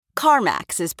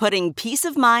CarMax is putting peace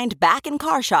of mind back in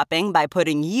car shopping by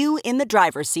putting you in the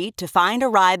driver's seat to find a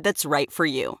ride that's right for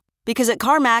you. Because at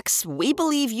CarMax, we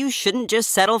believe you shouldn't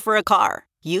just settle for a car.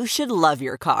 You should love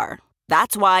your car.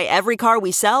 That's why every car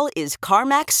we sell is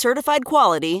CarMax certified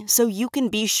quality, so you can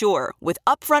be sure with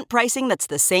upfront pricing that's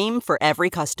the same for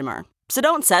every customer. So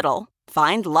don't settle.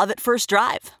 Find love at first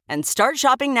drive and start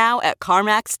shopping now at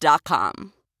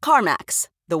CarMax.com. CarMax,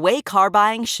 the way car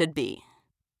buying should be.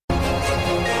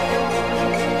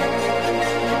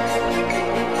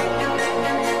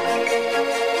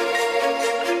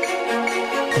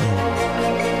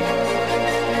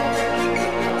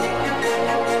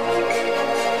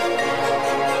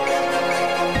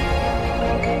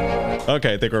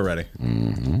 Okay, I think we're ready.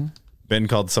 Mm-hmm. Ben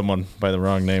called someone by the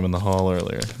wrong name in the hall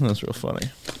earlier. That's real funny.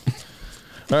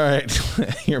 All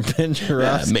right, you're Ben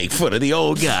Joravsky. Make fun of the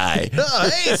old guy. Oh,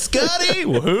 hey, Scotty.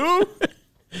 Who?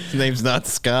 His name's not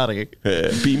Scotty.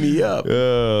 Beat me up.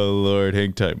 Oh, Lord.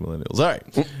 Hang tight, millennials. All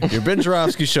right. Your Ben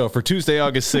Joravsky show for Tuesday,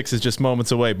 August 6th is just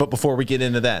moments away. But before we get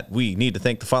into that, we need to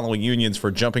thank the following unions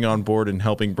for jumping on board and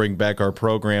helping bring back our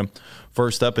program.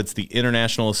 First up, it's the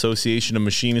International Association of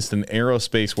Machinists and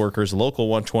Aerospace Workers, Local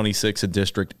 126 in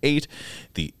District 8,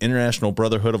 the International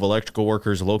Brotherhood of Electrical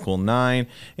Workers, Local 9,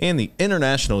 and the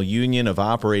International Union of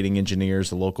Operating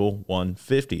Engineers, Local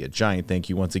 150. A giant thank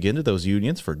you once again to those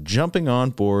unions for jumping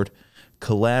on board,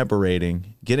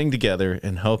 collaborating, getting together,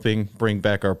 and helping bring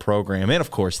back our program. And,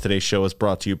 of course, today's show is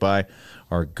brought to you by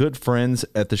our good friends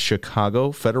at the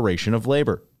Chicago Federation of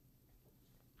Labor.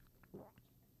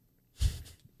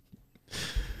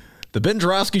 The Ben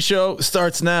Joravsky Show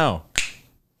starts now.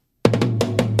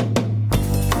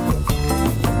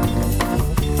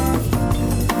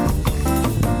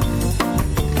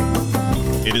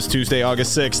 It is Tuesday,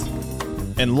 August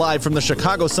 6th, and live from the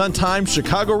Chicago Sun-Times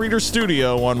Chicago Reader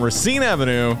Studio on Racine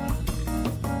Avenue,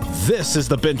 this is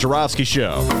the Ben Joravsky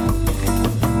Show.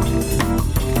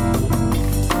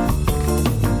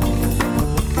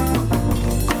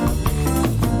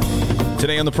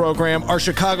 Today on the program, our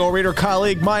Chicago Reader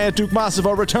colleague Maya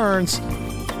Dukmasova returns.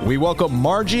 We welcome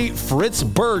Margie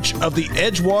Fritz-Birch of the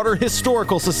Edgewater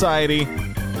Historical Society.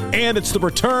 And it's the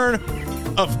return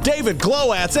of David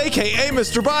Glowacz, a.k.a.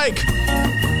 Mr. Bike.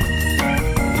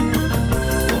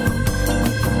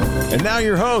 And now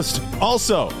your host,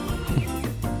 also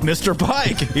Mr.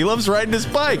 Bike. He loves riding his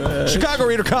bike. Chicago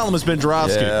Reader columnist Ben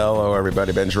Joravsky. Yeah, hello,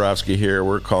 everybody. Ben Joravsky here.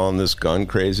 We're calling this Gun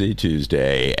Crazy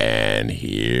Tuesday, and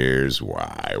here's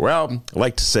why. Well, I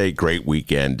like to say great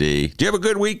weekend, D. Do you have a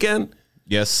good weekend?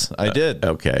 Yes, I did.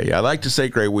 Okay. I like to say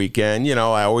great weekend. You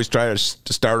know, I always try to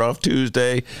start off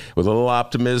Tuesday with a little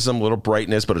optimism, a little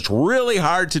brightness, but it's really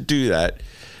hard to do that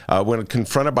when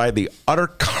confronted by the utter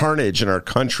carnage in our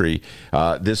country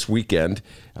this weekend.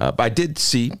 I did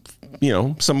see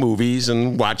some movies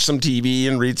and watch some TV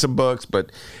and read some books.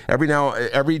 But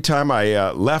every time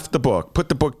I left the book, put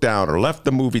the book down, or left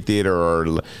the movie theater,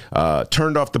 or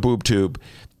turned off the boob tube,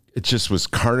 it just was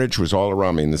carnage was all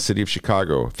around me in the city of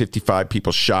Chicago. 55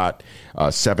 people shot,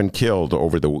 7 killed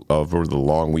over the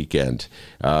long weekend.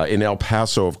 In El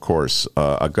Paso, of course,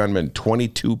 a gunman,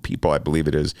 22 people, I believe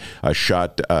it is,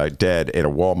 shot dead at a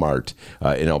Walmart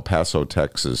in El Paso,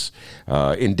 Texas.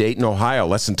 In Dayton, Ohio,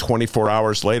 less than 24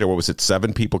 hours later,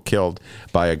 7 people killed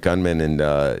by a gunman in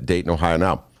Dayton, Ohio.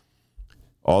 Now,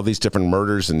 all these different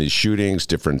murders and these shootings,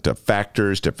 different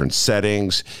factors, different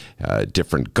settings,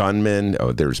 different gunmen.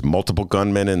 There's multiple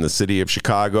gunmen in the city of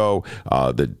Chicago.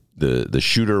 The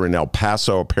shooter in El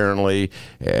Paso apparently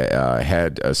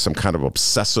had some kind of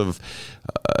obsessive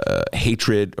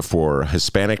hatred for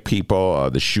Hispanic people.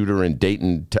 The shooter in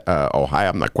Dayton, Ohio,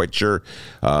 I'm not quite sure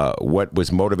what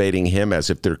was motivating him, as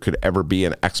if there could ever be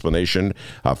an explanation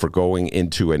for going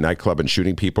into a nightclub and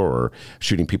shooting people, or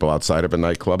shooting people outside of a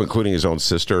nightclub, including his own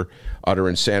sister. Utter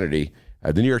insanity.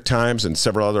 The New York Times and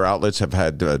several other outlets have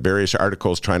had various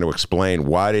articles trying to explain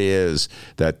why it is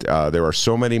that there are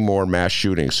so many more mass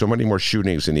shootings, so many more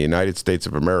shootings in the United States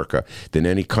of America than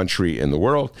any country in the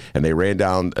world. And they ran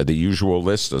down the usual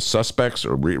list of suspects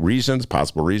or reasons,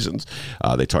 possible reasons.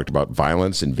 They talked about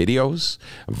violence in videos,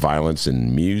 violence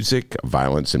in music,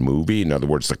 violence in movie. In other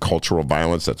words, the cultural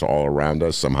violence that's all around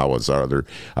us somehow is other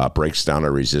breaks down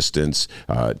our resistance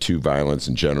to violence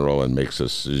in general and makes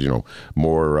us,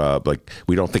 more like,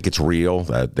 we don't think it's real.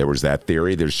 There was that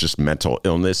theory. There's just mental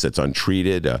illness that's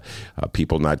untreated,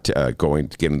 people not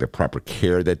getting the proper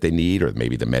care that they need, or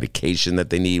maybe the medication that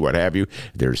they need, what have you.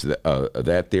 There's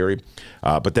that theory.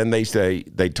 But then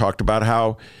they talked about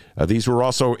how These were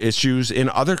also issues in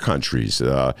other countries.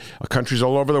 Countries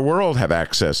all over the world have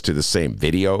access to the same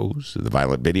videos, the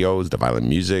violent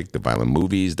music, the violent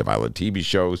movies, the violent TV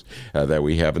shows that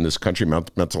we have in this country.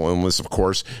 Mental illness, of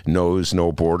course, knows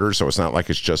no borders, so it's not like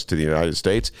it's just to the United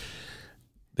States.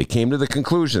 They came to the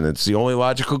conclusion. It's the only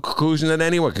logical conclusion that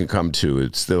anyone can come to.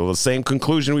 It's the same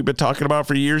conclusion we've been talking about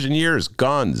for years and years.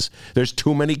 Guns. There's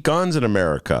too many guns in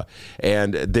America.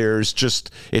 And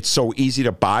it's so easy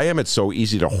to buy them. It's so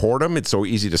easy to hoard them. It's so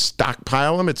easy to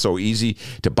stockpile them. It's so easy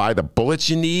to buy the bullets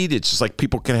you need. It's just like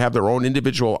people can have their own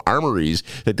individual armories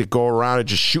that they go around and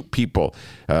just shoot people.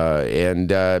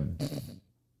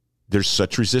 There's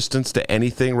such resistance to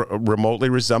anything remotely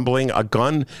resembling a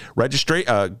gun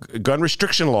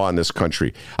restriction law in this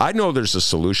country. I know there's a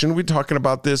solution. We've been talking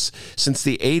about this since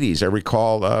the 80s. I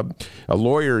recall a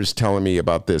lawyer is telling me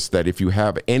about this, that if you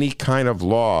have any kind of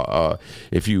law,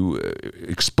 if you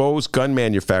expose gun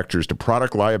manufacturers to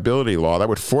product liability law, that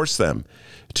would force them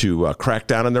to crack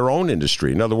down on their own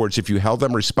industry. In other words, if you held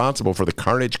them responsible for the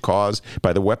carnage caused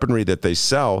by the weaponry that they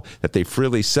sell, that they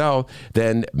freely sell,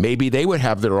 then maybe they would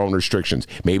have their own restrictions.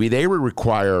 Maybe they would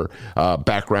require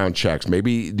background checks.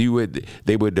 Maybe they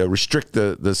would restrict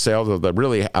the sales of the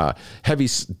really heavy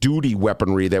duty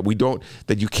weaponry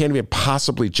that you can't even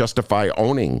possibly justify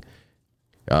owning.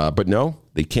 But no,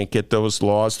 they can't get those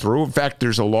laws through. In fact,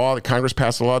 there's a law that Congress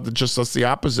passed a law that just does the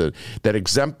opposite, that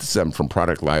exempts them from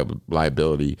product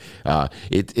liability.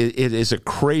 It is a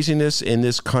craziness in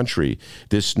this country,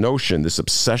 this notion, this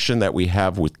obsession that we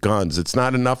have with guns. It's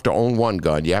not enough to own one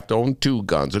gun. You have to own 2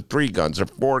 guns or 3 guns or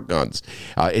 4 guns.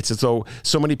 It's as though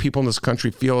so many people in this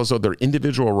country feel as though their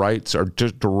individual rights are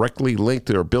just directly linked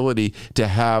to their ability to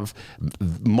have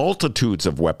multitudes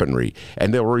of weaponry,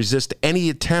 and they'll resist any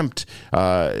attempt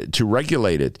to regulate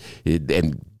it.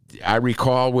 And I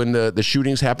recall when the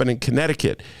shootings happened in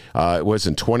Connecticut. It was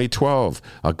in 2012.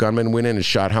 A gunman went in and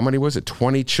shot, how many was it?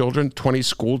 20 children, 20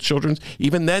 school children.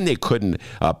 Even then, they couldn't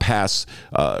pass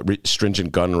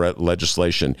stringent gun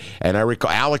legislation. And I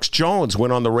recall Alex Jones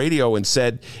went on the radio and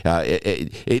said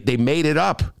they made it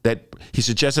up, that he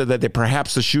suggested that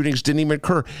perhaps the shootings didn't even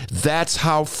occur. That's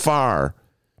how far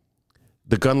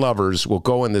the gun lovers will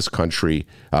go in this country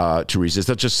to resist.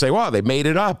 They'll just say, well, they made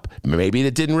it up. Maybe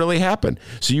it didn't really happen.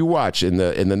 So you watch. In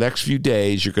the next few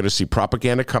days, you're going to see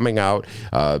propaganda coming out,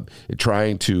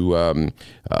 trying to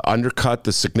undercut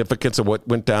the significance of what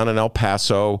went down in El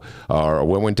Paso or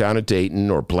what went down in Dayton,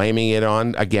 or blaming it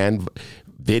on, again,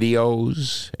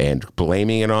 videos, and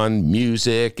blaming it on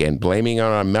music, and blaming it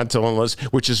on mental illness,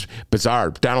 which is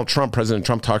bizarre. President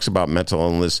Trump talks about mental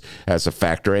illness as a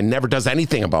factor and never does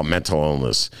anything about mental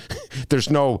illness.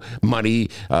 There's no money,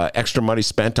 extra money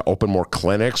spent to open more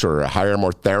clinics or hire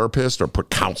more therapists or put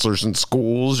counselors in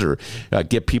schools or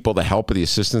give people the help or the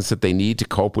assistance that they need to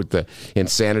cope with the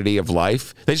insanity of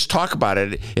life. They just talk about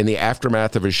it in the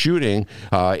aftermath of a shooting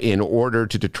in order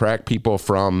to detract people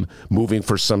from moving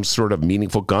for some sort of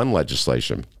meaningful gun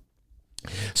legislation.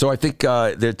 So I think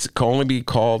that can only be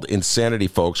called insanity,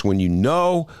 folks, when you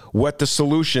know what the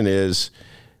solution is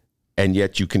and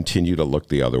yet you continue to look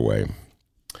the other way.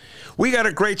 We got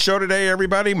a great show today,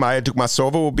 everybody. Maya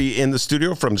Dukmasova will be in the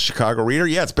studio from the Chicago Reader.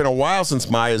 Yeah, it's been a while since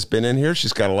Maya's been in here.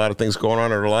 She's got a lot of things going on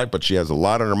in her life, but she has a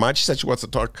lot on her mind. She said she wants to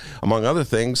talk, among other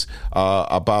things,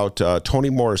 about Toni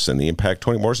Morrison, the impact.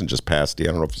 Toni Morrison just passed. I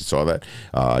don't know if you saw that.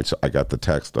 I got the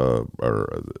text or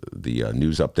the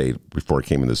news update before I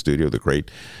came in the studio. The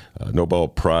great Nobel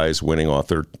Prize winning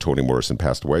author Toni Morrison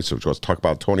passed away. So she wants to talk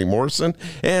about Toni Morrison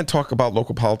and talk about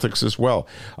local politics as well.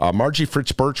 Margie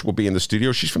Fritz-Birch will be in the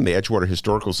studio. She's from the Edgewater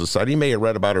Historical Society. You may have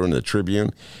read about her in the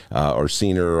Tribune or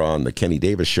seen her on the Kenny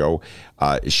Davis show.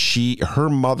 Her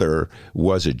mother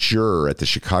was a juror at the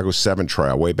Chicago 7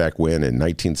 trial way back when in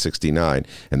 1969,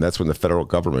 and that's when the federal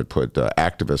government put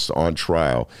activists on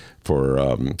trial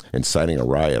for inciting a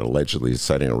riot, allegedly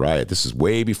inciting a riot. This is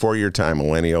way before your time,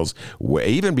 millennials,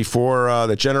 even before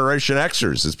the Generation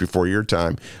Xers. It's before your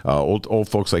time. Old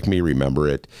folks like me remember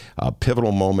it. A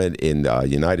pivotal moment in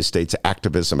United States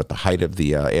activism at the height of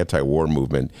the anti-war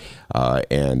movement.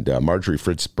 And Marjorie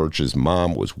Fritz-Birch's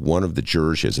mom was one of the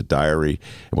jurors. She has a diary,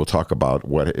 and we'll talk about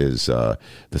what is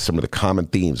some of the common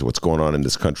themes of what's going on in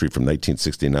this country from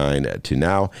 1969 to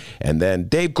now. And then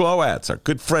Dave Glowacz, our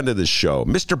good friend of this show,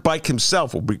 Mr. Bike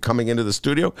himself, will be coming into the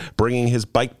studio, bringing his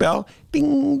bike bell.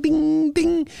 Ding, ding,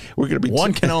 ding. We're going to be.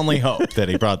 One can only hope that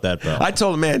he brought that bell. I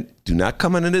told him, man, do not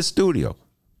come into this studio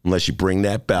unless you bring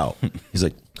that bell. He's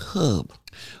like,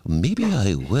 maybe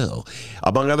I will.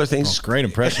 Among other things. Great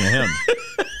impression of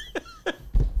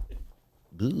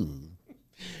him.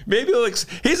 Maybe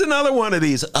he's another one of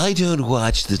these. I don't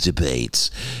watch the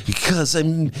debates because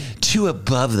I'm too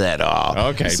above that all.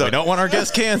 Okay, so we don't want our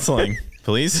guests canceling.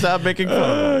 Please stop making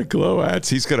fun. Glowacz.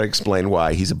 He's going to explain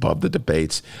why he's above the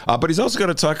debates. But he's also going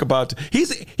to talk about,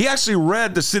 he actually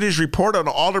read the city's report on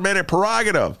aldermanic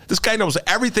prerogative. This guy knows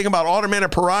everything about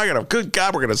aldermanic prerogative. Good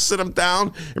God, we're going to sit him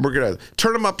down and we're going to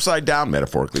turn him upside down,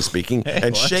 metaphorically speaking,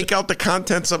 and shake out the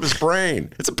contents of his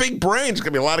brain. It's a big brain. There's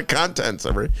going to be a lot of contents.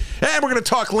 And we're going to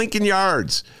talk Lincoln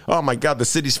Yards. Oh, my God, the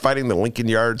city's fighting the Lincoln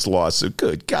Yards lawsuit.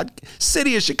 Good God.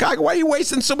 City of Chicago, why are you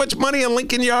wasting so much money on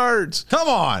Lincoln Yards? Come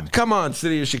on.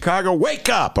 City of Chicago, wake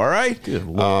up, all right? Good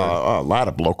Lord. A lot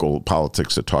of local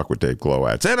politics to talk with Dave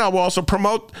Glowacz. And I will also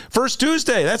promote First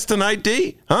Tuesday. That's tonight,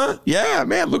 D. Huh? Yeah,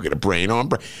 man, look at the brain on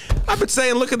Brad. I've been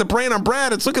saying look at the brain on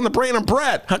Brad. It's looking the brain on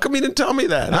Brett. How come you didn't tell me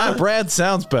that? Huh? Brad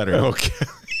sounds better. Okay.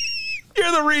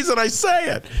 You're the reason I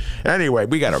say it. Anyway,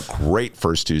 we got a great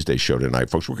First Tuesday show tonight,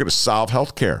 folks. We're going to solve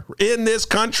healthcare in this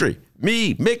country.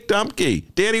 Me, Mick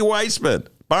Dumke, Danny Weissman,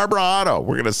 Barbara Otto,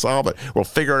 we're going to solve it. We'll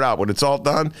figure it out. When it's all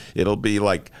done, it'll be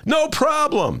like, no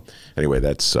problem. Anyway,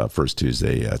 that's First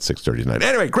Tuesday at 6:30 tonight.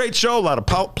 Anyway, great show. A lot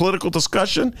of political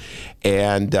discussion.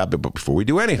 And but before we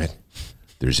do anything,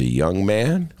 there's a young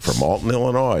man from Alton,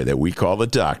 Illinois that we call the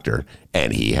doctor,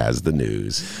 and he has the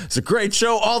news. It's a great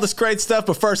show, all this great stuff,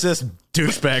 but first this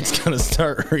douchebag's going to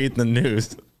start reading the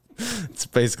news. It's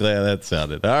basically how that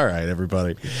sounded. All right,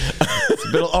 everybody.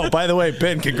 By the way,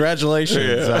 Ben,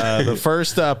 congratulations. The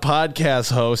first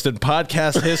podcast host in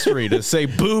podcast history to say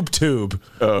boob tube.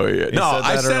 Oh, yeah. No,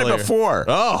 I said it before.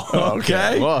 Oh,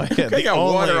 okay. Well, yeah, I got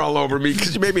water all over me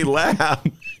because you made me laugh.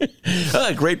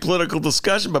 Great political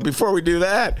discussion, but before we do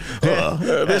that,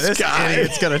 this guy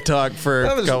is going to talk for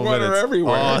a couple water minutes.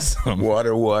 Everywhere. Awesome.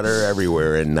 Water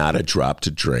everywhere and not a drop to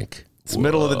drink. It's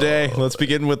middle of the day. Let's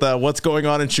begin with what's going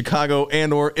on in Chicago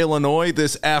and or Illinois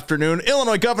this afternoon.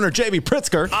 Illinois Governor J.B.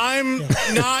 Pritzker. I'm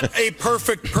not a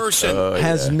perfect person.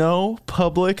 Has no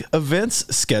public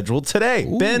events scheduled today.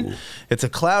 Ooh. Ben, it's a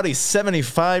cloudy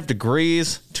 75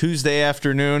 degrees Tuesday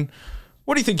afternoon.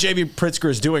 What do you think J.B. Pritzker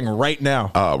is doing right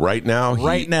now? Right now?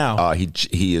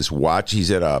 He is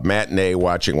he's at a matinee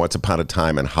watching Once Upon a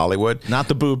Time in Hollywood. Not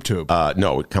the boob tube.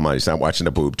 No, come on. He's not watching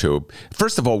the boob tube.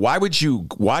 First of all, why would you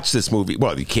watch this movie?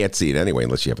 Well, you can't see it anyway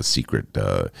unless you have a secret.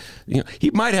 He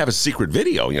might have a secret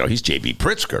video. He's J.B.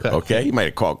 Pritzker, okay? He might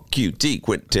have called QT,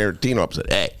 Quentin Tarantino, up and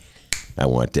said, hey, I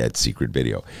want that secret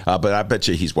video. But I bet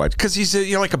you he's watching. Because he's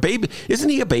like a baby. Isn't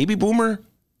he a baby boomer?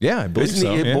 Yeah, I believe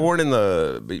so. Isn't he born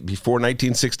before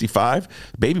 1965?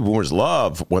 Baby boomers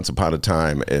love Once Upon a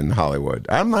Time in Hollywood.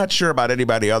 I'm not sure about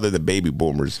anybody other than baby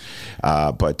boomers,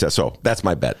 so that's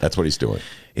my bet. That's what he's doing.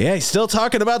 Yeah, he's still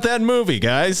talking about that movie,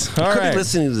 guys. All right. Could be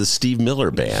listening to the Steve Miller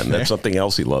Band. That's something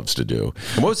else he loves to do.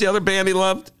 And what was the other band he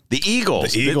loved? The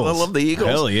Eagles. The Eagles. I love the Eagles.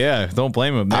 Hell yeah! Don't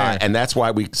blame him there. And that's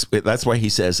why he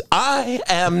says, "I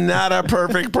am not a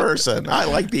perfect person." I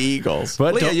like the Eagles.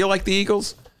 But Leah, you like the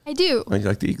Eagles? I do. You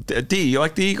like D, you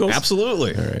like the Eagles?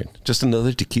 Absolutely. All right. Just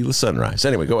another tequila sunrise.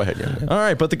 Anyway, go ahead, young man. All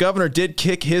right, but the governor did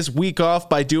kick his week off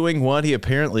by doing what he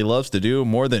apparently loves to do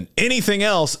more than anything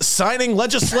else, signing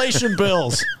legislation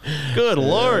bills. Good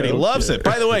Lord, he loves it.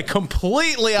 By the way,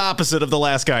 completely opposite of the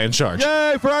last guy in charge.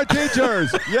 Yay for our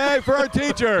teachers! Yay for our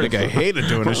teachers! I think I hated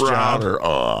doing his job.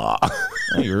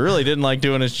 He really didn't like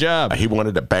doing his job. He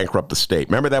wanted to bankrupt the state.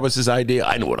 Remember, that was his idea?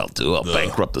 I know what I'll do. I'll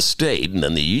bankrupt the state, and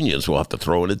then the unions will have to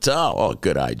throw in a towel. Oh,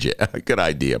 good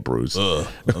idea, Bruce.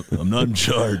 I'm not in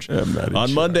charge.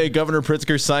 On Monday, Governor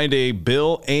Pritzker signed a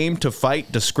bill aimed to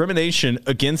fight discrimination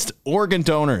against organ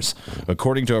donors.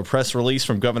 According to a press release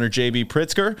from Governor J.B.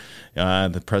 Pritzker,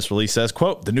 the press release says,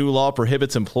 quote, the new law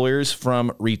prohibits employers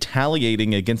from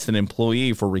retaliating against an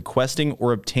employee for requesting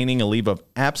or obtaining a leave of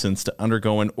absence to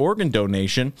undergo an organ donation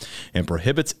and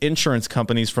prohibits insurance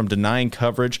companies from denying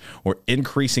coverage or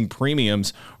increasing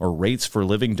premiums or rates for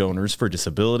living donors for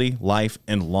disability, life,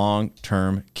 and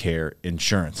long-term care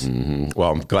insurance. Mm-hmm.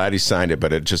 Well, I'm glad he signed it,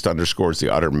 but it just underscores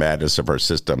the utter madness of our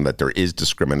system that there is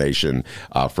discrimination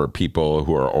for people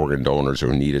who are organ donors or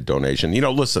who need a donation.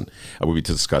 Listen, we'll be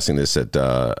discussing this at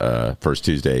First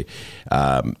Tuesday.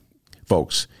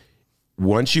 Folks,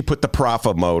 once you put the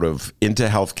profit motive into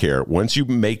healthcare, once you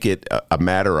make it a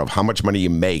matter of how much money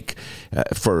you make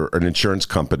for an insurance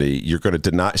company, you're going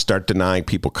to start denying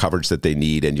people coverage that they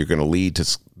need, and you're going to lead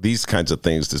to these kinds of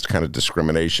things, this kind of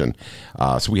discrimination.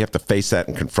 So we have to face that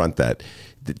and confront that.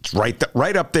 It's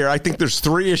right up there. I think there's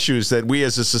three issues that we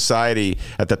as a society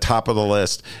at the top of the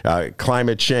list: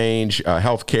 climate change,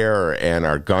 healthcare, and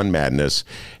our gun madness.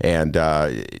 And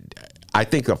I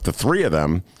think of the three of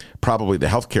them, probably the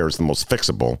healthcare is the most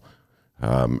fixable.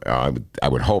 I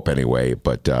would hope anyway.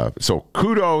 But so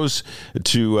kudos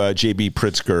to J.B.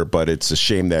 Pritzker, but it's a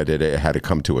shame that it had to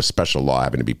come to a special law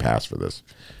having to be passed for this.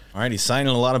 All right, he's signing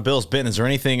a lot of bills. Ben, is there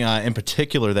anything in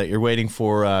particular that you're waiting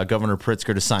for Governor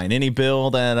Pritzker to sign? Any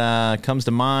bill that comes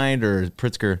to mind, or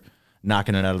Pritzker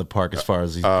knocking it out of the park as far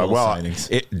as these bill signings?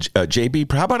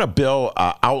 JB, how about a bill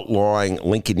outlawing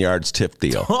Lincoln Yard's tip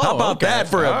deal? How about that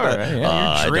for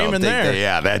you're dreaming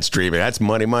there. That's dreaming. That's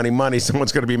money.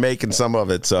 Someone's going to be making some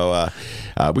of it. So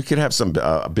we could have some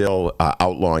bill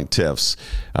outlawing tips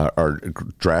or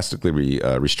drastically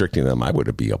restricting them. I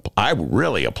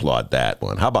really applaud that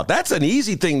one. How about that's an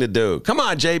easy thing to do? Come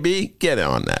on, JB, get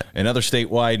on that. In other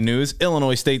statewide news,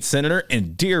 Illinois State Senator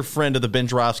and dear friend of the Ben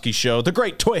Joravsky Show, the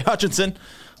great Toy Hutchinson.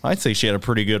 I'd say she had a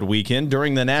pretty good weekend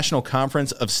during the National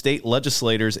Conference of State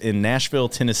Legislators in Nashville,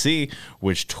 Tennessee,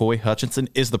 which Toy Hutchinson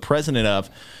is the president of.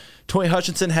 Toy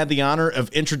Hutchinson had the honor of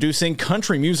introducing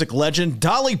country music legend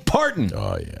Dolly Parton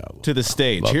to the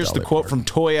stage. Here's Dolly the quote Parton from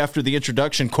Toy after the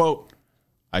introduction, quote,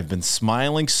 "I've been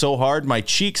smiling so hard my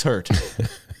cheeks hurt."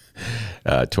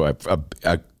 Toy,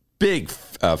 a big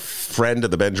friend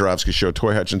of the Ben Joravsky Show,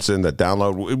 Toy Hutchinson, that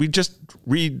download. We just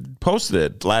reposted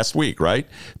it last week, right?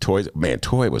 Toy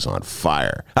was on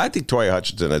fire. I think Toy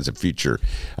Hutchinson has a future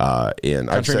in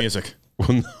country music.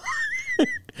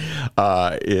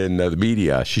 In the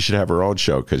media. She should have her own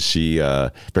show because she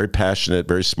very passionate,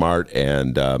 very smart,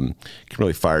 and can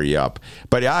really fire you up.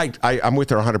 But I'm with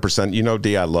her 100%. You know,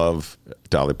 D, I love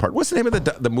Dolly Parton. What's the name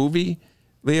of the movie,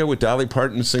 Leah, with Dolly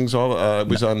Parton sings all? It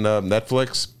was on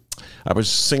Netflix. I was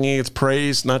singing its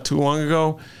praise not too long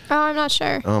ago. Oh, I'm not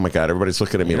sure. Oh, my God. Everybody's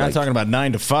looking at me You're not talking about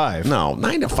 9 to 5. No,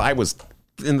 9 to 5 was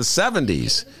in the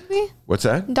 70s. Movie? What's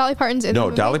that? Dolly Parton's in the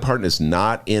movie? No, Dolly Parton is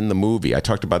not in the movie. I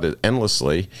talked about it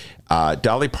endlessly.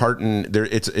 Dolly Parton,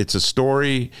 it's a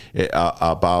story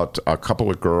about a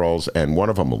couple of girls, and one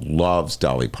of them loves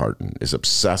Dolly Parton, is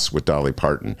obsessed with Dolly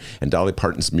Parton, and Dolly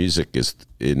Parton's music is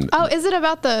in... Oh, is it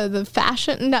about the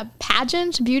fashion,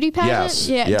 pageant, beauty pageant?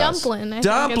 Yes. Dumplin'.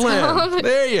 Dumplin'.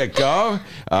 There you go.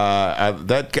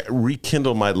 That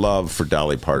rekindled my love for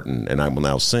Dolly Parton, and I will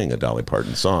now sing a Dolly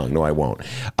Parton song. No, I won't.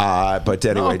 But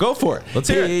anyway. Go for it. Let's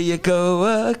hear it. Here you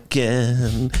go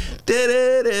again.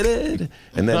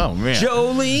 And then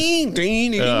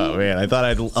Jolene. Oh, man. I thought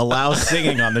I'd allow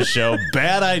singing on the show.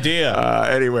 Bad idea.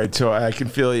 Anyway, I can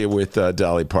feel you with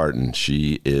Dolly Parton.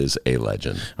 She is a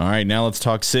legend. All right, now let's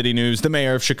talk city news. The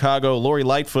mayor of Chicago, Lori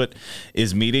Lightfoot,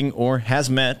 is meeting or has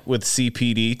met with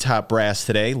CPD top brass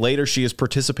today. Later, she is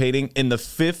participating in the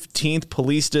 15th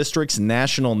Police District's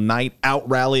National Night Out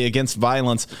rally against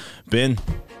violence. Ben,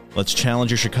 let's challenge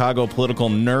your Chicago political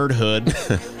nerdhood.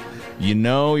 You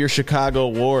know your Chicago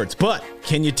wards, but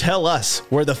can you tell us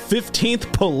where the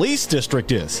 15th Police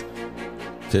District is?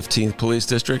 15th Police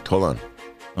District? Hold on.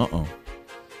 Uh-oh.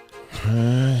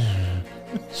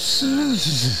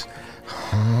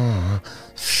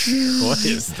 What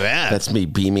is that? That's me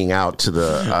beaming out to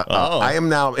the... I am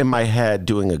now in my head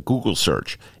doing a Google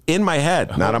search. In my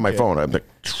head, not on my phone. I'm like...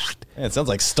 It sounds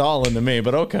like Stalin to me,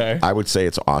 but okay. I would say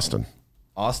it's Austin.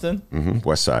 Austin? Mm-hmm.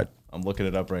 West Side. I'm looking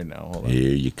it up right now. Hold on.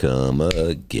 Here you come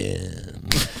again.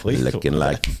 Looking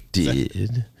like you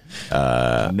did.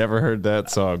 I've never heard that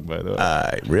song, by the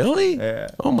way. Really? Yeah.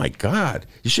 Oh, my God.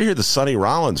 You should hear the Sonny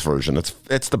Rollins version.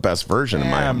 It's the best version in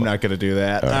my I'm not going to do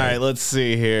that. All right, let's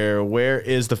see here. Where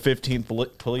is the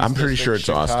 15th Police I'm pretty District? sure it's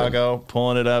Chicago. Austin.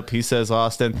 Pulling it up. He says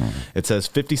Austin. It says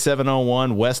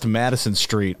 5701 West Madison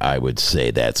Street. I would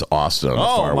say that's Austin on the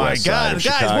far west side of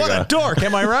Chicago. Guys, what a dork.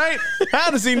 Am I right? How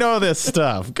does he know this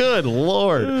stuff? Good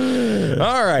Lord.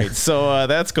 All right, so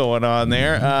that's going on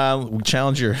there.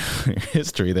 Challenge your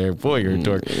history there. Boy, you're a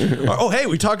dork. Oh, hey,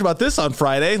 we talked about this on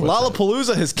Friday.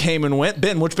 Lollapalooza has came and went.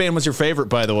 Ben, which band was your favorite,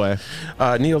 by the way?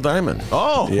 Neil Diamond.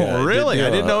 Oh, yeah, really?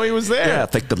 I didn't know he was there. Yeah,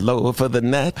 thank the Lord for the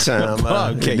night time.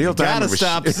 Okay, Neil Diamond gotta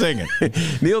stop singing.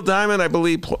 Neil Diamond, I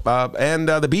believe, and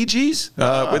the Bee Gees.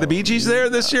 Were the Bee Gees there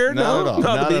this year? No,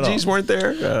 the Bee Gees weren't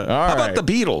there. How about the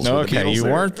Beatles? Okay, you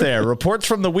weren't there. Reports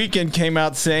from the weekend came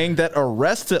out saying that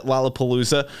arrests at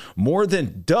Lollapalooza more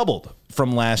than doubled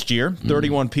from last year.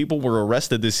 31 people were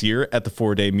arrested this year at the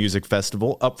 4-day music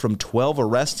festival, up from 12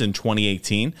 arrests in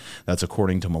 2018. That's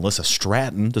according to Melissa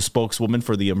Stratton, the spokeswoman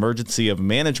for the Emergency of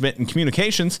Management and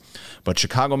Communications. But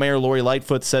Chicago Mayor Lori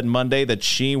Lightfoot said Monday that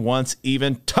she wants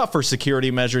even tougher security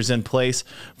measures in place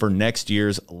for next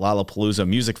year's Lollapalooza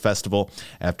Music Festival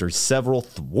after several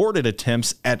thwarted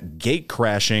attempts at gate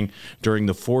crashing during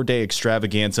the 4-day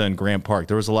extravaganza in Grant Park.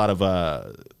 There was a lot of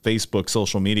Facebook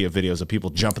social media videos of people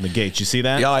jumping the gates. You see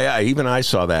that? Yeah, even I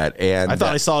saw that. And I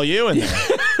thought I saw you in there.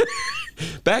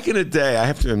 Back in the day, I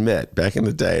have to admit,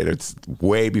 it's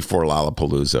way before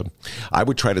Lollapalooza, I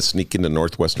would try to sneak into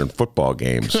Northwestern football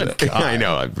games. I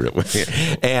know.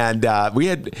 And we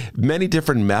had many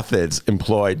different methods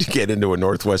employed to get into a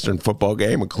Northwestern football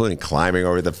game, including climbing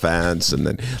over the fence, and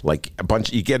then like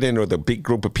you get in with a big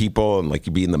group of people, and like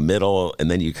you be in the middle,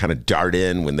 and then you kind of dart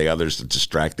in when the others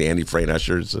distract the anti-frame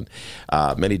ushers, and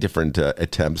many different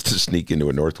attempts to sneak into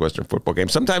a Northwestern football game.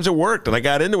 Sometimes it worked, and I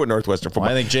got into a Northwestern football.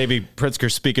 Well, I think J.B.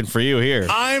 Pritzker speaking for you here.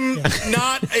 I'm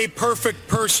not a perfect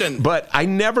person. But I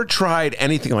never tried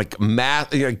anything like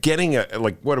getting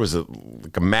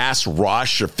a mass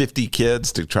rush of 50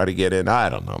 kids to try to get in. I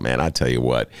don't know, man. I tell you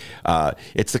what,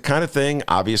 it's the kind of thing,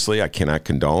 obviously, I cannot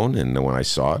condone. And when I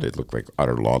saw it, it looked like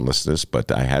utter lawlessness.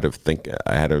 But I had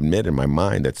to admit in my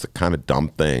mind that's the kind of dumb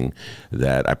thing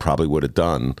that I probably would have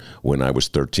done when I was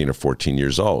 13 or 14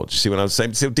 years old. You see what I was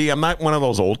saying? So, D, I'm not one of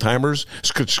those old timers.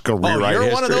 Just gonna rewrite you're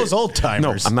history. One of those old timers.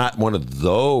 No, I'm not one of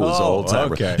those old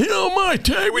timers. Okay. You know, my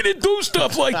time, we didn't do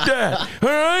stuff like that. All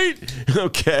right?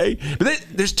 Okay. But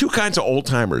there's two kinds of old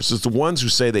timers. There's the ones who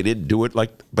say they didn't do it,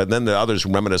 but then the others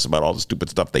reminisce about all the stupid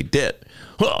stuff they did.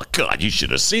 Oh, God, you should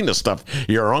have seen the stuff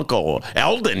your Uncle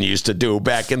Eldon used to do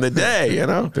back in the day, you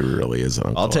know? There really is an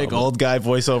Uncle I'll take Eldon. old guy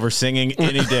voiceover singing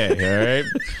any day, all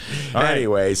right?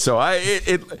 Anyway, so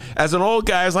as an old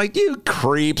guy, I was like, you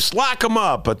creeps, lock them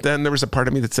up. But then there was a part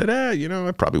of me that said,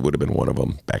 I probably would have been one of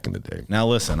them back in the day. Now,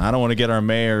 listen, I don't want to get our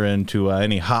mayor into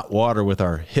any hot water with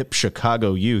our hip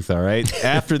Chicago youth, all right?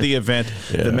 After the event,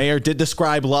 the mayor did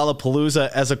describe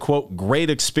Lollapalooza as a, quote, great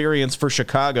experience for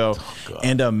Chicago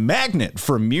and a magnet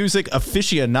for music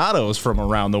aficionados from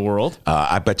around the world.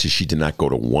 I bet you she did not go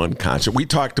to one concert. We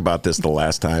talked about this the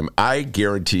last time. I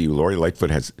guarantee you, Lori Lightfoot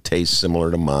has taste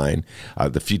similar to mine.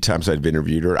 The few times I've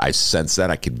interviewed her, I sense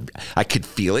that. I could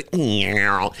feel it.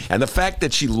 And the fact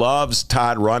that she loves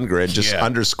Todd Rundgren just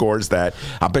underscores that.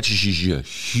 I bet you she's a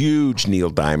huge Neil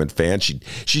Diamond fan.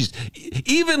 She's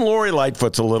even Lori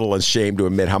Lightfoot's a little ashamed to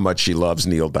admit how much she loves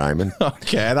Neil Diamond.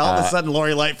 Okay, and all of a sudden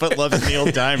Lori Lightfoot loves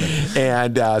Neil Diamond.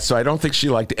 And so I don't think she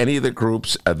liked any of the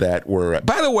groups that were.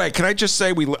 By the way, can I just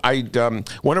say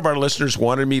one of our listeners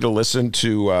wanted me to listen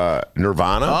to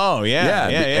Nirvana. Oh yeah.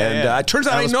 And it turns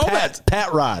out I know that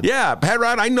Pat Rod. Yeah, Pat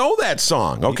Rod. I know that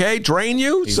song. Okay, Drain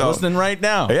You. He's listening right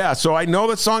now. Yeah, so I know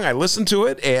that song. I listened to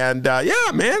it, and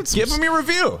man, give him your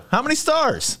review. How many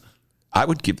stars? I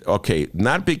would give,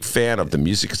 not a big fan of the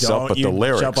music itself, but the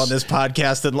lyrics. Jump on this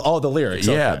podcast and the lyrics.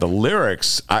 Yeah, okay. The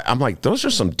lyrics. I'm like, those are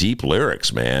some deep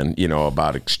lyrics, man. You know,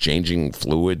 about exchanging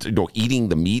fluids, eating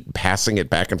the meat, passing it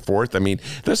back and forth. I mean,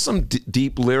 there's some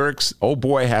deep lyrics. Old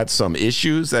boy had some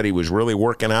issues that he was really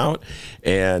working out.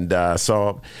 And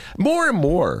so more and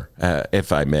more,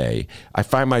 if I may, I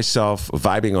find myself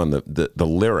vibing on the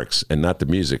lyrics and not the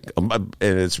music. And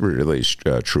it's really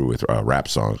true with rap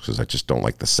songs because I just don't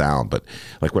like the sound. But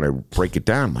like when I break it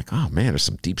down, I'm like, oh man, there's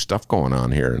some deep stuff going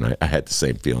on here. And I had the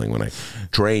same feeling when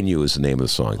Drain You is the name of the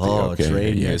song.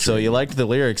 Drain You. So you liked the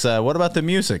lyrics. What about the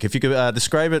music? If you could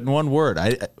describe it in one word.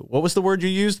 What was the word you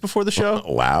used before the show?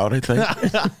 Loud, I think.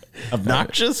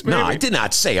 Obnoxious, maybe? No, I did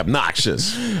not say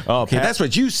obnoxious. Oh, okay, that's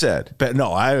what you said.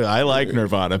 No, I like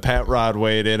Nirvana. Pat Rod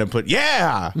weighed in and put,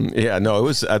 Yeah, no, it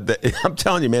was, I'm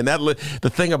telling you, man,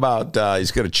 the thing about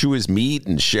he's going to chew his meat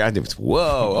and shit,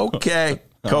 whoa, okay.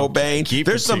 Cobain.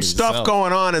 There's some stuff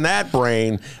going on in that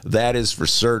brain. That is for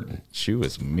certain. Chew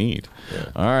his meat.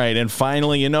 Yeah. All right. And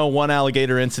finally, one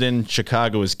alligator incident in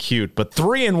Chicago is cute, but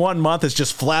 3 in 1 month is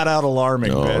just flat out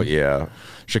alarming. Oh, Ben. yeah.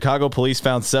 Chicago police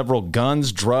found several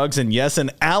guns, drugs, and yes,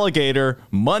 an alligator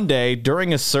Monday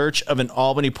during a search of an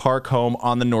Albany Park home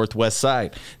on the northwest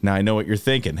side. Now, I know what you're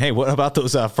thinking. Hey, what about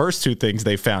those first two things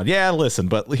they found? Yeah, listen,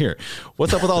 but here,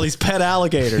 what's up with all these pet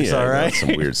alligators, all right?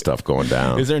 Some weird stuff going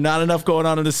down. Is there not enough going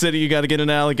on in the city? You got to get an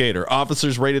alligator.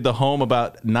 Officers raided the home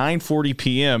about 9:40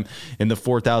 p.m. in the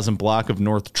 4000 block of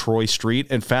North Troy Street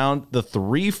and found the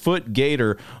 3-foot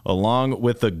gator along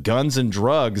with the guns and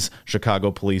drugs,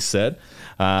 Chicago police said.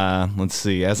 Let's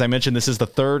see. As I mentioned, this is the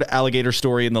third alligator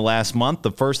story in the last month.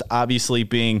 The first, obviously,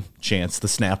 being Chance the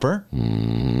Snapper.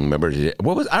 Remember,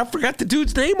 I forgot the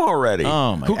dude's name already.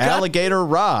 Oh, my. Alligator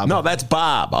Rob. No, that's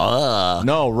Bob.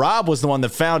 No, Rob was the one that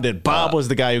found it. Bob was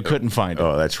the guy who couldn't find it.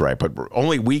 Oh, that's right. But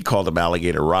only we called him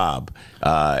Alligator Rob.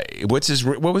 What was his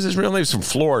real name? He's from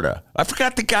Florida. I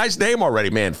forgot the guy's name already,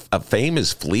 man. Fame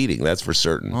is fleeting, that's for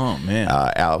certain. Oh, man.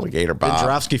 Alligator Bob.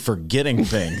 Bendrovsky forgetting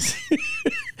things.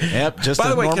 Yep, just By a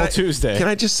the way, normal Tuesday. Can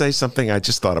I just say something? I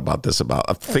just thought about this.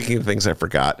 I'm thinking of things I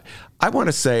forgot. I want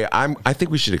to say I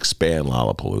think we should expand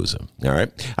Lollapalooza. All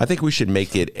right, I think we should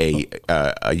make it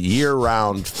a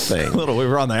year-round thing. We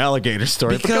were on the alligator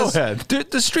story. Because but go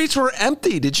ahead. the streets were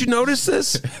empty. Did you notice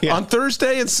this? Yeah. On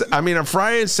Thursday on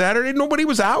Friday and Saturday, nobody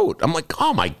was out. I'm like,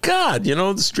 oh my God,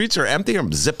 the streets are empty.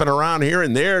 I'm zipping around here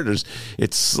and there.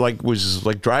 Was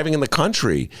like driving in the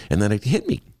country, and then it hit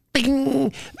me.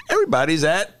 Bing! Everybody's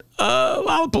at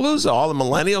Lollapalooza. All the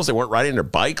millennials, they weren't riding their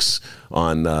bikes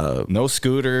on... no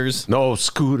scooters. No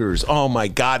scooters. Oh, my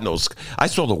God. No. I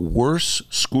saw the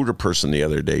worst scooter person the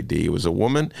other day, D. It was a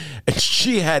woman, and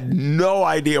she had no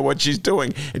idea what she's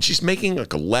doing. And she's making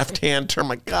like a left-hand turn.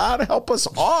 My God, help us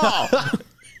all.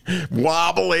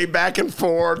 Wobbly back and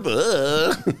forth.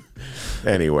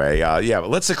 Anyway,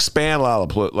 let's expand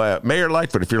Lollapalooza. Mayor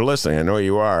Lightfoot, if you're listening, I know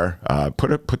you are.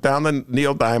 Put down the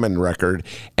Neil Diamond record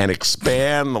and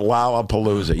expand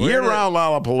Lollapalooza. Year-round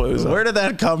Lollapalooza. Where did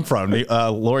that come from?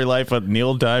 Lori Lightfoot,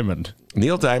 Neil Diamond.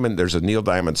 Neil Diamond, there's a Neil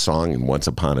Diamond song in Once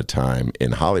Upon a Time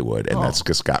in Hollywood, and that's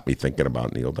just got me thinking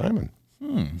about Neil Diamond.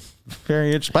 Very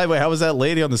interesting. By the way, how was that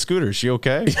lady on the scooter? Is she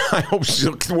okay? I hope she's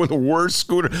with the worst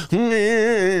scooter.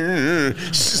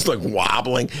 She's just like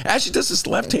wobbling as she does this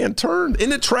left-hand turn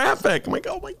into traffic. I'm like,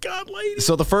 oh my God, lady.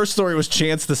 So the first story was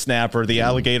Chance the Snapper, the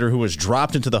alligator who was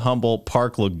dropped into the Humboldt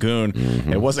Park Lagoon.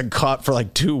 It wasn't caught for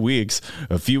like 2 weeks.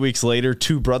 A few weeks later,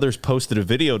 two brothers posted a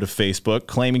video to Facebook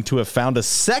claiming to have found a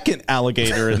second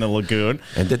alligator in the lagoon.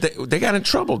 And they got in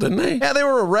trouble, didn't they? Yeah, they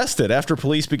were arrested after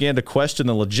police began to question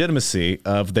the legitimacy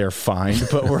of their find,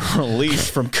 but were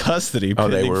released from custody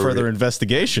pending further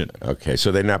investigation. Okay,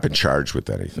 so they've not been charged with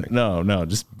anything. No,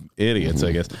 just idiots,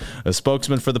 I guess. A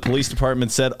spokesman for the police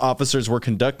department said officers were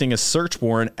conducting a search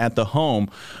warrant at the home,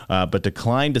 but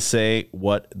declined to say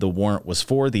what the warrant was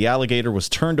for. The alligator was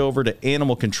turned over to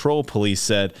animal control, police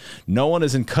said. No one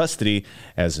is in custody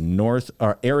as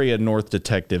area north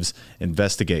detectives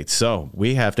investigate. So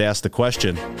we have to ask the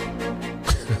question.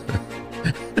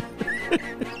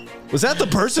 Was that the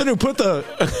person who put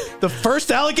the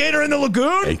first alligator in the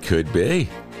lagoon? It could be.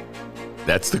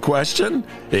 That's the question?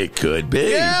 It could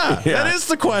be. Yeah, that is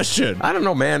the question. I don't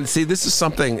know, man. See, this is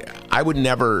something I would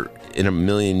never in a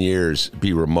million years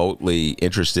be remotely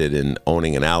interested in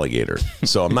owning an alligator.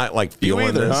 So I'm not like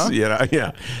feeling this. Huh?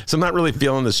 Yeah. So I'm not really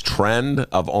feeling this trend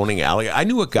of owning alligator. I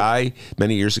knew a guy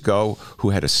many years ago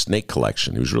who had a snake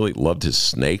collection. He really loved his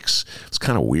snakes. It's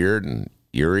kind of weird and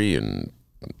eerie and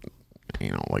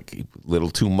like a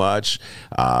little too much.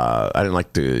 I didn't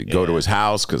like to go to his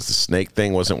house because the snake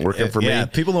thing wasn't working for me. Yeah,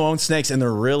 people who own snakes and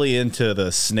they're really into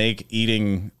the snake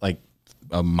eating like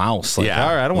a mouse. Like, all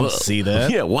right, I don't want to see that.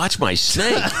 Yeah, watch my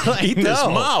snake eat this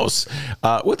mouse.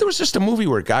 There was just a movie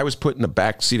where a guy was put in the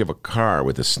back seat of a car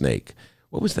with a snake.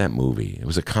 What was that movie? It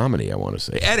was a comedy, I want to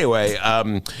say. Anyway,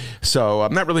 so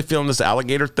I'm not really feeling this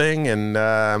alligator thing, and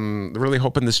really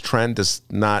hoping this trend does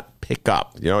not pick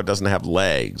up. It doesn't have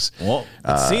legs. Well,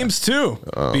 it seems to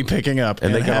be picking up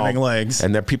and having legs.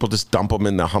 And then people just dump them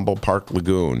in the Humboldt Park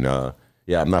Lagoon. I'm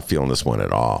not feeling this one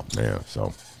at all. Yeah,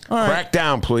 so... All right. Crack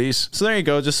down, please. So there you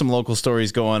go. Just some local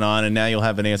stories going on. And now you'll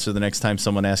have an answer the next time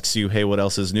someone asks you, hey, what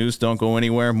else is news? Don't go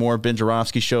anywhere. More Ben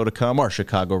Joravsky show to come. Our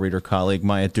Chicago reader colleague,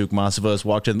 Maya Dukmasova, has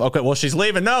walked in. Okay, well, she's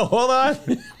leaving. No, hold on.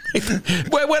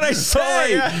 What I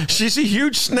say? She's a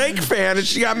huge snake fan and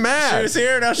she got mad. She was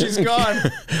here. Now she's gone.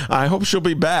 I hope she'll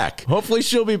be back. Hopefully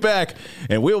she'll be back.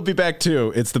 And we'll be back,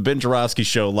 too. It's the Ben Joravsky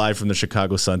show live from the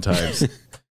Chicago Sun-Times.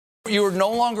 You're no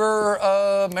longer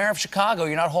mayor of Chicago.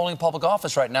 You're not holding public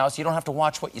office right now, so you don't have to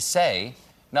watch what you say.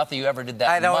 Not that you ever did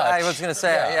that much. I was going to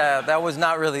say, that was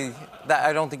not really...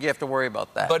 I don't think you have to worry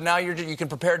about that. But now you can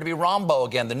prepare to be Rombo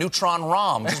again, the neutron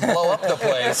Rom. Just blow up the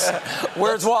place.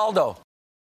 Where's Waldo?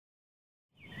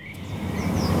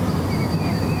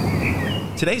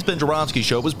 Today's Ben Joravsky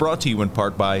Show was brought to you in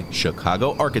part by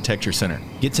Chicago Architecture Center.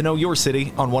 Get to know your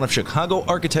city on one of Chicago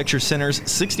Architecture Center's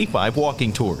 65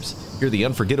 walking tours. Hear the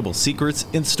unforgettable secrets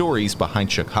and stories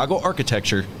behind Chicago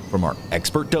architecture from our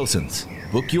expert docents.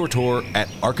 Book your tour at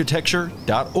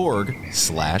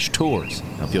architecture.org/tours.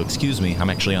 Now, if you'll excuse me, I'm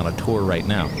actually on a tour right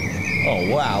now. Oh,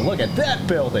 wow, look at that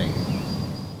building.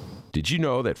 Did you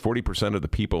know that 40% of the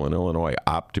people in Illinois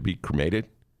opt to be cremated?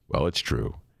 Well, it's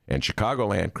true. And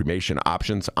Chicagoland Cremation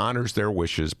Options honors their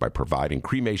wishes by providing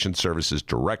cremation services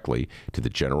directly to the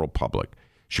general public.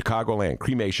 Chicagoland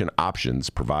Cremation Options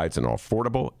provides an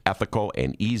affordable, ethical,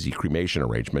 and easy cremation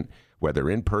arrangement whether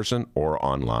in person or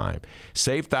online.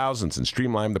 Save thousands and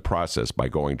streamline the process by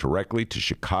going directly to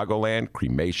Chicagoland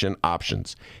Cremation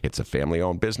Options. It's a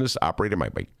family-owned business operated by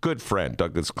my good friend,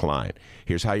 Douglas Klein.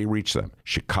 Here's how you reach them.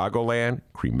 Chicagoland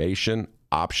Cremation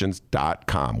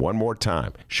Options.com. One more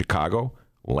time,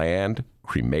 Chicagoland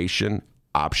Cremation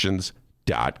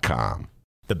Options.com.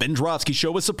 The Ben Joravsky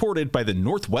Show is supported by the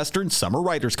Northwestern Summer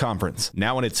Writers Conference.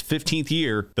 Now in its 15th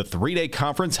year, the 3-day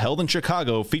conference held in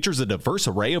Chicago features a diverse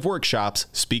array of workshops,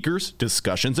 speakers,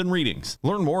 discussions, and readings.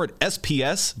 Learn more at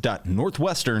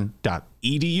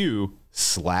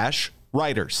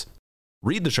sps.northwestern.edu/writers.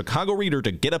 Read the Chicago Reader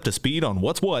to get up to speed on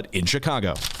what's what in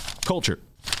Chicago. Culture,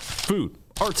 food,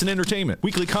 arts and entertainment,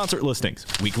 weekly concert listings,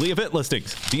 weekly event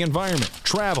listings, the environment,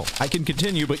 travel. I can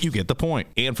continue, but you get the point.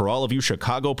 And for all of you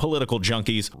Chicago political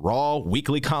junkies, raw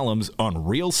weekly columns on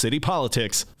real city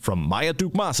politics from Maya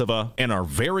Dukmasova and our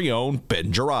very own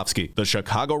Ben Joravsky. The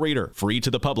Chicago Reader, free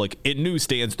to the public in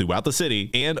newsstands throughout the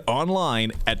city and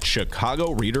online at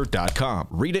chicagoreader.com.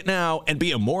 Read it now and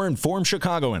be a more informed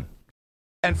Chicagoan.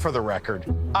 And for the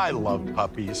record, I love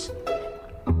puppies.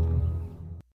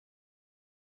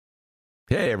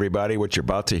 Hey, everybody, what you're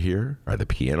about to hear are the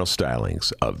piano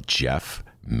stylings of Jeff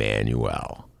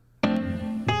Manuel.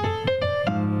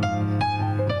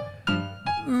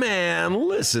 Man,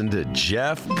 listen to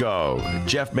Jeff go.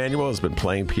 Jeff Manuel has been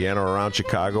playing piano around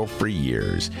Chicago for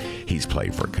years. He's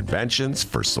played for conventions,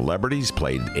 for celebrities,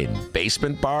 played in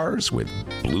basement bars with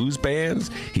blues bands.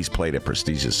 He's played at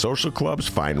prestigious social clubs,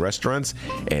 fine restaurants,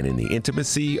 and in the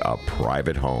intimacy of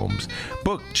private homes.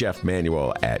 Book Jeff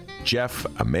Manuel at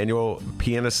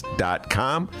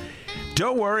jeffemanuelpianist.com.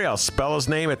 Don't worry, I'll spell his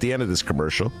name at the end of this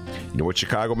commercial. You know what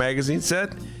Chicago Magazine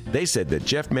said? They said that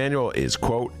Jeff Manuel is,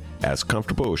 quote, as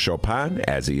comfortable with Chopin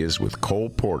as he is with Cole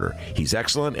Porter. He's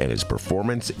excellent and his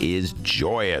performance is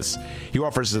joyous. He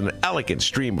offers an elegant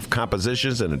stream of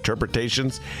compositions and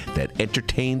interpretations that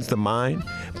entertains the mind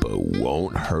but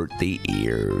won't hurt the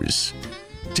ears.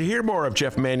 To hear more of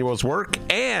Jeff Manuel's work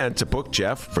and to book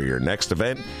Jeff for your next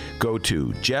event, go to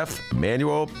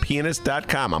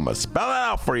jeffmanuelpianist.com. I'm going to spell it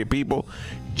out for you, people.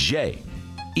 Jeff.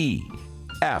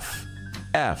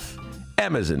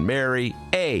 M as in Mary,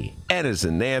 A, N as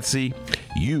in Nancy,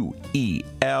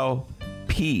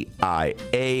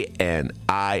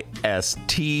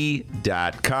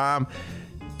 UELPIANIST.com.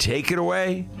 Take it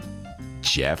away,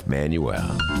 Jeff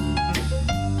Manuel.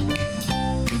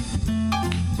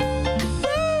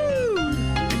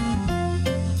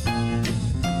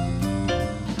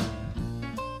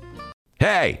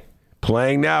 Hey!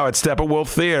 Playing now at Steppenwolf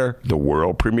Theater, the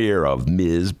world premiere of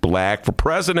Ms. Black for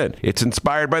President. It's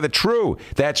inspired by the true,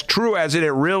 that's true as in it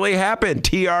really happened,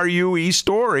 TRUE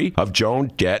story of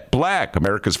Joan Jett Black,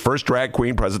 America's first drag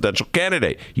queen presidential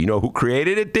candidate. You know who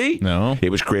created it, D? No. It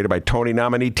was created by Tony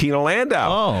nominee Tina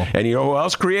Landau. Oh. And you know who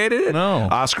else created it? No.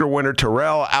 Oscar winner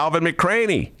Terrell Alvin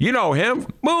McCraney. You know him,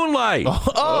 Moonlight.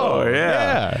 Oh,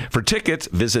 yeah. For tickets,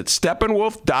 visit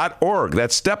steppenwolf.org.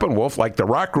 That's Steppenwolf, like the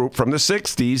rock group from the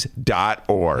 60s.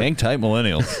 Hang tight,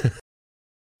 millennials.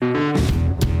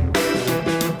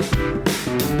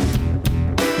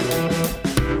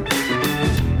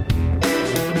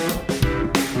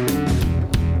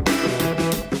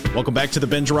 Welcome back to the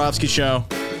Ben Joravsky Show,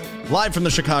 live from the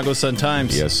Chicago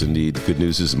Sun-Times. Yes, indeed. The good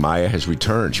news is Maya has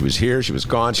returned. She was here. She was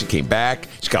gone. She came back.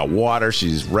 She's got water.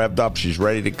 She's revved up. She's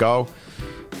ready to go.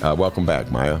 Welcome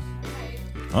back, Maya.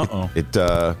 Uh-oh.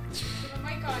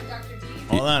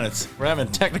 Hold on, we're having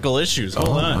technical issues.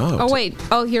 Hold on. Oh, wait.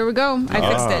 Oh, here we go. I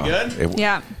fixed it. Good?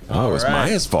 Yeah. Oh, it was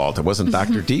Maya's fault. It wasn't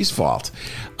Dr. D's fault.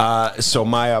 So,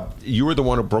 Maya, you were the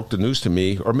one who broke the news to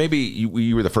me, or maybe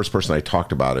you were the first person I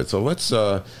talked about it. So let's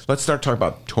start talking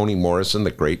about Toni Morrison,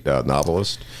 the great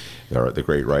novelist, the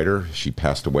great writer. She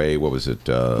passed away. What was it?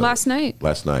 Last night.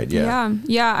 Last night, yeah.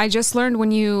 Yeah. I just learned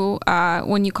when you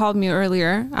called me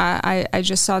earlier. I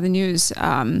just saw the news.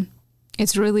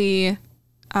 It's really.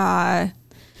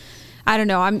 I don't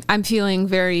know. I'm feeling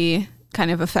very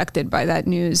kind of affected by that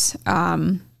news.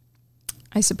 I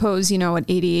suppose, at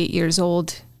 88 years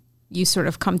old, you sort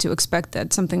of come to expect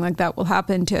that something like that will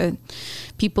happen to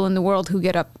people in the world who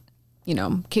get up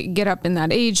in that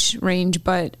age range.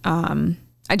 But I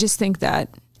just think that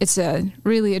it's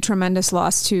really a tremendous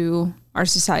loss to our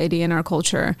society and our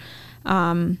culture.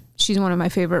 She's one of my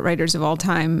favorite writers of all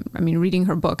time. I mean, reading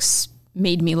her books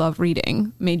made me love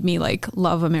reading, made me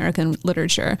love American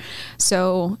literature.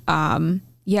 So, I'm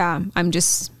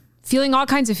just feeling all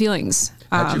kinds of feelings.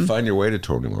 How'd you find your way to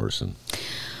Toni Morrison?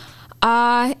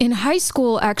 In high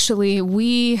school, actually,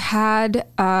 we had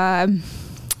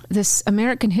this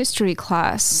American history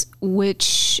class,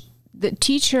 which the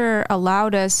teacher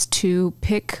allowed us to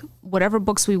pick whatever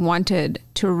books we wanted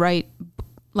to write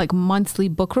like monthly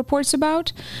book reports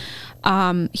about.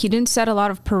 He didn't set a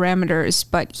lot of parameters,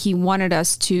 but he wanted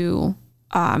us to,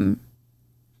 I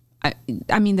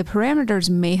mean, the parameters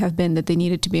may have been that they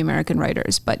needed to be American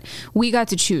writers, but we got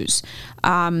to choose.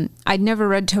 I'd never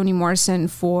read Toni Morrison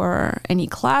for any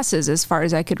classes as far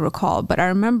as I could recall, but I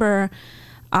remember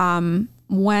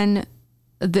when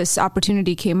this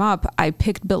opportunity came up, I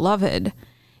picked Beloved,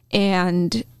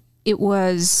 and it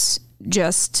was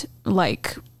just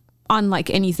like unlike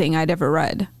anything I'd ever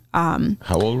read. How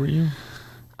old were you?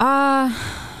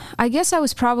 I guess I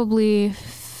was probably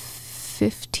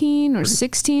 15 or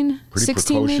 16. Pretty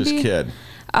 16 precocious maybe. kid.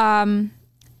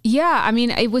 Yeah, I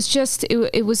mean, it was just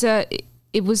it was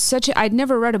such a, I'd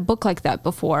never read a book like that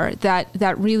before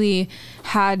that really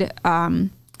had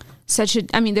such a,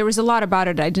 I mean, there was a lot about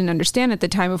it I didn't understand at the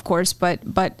time, of course, but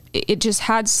it just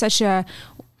had the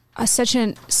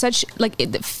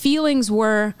feelings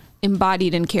were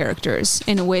embodied in characters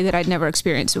in a way that I'd never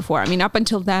experienced before. I mean, up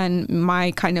until then, my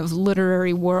kind of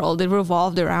literary world, it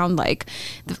revolved around like,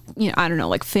 I don't know,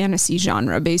 like fantasy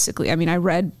genre, basically. I mean, I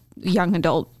read young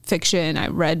adult fiction. I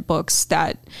read books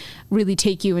that really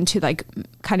take you into like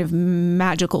kind of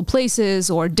magical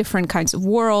places or different kinds of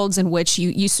worlds in which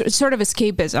you sort of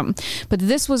escapism. But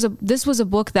this was a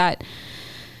book that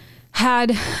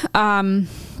had,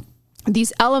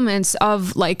 these elements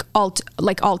of like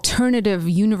alternative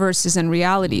universes and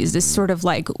realities, this sort of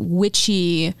like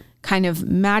witchy kind of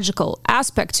magical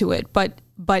aspect to it, but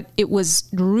it was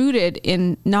rooted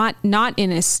in not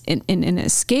in an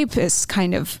escapist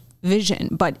kind of vision,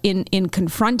 but in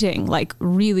confronting like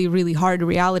really, really hard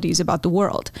realities about the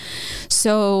world.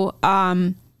 So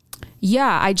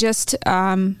yeah, I just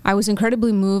I was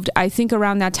incredibly moved. I think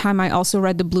around that time I also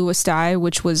read The Bluest Eye,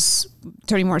 which was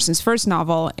Toni Morrison's first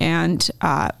novel, and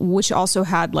which also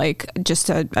had like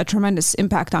just a tremendous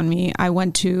impact on me. I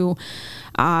went to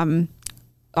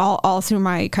all through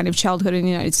my kind of childhood in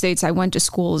the United States, I went to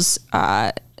schools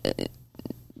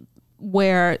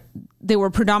where they were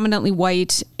predominantly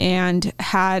white and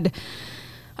had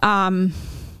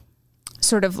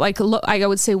sort of like I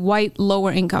would say white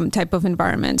lower income type of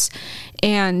environments,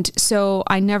 and so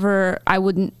I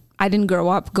didn't grow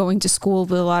up going to school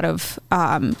with a lot of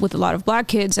black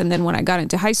kids. And then when I got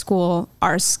into high school,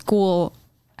 our school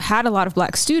had a lot of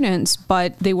black students,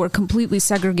 but they were completely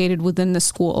segregated within the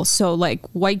school. So like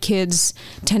white kids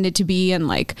tended to be in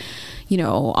like,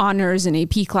 honors and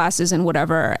AP classes and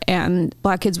whatever. And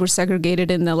black kids were segregated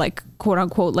in the like, quote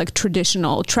unquote, like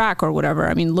traditional track or whatever.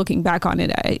 I mean, looking back on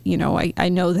it, I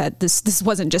know that this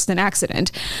wasn't just an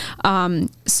accident.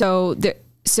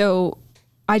 So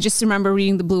I just remember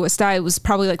reading The Bluest Eye. It was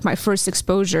probably like my first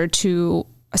exposure to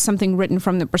something written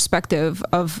from the perspective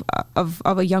of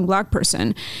a young black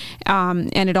person,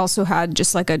 and it also had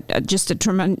just like a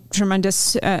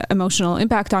tremendous emotional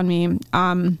impact on me.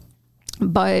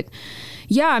 But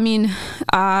yeah, I mean,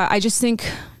 I just think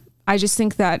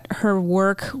that her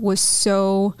work was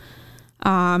so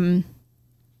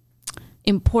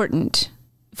important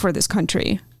for this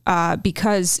country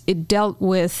because it dealt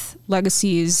with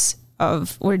legacies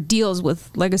deals with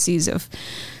legacies of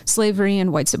slavery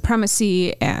and white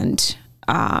supremacy and,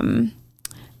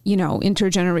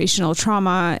 intergenerational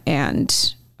trauma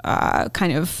and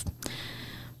kind of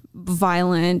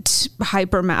violent,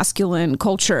 hyper masculine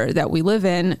culture that we live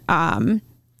in.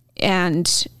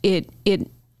 And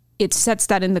it sets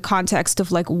that in the context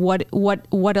of like what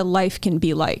a life can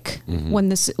be like when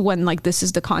this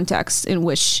is the context in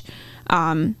which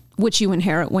you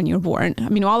inherit when you're born. I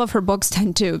mean, all of her books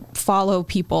tend to follow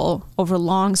people over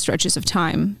long stretches of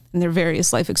time in their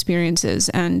various life experiences.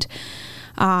 And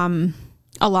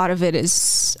a lot of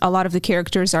the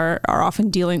characters are often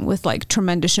dealing with like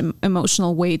tremendous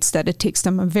emotional weights that it takes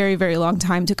them a very, very long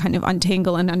time to kind of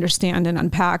untangle and understand and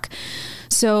unpack.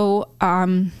 So,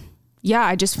 yeah,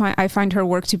 I find her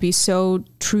work to be so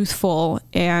truthful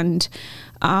and,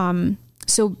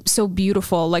 so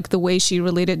beautiful. Like the way she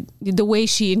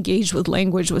engaged with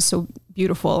language was so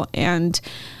beautiful. And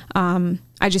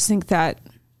I just think that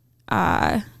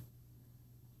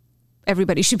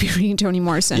everybody should be reading Toni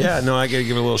Morrison. Yeah, no, I got to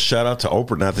give a little shout out to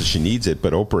Oprah. Not that she needs it,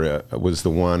 but Oprah was the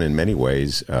one in many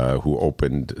ways who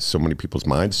opened so many people's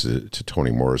minds to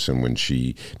Toni Morrison when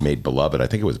she made Beloved. I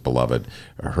think it was Beloved,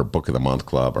 her Book of the Month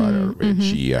Club. And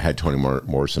she had Toni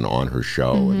Morrison on her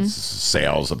show, and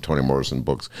sales of Toni Morrison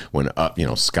books went up,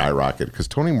 skyrocketed, because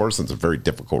Toni Morrison's a very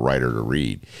difficult writer to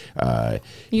read.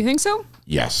 You think so?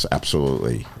 Yes,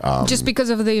 absolutely. Just because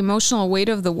of the emotional weight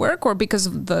of the work, or because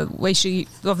of the way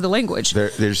of the language?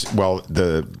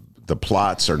 The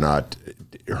plots are not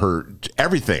her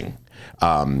everything.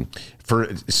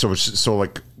 So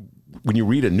like when you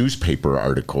read a newspaper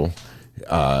article,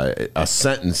 a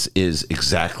sentence is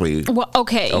exactly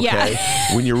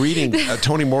yeah. When you're reading,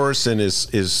 Toni Morrison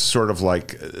is sort of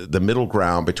like the middle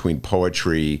ground between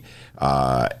poetry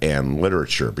and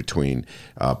literature, between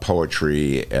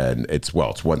poetry and it's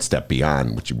one step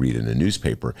beyond what you read in a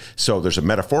newspaper. So there's a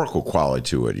metaphorical quality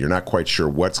to it. You're not quite sure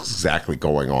what's exactly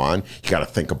going on. You got to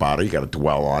think about it. You got to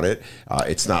dwell on it.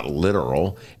 It's not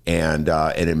literal. And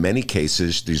in many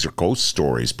cases, these are ghost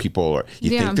stories. People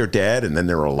think they're dead and then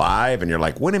they're alive, and you're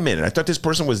like, wait a minute, I thought this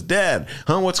person was dead.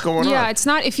 Huh? What's going on? Yeah, it's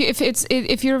not.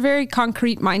 If you're a very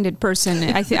concrete-minded person,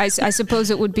 I suppose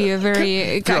it would be a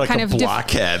very kind like of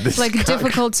blockhead, like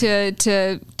difficult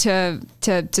to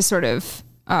sort of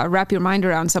wrap your mind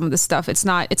around some of the stuff. It's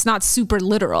not super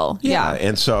literal. Yeah.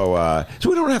 And so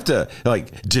we don't have to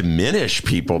like diminish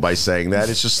people by saying that.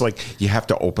 It's just like you have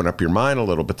to open up your mind a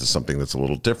little bit to something that's a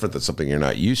little different, that's something you're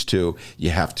not used to. You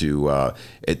have to,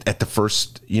 at the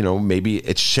first, maybe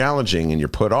it's challenging and you're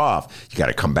put off. You got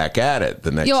to come back at it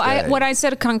the next day. When I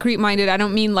said concrete-minded, I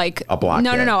don't mean like a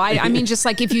blockhead. No. I mean just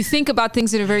like if you think about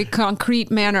things in a very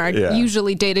concrete manner,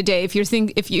 usually day to day.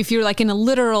 If you're like in a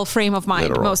literal frame of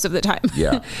mind most of the time.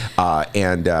 Yeah.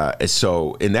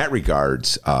 So in that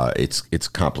regards, it's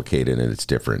complicated and it's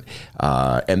different.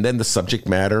 And then the subject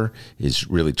matter is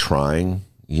really trying.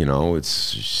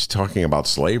 She's talking about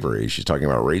slavery. She's talking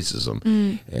about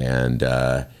racism.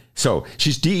 And so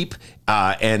she's deep.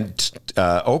 And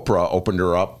Oprah opened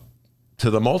her up to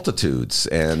the multitudes,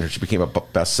 and she became a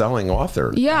best-selling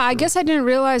author. Yeah, I guess I didn't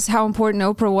realize how important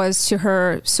Oprah was to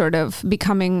her sort of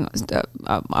becoming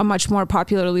a much more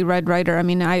popularly read writer. I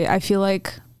mean, I feel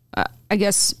like, I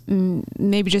guess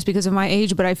maybe just because of my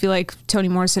age, but I feel like Toni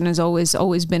Morrison has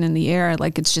always been in the air.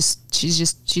 Like she's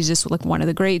just like one of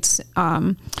the greats.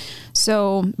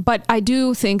 But I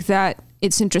do think that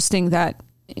it's interesting that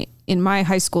in my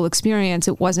high school experience,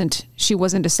 she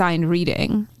wasn't assigned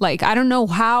reading. Like, I don't know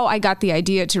how I got the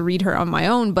idea to read her on my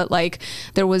own, but like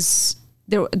there was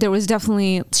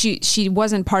definitely, she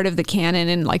wasn't part of the canon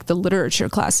in like the literature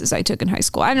classes I took in high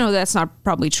school. I know that's not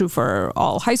probably true for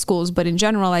all high schools, but in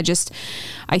general,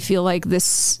 I feel like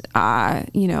this,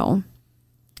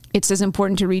 it's as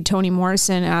important to read Toni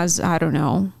Morrison as, I don't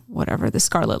know, whatever, The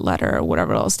Scarlet Letter or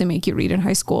whatever else they make you read in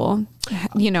high school.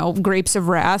 Grapes of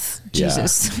Wrath.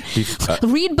 Jesus.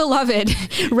 Read Beloved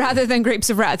rather than Grapes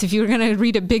of Wrath if you were going to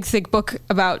read a big, thick book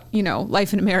about,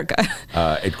 life in America.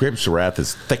 Grapes of Wrath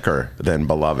is thicker than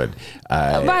Beloved.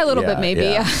 By a little bit, maybe.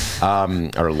 Yeah.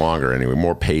 Or longer, anyway.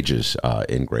 More pages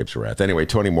in Grapes of Wrath. Anyway,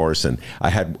 Toni Morrison.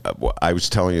 I was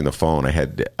telling you on the phone,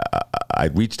 I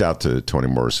reached out to Toni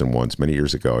Morrison once, many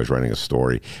years ago. I was writing a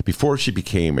story. Before she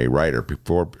became a writer,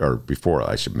 before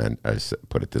I should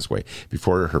put it this way,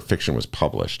 before her fiction was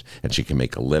published and she can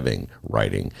make a living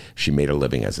writing, she made a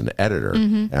living as an editor.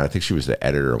 And I think she was the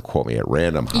editor of Quote Me at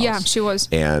Random House. Yeah, she was.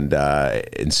 And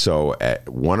so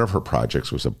one of her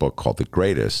projects was a book called The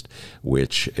Greatest,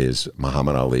 which is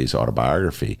Muhammad Ali's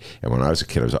autobiography. And when I was a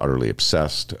kid, I was utterly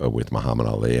obsessed with Muhammad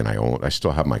Ali, and I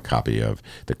still have my copy of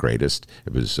The Greatest.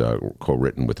 It was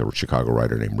co-written with a Chicago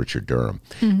writer named Richard Durham.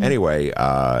 Anyway,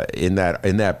 in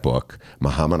that book,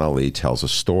 Muhammad Ali tells a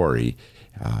story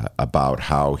about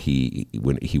how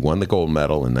when he won the gold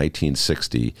medal in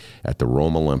 1960 at the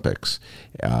Rome Olympics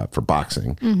for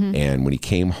boxing, and when he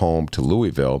came home to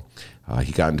Louisville,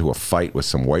 he got into a fight with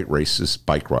some white racist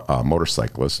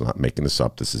motorcyclists. I'm not making this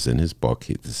up. This is in his book.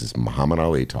 This is Muhammad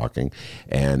Ali talking.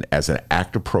 And as an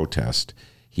act of protest,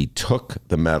 he took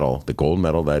the medal, the gold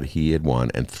medal that he had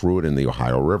won, and threw it in the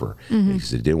Ohio River. He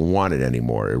said he didn't want it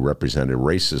anymore. It represented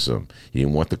racism. He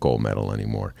didn't want the gold medal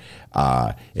anymore.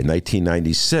 In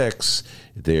 1996,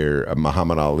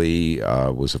 Muhammad Ali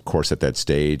was, of course, at that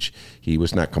stage. He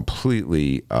was not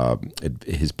completely,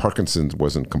 his Parkinson's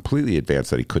wasn't completely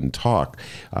advanced that he couldn't talk,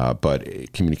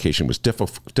 but communication was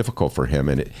difficult for him.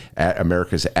 And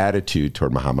America's attitude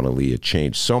toward Muhammad Ali had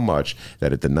changed so much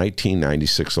that at the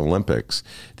 1996 Olympics,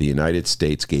 the United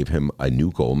States gave him a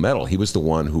new gold medal. He was the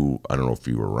one who, I don't know if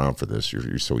you were around for this,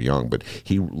 you're so young, but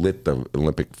he lit the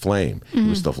Olympic flame. He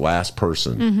was the last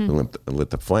person who lit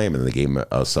the flame, and they gave him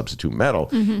a substitute medal.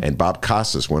 And Bob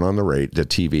Costas went on the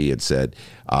TV and said,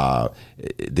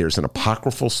 there's an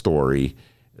apocryphal story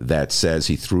that says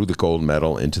he threw the gold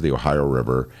medal into the Ohio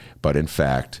River, but in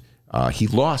fact, he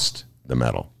lost the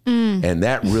medal. And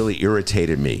that really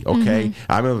irritated me, okay?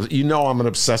 I'm an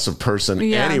obsessive person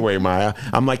anyway, Maya.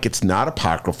 I'm like, it's not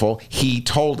apocryphal. He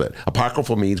told it.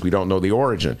 Apocryphal means we don't know the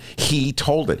origin. He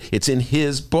told it. It's in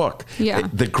his book,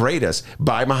 The Greatest,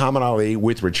 by Muhammad Ali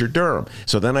with Richard Durham.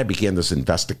 So then I began this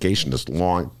investigation, this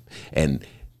long, and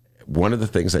one of the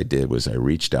things I did was I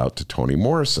reached out to Toni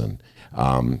Morrison.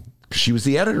 She was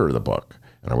the editor of the book,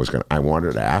 and I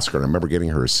wanted to ask her. And I remember getting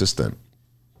her assistant.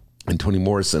 And Toni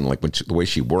Morrison, like the way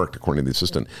she worked, according to the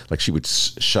assistant, like she would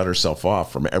shut herself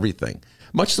off from everything.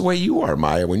 Much the way you are,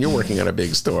 Maya, when you're working on a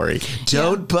big story.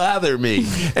 Don't bother me.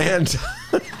 And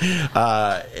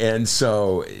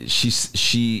so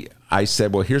I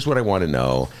said, well, here's what I want to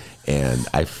know. And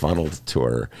I funneled it to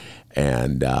her.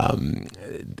 And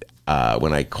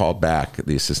when I called back,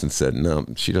 the assistant said, no,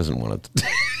 she doesn't want to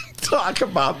talk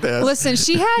about this. Listen,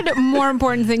 she had more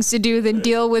important things to do than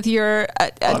deal with your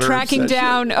tracking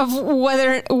down of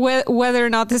whether or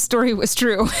not the story was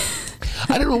true.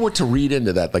 I don't know what to read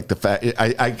into that. Like the fact,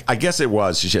 I guess it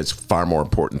was. She has far more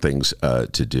important things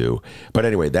to do. But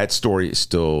anyway, that story is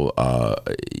still,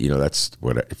 that's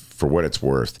for what it's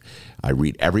worth. I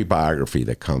read every biography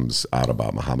that comes out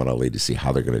about Muhammad Ali to see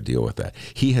how they're going to deal with that.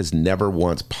 He has never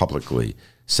once publicly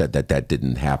said that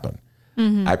didn't happen.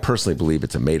 Mm-hmm. I personally believe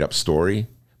it's a made-up story,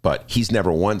 but he's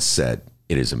never once said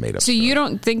it is a made-up story. So you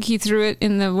don't think he threw it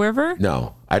in the river?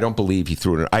 No, I don't believe he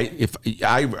threw it.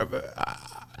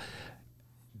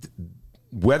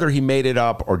 Whether he made it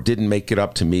up or didn't make it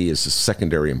up to me is of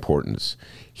secondary importance.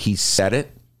 He said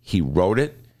it, he wrote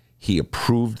it, he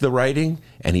approved the writing,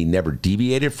 and he never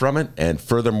deviated from it. And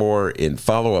furthermore, in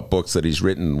follow-up books that he's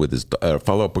written with his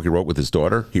follow-up book he wrote with his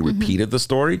daughter, he repeated the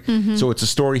story. Mm-hmm. So it's a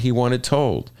story he wanted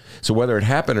told. So whether it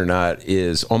happened or not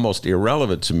is almost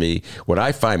irrelevant to me. What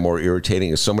I find more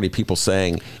irritating is so many people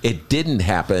saying it didn't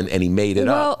happen and he made it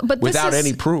up without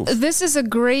any proof. This is a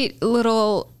great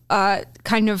little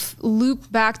kind of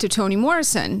loop back to Toni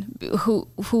Morrison, who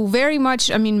very much,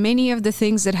 many of the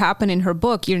things that happen in her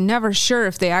book, you're never sure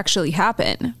if they actually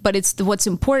happen, but what's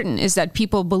important is that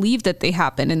people believe that they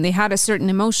happen and they had a certain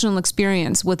emotional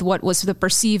experience with what was the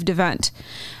perceived event.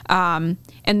 And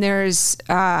there's,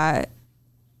 the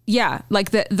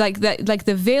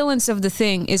valence of the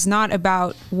thing is not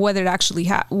about whether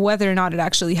or not it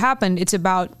actually happened. It's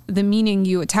about the meaning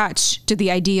you attach to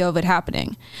the idea of it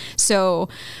happening. So,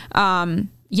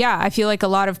 I feel like a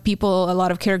lot of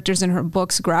characters in her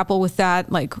books grapple with that,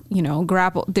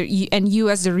 and you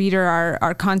as the reader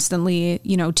are constantly,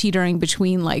 teetering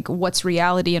between like what's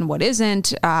reality and what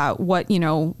isn't,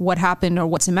 what happened or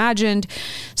what's imagined.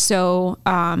 So,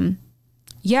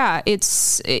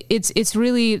 it's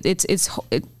really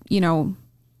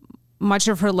much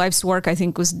of her life's work, I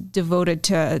think, was devoted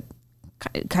to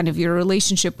kind of your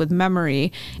relationship with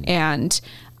memory and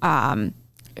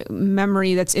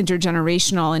memory that's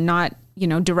intergenerational and not,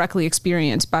 directly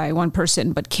experienced by one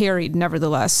person, but carried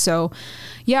nevertheless. So,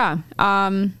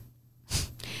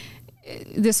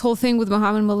 this whole thing with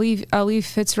Muhammad Ali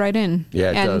fits right in.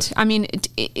 Yeah, it does.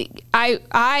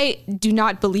 I do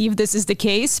not believe this is the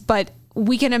case, but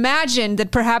we can imagine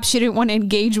that perhaps she didn't want to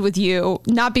engage with you,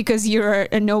 not because you're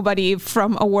a nobody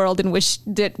from a world in which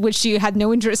she had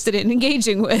no interest in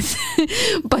engaging with,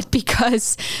 but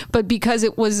because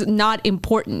it was not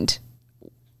important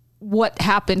what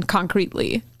happened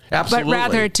concretely. Absolutely. But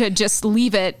rather to just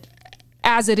leave it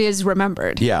as it is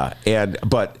remembered. Yeah,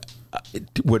 but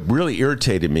what really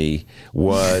irritated me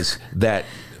was that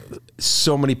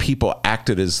so many people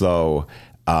acted as though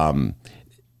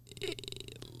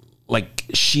like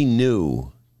she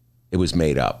knew it was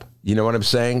made up. You know what I'm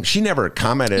saying? She never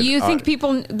commented. You think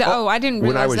people... I didn't realize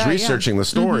when I was that, researching the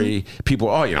story, people,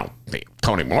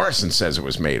 Toni Morrison says it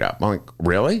was made up. I'm like,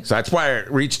 really? So that's why I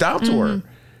reached out to her.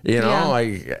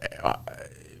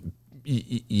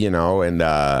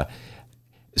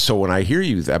 So when I hear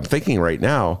you, I'm thinking right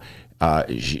now,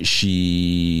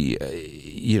 she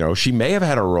may have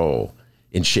had a role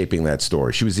in shaping that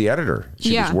story. She was the editor.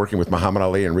 She was working with Muhammad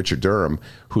Ali and Richard Durham,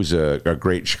 who's a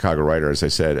great Chicago writer, as I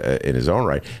said, in his own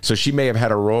right. So she may have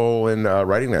had a role in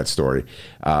writing that story.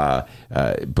 Her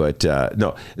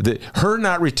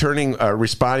not responding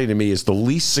to me is the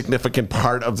least significant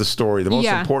part of the story. The most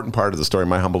important part of the story, in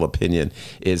my humble opinion,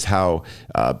 is how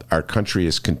our country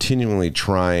is continually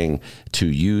trying to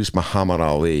use Muhammad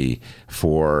Ali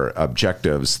for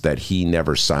objectives that he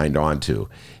never signed on to,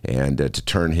 and to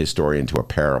turn his story into a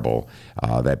parable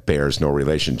that bears no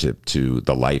relationship to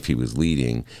the life he was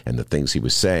leading and the things he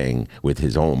was saying with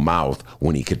his own mouth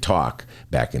when he could talk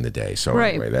back in the day. So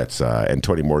anyway, that's and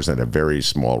Toni Morrison had a very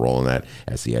small role in that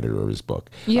as the editor of his book.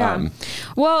 Yeah.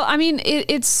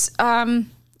 It's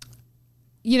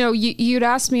you'd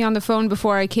asked me on the phone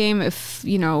before I came if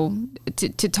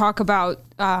to talk about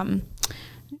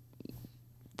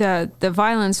the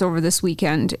violence over this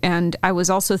weekend, and I was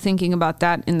also thinking about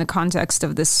that in the context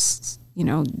of this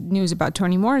news about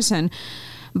Toni Morrison.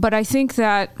 But I think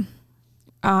that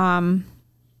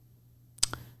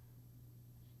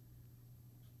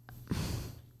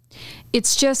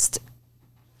it's just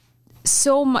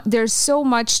there's so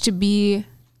much to be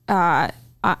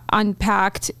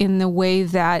unpacked in the way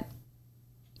that,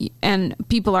 and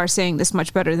people are saying this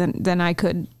much better than I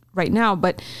could right now,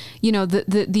 but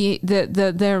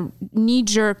the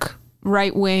knee-jerk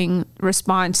right-wing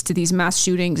response to these mass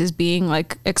shootings is being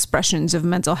like expressions of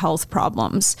mental health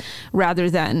problems rather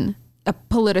than a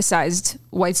politicized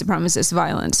white supremacist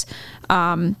violence.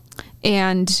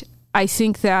 And I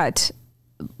think that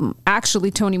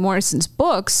actually Toni Morrison's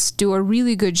books do a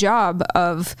really good job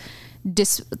of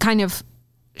kind of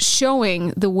showing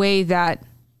the way that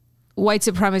white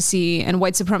supremacy and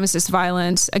white supremacist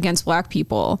violence against Black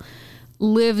people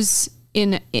lives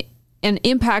in and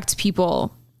impacts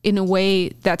people in a way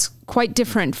that's quite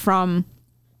different from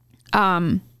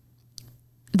the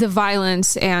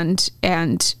violence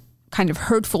and kind of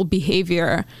hurtful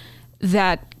behavior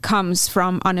that comes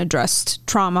from unaddressed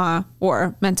trauma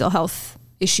or mental health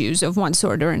issues of one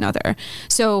sort or another.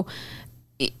 So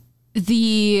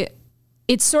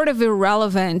it's sort of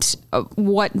irrelevant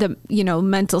what the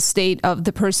mental state of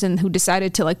the person who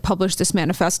decided to like publish this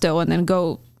manifesto and then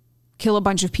go kill a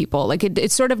bunch of people. Like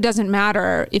it sort of doesn't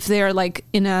matter if they're like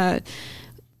in a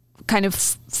kind of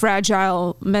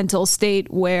fragile mental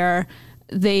state where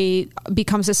they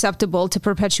become susceptible to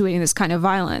perpetuating this kind of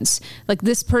violence. Like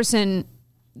this person,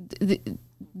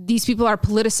 these people are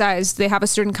politicized. They have a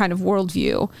certain kind of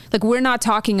worldview. Like we're not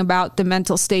talking about the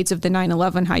mental states of the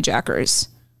 9/11 hijackers.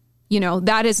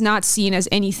 That is not seen as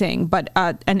anything but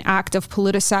an act of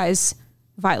politicized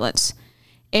violence.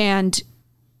 And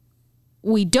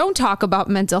we don't talk about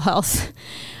mental health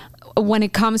when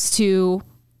it comes to,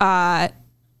 gun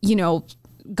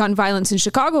violence in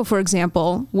Chicago, for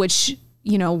example, which,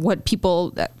 what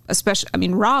people, especially,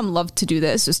 Rahm loved to do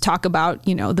this, is talk about,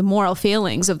 the moral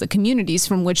failings of the communities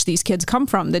from which these kids come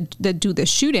from that do this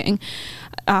shooting,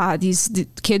 the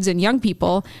kids and young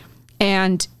people.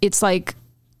 And it's like,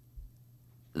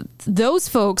 those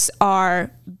folks are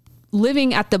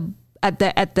living at the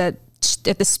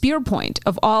spear point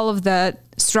of all of the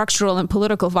structural and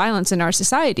political violence in our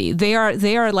society. They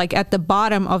are like at the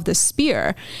bottom of the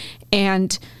spear,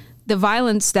 and the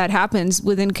violence that happens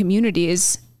within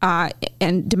communities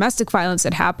and domestic violence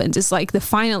that happens is like the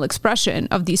final expression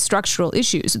of these structural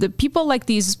issues. The people like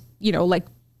these, like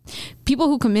people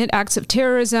who commit acts of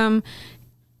terrorism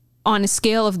on a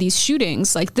scale of these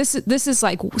shootings, like this is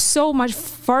like so much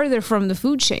farther from the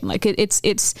food chain. Like it's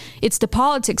the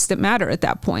politics that matter at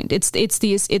that point. It's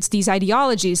these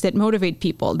ideologies that motivate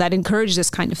people, that encourage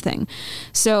this kind of thing.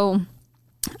 So,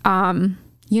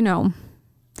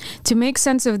 to make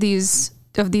sense of these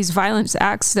violence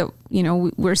acts that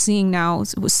we're seeing now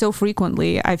so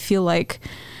frequently, I feel like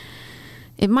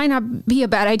it might not be a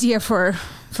bad idea for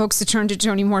folks to turn to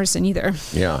Toni Morrison either.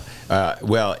 Yeah.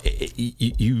 Well,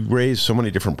 you raised so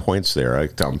many different points there. I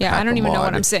don't even know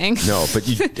what I'm saying. No,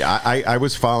 but I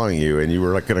was following you, and you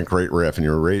were like in a great riff,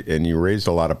 and you raised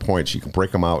a lot of points. You can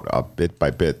break them out bit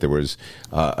by bit. There was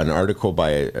an article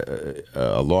by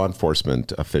a law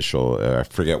enforcement official, I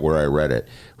forget where I read it,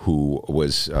 who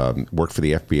was worked for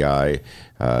the FBI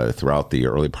throughout the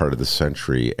early part of the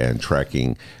century and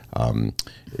tracking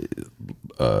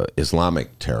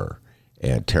Islamic terror.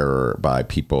 And terror by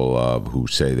people who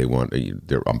say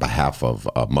they're on behalf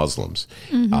of Muslims,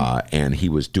 and he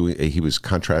was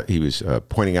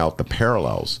pointing out the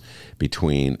parallels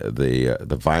between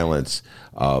the violence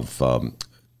of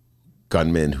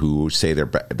gunmen who say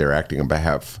they're acting on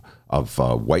behalf of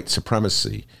white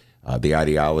supremacy, the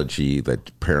ideology that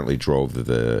apparently drove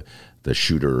the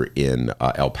shooter in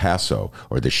El Paso,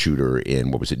 or the shooter in,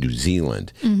 New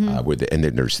Zealand, and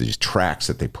then there's these tracks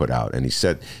that they put out. And he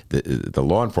said, the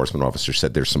law enforcement officer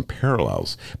said there's some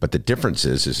parallels, but the difference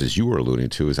is as you were alluding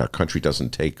to, is our country doesn't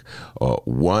take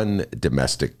one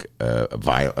domestic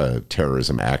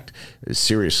terrorism act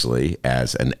seriously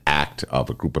as an act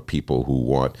of a group of people who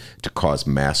want to cause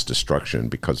mass destruction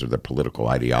because of their political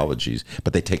ideologies,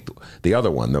 but they take the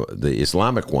other one, the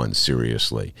Islamic one,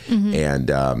 seriously. And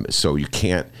so you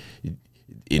can't,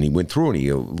 and he went through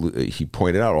and he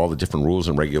pointed out all the different rules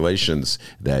and regulations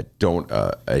that don't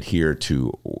adhere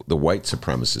to the white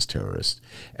supremacist terrorist.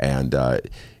 And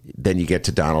then you get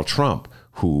to Donald Trump,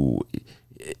 who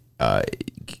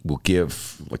will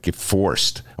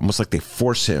almost like they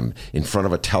force him in front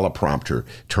of a teleprompter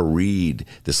to read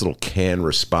this little canned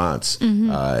response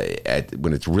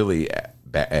when it's really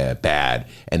bad.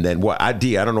 And then what? I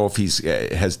don't know if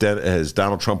has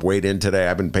Donald Trump weighed in today.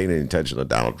 I've been paying attention to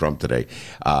Donald Trump today.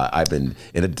 I've been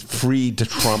in a free to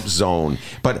Trump zone.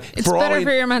 But it's better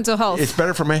for your mental health. It's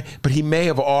better for me. But he may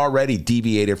have already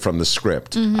deviated from the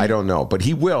script. I don't know. But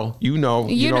he will. You know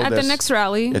at the next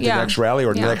rally. At the next rally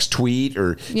or the next tweet,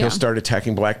 or he'll start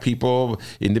attacking black people.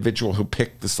 He'll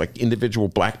pick this individual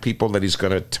black people that he's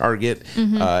going to target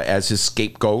as his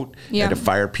scapegoat and to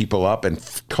fire people up and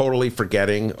totally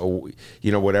forgetting,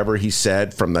 whatever he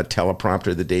said from the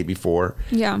teleprompter the day before.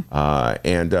 Yeah.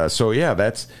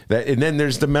 That's that. And then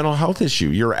there's the mental health issue.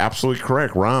 You're absolutely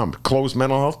correct. Rahm closed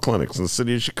mental health clinics in the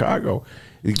city of Chicago.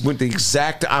 He went the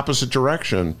exact opposite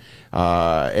direction.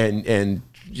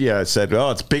 Said,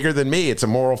 well, it's bigger than me. It's a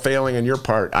moral failing on your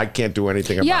part. I can't do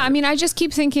anything about it. Yeah, I mean, I just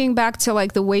keep thinking back to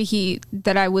the way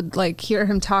that I would hear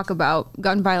him talk about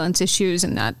gun violence issues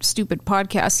in that stupid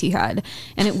podcast he had.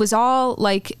 And it was all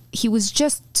he was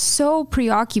just so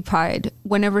preoccupied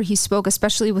whenever he spoke,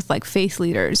 especially with faith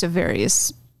leaders of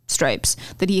various stripes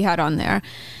that he had on there.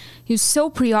 He was so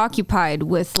preoccupied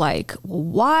with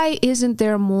why isn't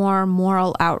there more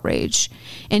moral outrage?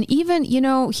 And even,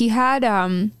 he had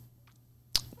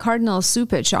Cardinal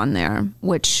Supich on there,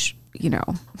 which,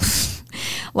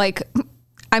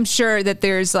 I'm sure that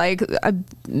there's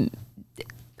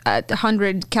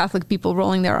 100 Catholic people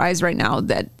rolling their eyes right now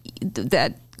that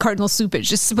Cardinal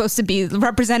Supich is supposed to be the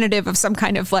representative of some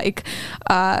kind of holistic,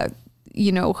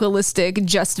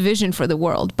 just vision for the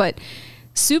world. But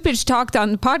Supich talked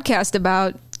on the podcast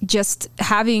about just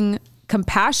having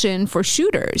compassion for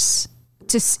shooters.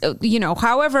 To,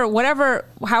 however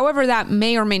that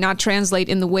may or may not translate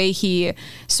in the way he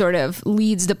sort of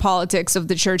leads the politics of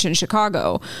the church in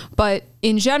Chicago. But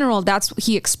in general,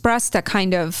 he expressed that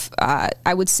kind of,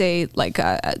 I would say,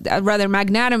 a rather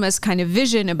magnanimous kind of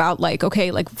vision about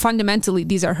fundamentally,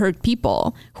 these are hurt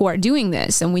people who are doing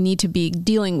this, and we need to be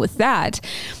dealing with that.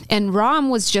 And Rahm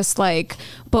was just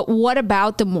but what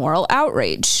about the moral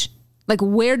outrage?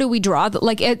 Where do we draw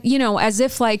as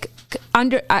if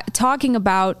talking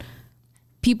about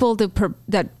people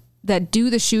that do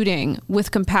the shooting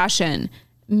with compassion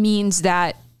means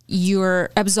that you're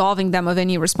absolving them of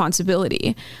any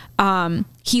responsibility.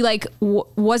 He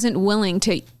wasn't willing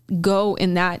to go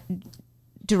in that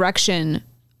direction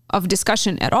of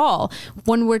discussion at all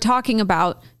when we're talking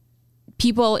about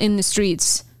people in the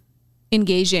streets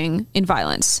engaging in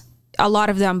violence. A lot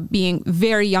of them being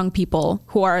very young people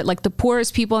who are the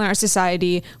poorest people in our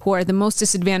society, who are the most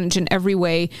disadvantaged in every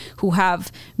way, who have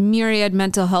myriad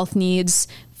mental health needs,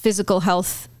 physical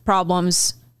health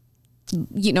problems,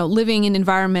 living in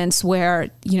environments where,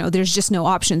 there's just no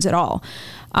options at all.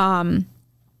 And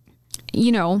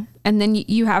then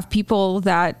you have people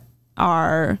that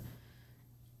are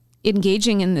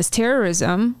engaging in this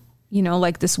terrorism,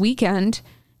 this weekend,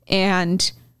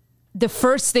 and the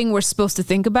first thing we're supposed to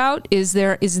think about is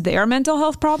their mental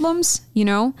health problems.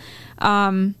 It's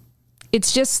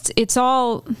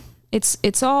all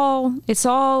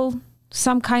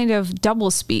some kind of double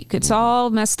speak. It's all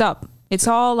messed up. It's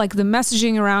all the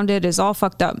messaging around it is all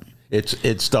fucked up.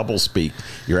 It's double speak.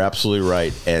 You're absolutely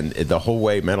right. And the whole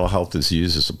way mental health is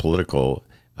used as a political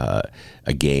a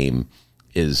game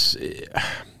is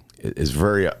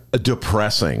very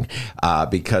depressing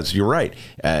because you're right.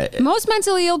 Most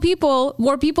mentally ill people,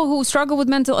 or people who struggle with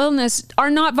mental illness,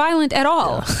 are not violent at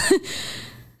all.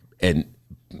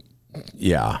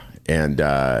 Yeah.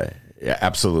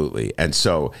 Absolutely. And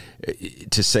so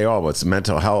to say, it's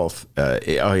mental health.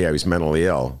 He's mentally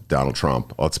ill, Donald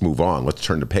Trump. Let's move on. Let's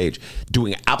turn the page.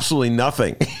 Doing absolutely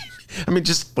nothing. I mean,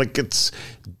 just it's...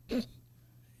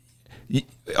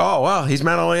 he's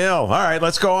mentally ill. All right,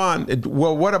 let's go on.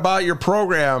 Well, what about your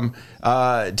program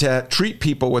to treat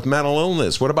people with mental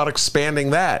illness? What about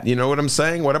expanding that? You know what I'm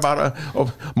saying? What about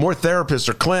more therapists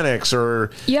or clinics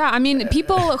or? Yeah, I mean,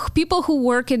 people who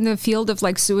work in the field of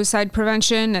suicide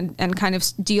prevention and kind of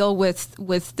deal with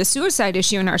the suicide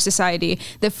issue in our society,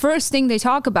 the first thing they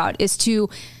talk about is to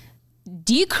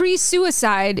decrease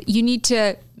suicide. You need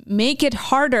to make it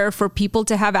harder for people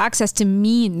to have access to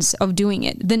means of doing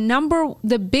it.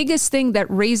 The biggest thing that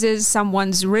raises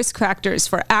someone's risk factors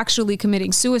for actually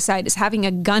committing suicide is having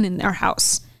a gun in their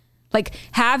house.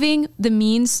 Having the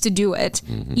means to do it,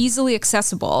 easily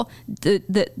accessible,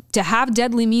 to have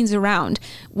deadly means around.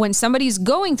 When somebody's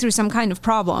going through some kind of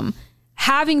problem,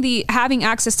 having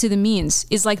access to the means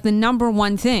is the number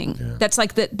one thing. Yeah. That's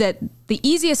the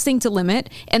easiest thing to limit,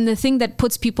 and the thing that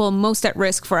puts people most at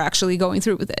risk for actually going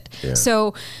through with it. Yeah.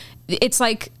 So it's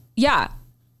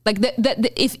Like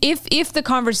if the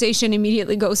conversation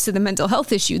immediately goes to the mental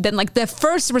health issue, then like the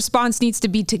first response needs to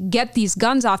be to get these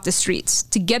guns off the streets,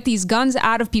 to get these guns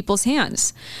out of people's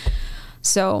hands.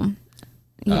 So,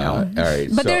 you know, all right,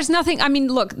 but there's nothing, I mean,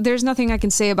 look, there's nothing I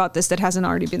can say about this that hasn't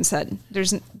already been said.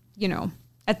 There's, you know,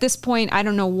 at this point, I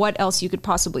don't know what else you could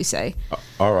possibly say.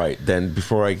 All right, then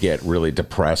before I get really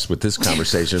depressed with this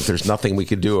conversation, if there's nothing we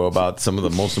can do about some of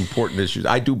the most important issues,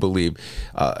 I do believe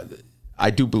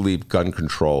gun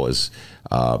control is,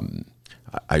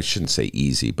 I shouldn't say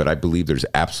easy, but I believe there's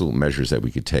absolute measures that we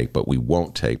could take, but we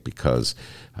won't take because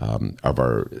of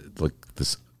our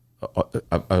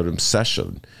an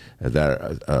obsession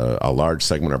that a large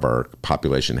segment of our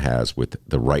population has with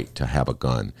the right to have a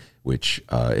gun, which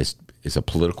is a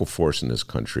political force in this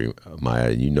country,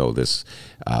 Maya. You know this,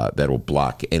 that will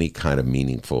block any kind of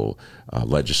meaningful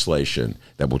legislation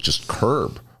that will just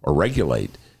curb or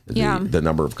regulate the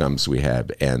number of guns we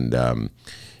have. And,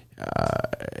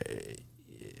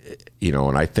 you know,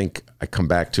 and I think I come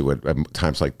back to it at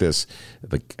times like this,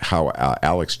 like how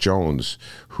Alex Jones,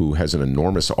 who has an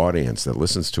enormous audience that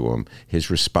listens to him,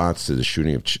 his response to the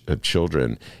shooting of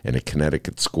children in a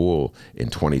Connecticut school in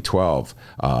 2012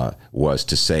 was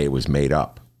to say it was made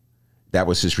up. That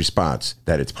was his response,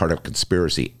 that it's part of a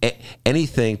conspiracy.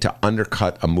 Anything to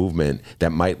undercut a movement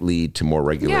that might lead to more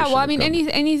regulation. Yeah, well, I mean,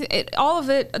 all of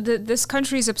it, this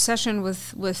country's obsession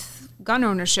with gun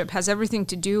ownership has everything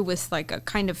to do with like a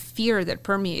kind of fear that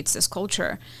permeates this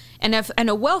culture. And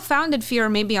a well-founded fear,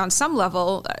 maybe on some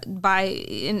level,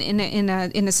 in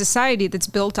a society that's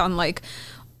built on like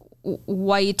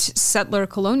white settler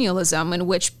colonialism, in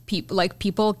which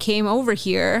people came over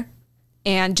here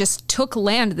and just took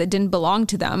land that didn't belong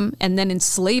to them and then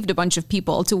enslaved a bunch of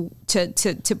people to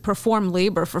perform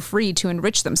labor for free to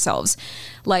enrich themselves.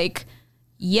 Like,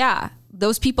 yeah,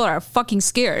 those people are fucking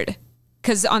scared.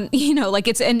 Because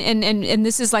it's and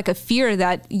this is like a fear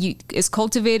that is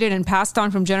cultivated and passed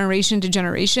on from generation to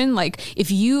generation. Like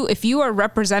if you are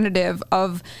representative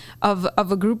of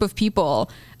a group of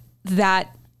people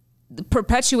that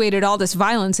perpetuated all this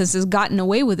violence and has gotten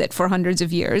away with it for hundreds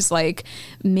of years, like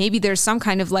maybe there's some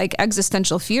kind of like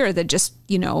existential fear that just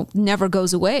never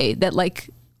goes away. That like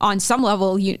on some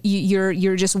level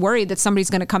you're just worried that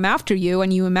somebody's going to come after you,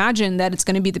 and you imagine that it's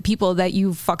going to be the people that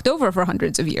you fucked over for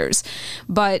hundreds of years.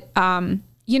 But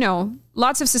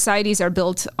lots of societies are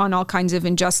built on all kinds of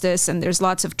injustice, and there's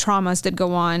lots of traumas that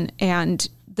go on. And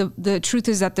the truth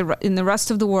is that in the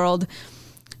rest of the world,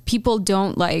 people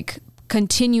don't like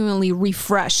continually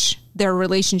refresh their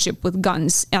relationship with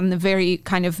guns on the very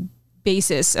kind of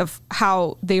basis of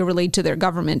how they relate to their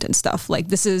government and stuff. Like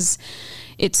this is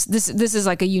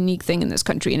like a unique thing in this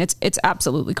country, and it's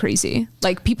absolutely crazy.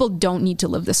 Like people don't need to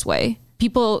live this way.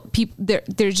 People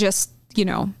they're just,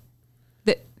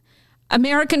 that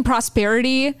American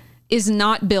prosperity is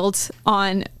not built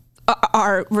on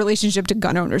our relationship to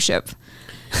gun ownership.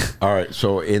 All right.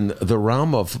 So in the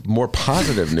realm of more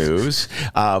positive news,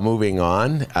 moving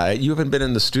on, you haven't been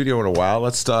in the studio in a while.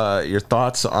 Let's your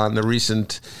thoughts on the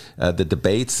recent the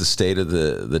debates, the state of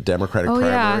the Democratic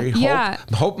primary.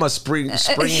 Hope must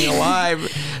springing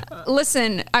alive.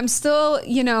 Listen, I'm still,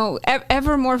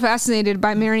 ever more fascinated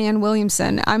by Marianne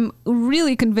Williamson. I'm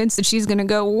really convinced that she's going to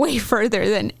go way further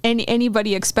than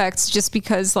anybody expects, just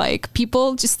because like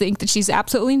people just think that she's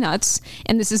absolutely nuts.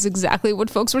 And this is exactly what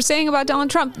folks were saying about Donald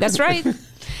Trump. That's right.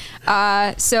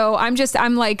 So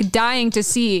I'm like dying to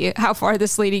see how far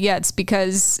this lady gets,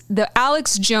 because the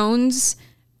Alex Jones,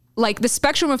 like the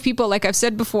spectrum of people, like I've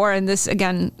said before, and this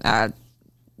again,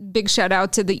 big shout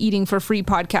out to the Eating for Free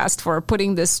podcast for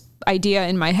putting this idea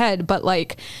in my head. But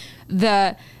like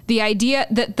the idea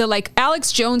that the like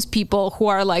Alex Jones people who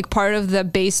are like part of the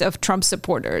base of Trump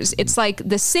supporters, it's like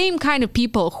the same kind of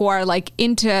people who are like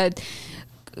into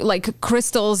like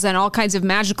crystals and all kinds of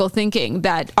magical thinking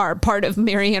that are part of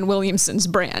Marianne Williamson's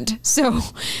brand. So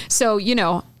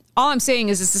all I'm saying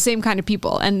is it's the same kind of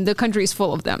people, and the country is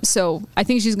full of them. So I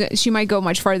think she might go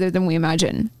much farther than we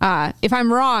imagine. If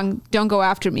I'm wrong, don't go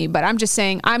after me, but I'm just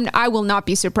saying I will not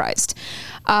be surprised.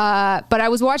 But I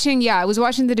was watching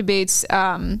the debates,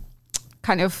 kind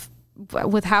of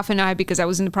with half an eye because I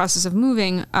was in the process of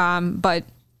moving.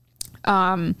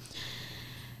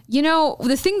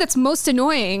 The thing that's most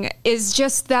annoying is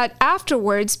just that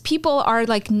afterwards, people are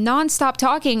like nonstop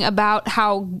talking about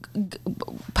how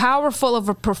powerful of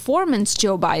a performance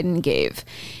Joe Biden gave.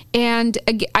 And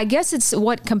I guess it's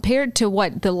compared to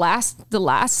the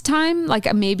last time,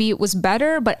 like maybe it was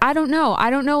better, but I don't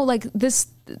know. Like this,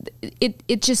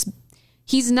 it just,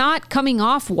 he's not coming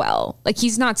off well. Like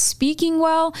he's not speaking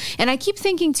well. And I keep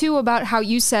thinking too about how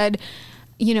you said,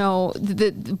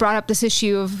 brought up this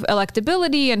issue of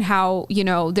electability and how,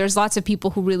 there's lots of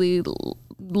people who really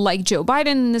like Joe Biden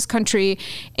in this country,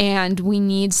 and we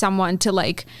need someone to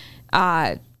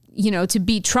to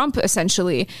beat Trump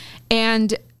essentially.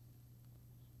 And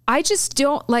I just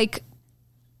don't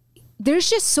there's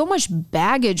just so much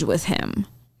baggage with him.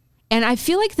 And I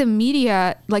feel like the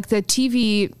media, like the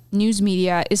TV news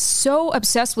media, is so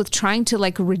obsessed with trying to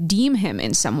redeem him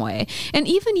in some way. And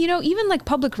even, even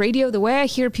public radio, the way I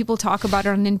hear people talk about it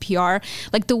on NPR,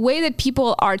 the way that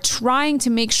people are trying to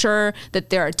make sure that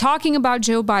they're talking about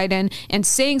Joe Biden and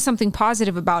saying something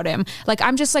positive about him.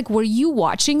 I'm just were you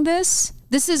watching this?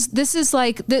 This is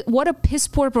what a piss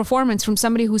poor performance from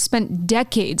somebody who spent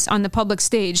decades on the public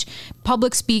stage,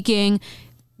 public speaking,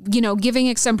 giving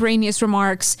extemporaneous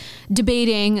remarks,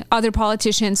 debating other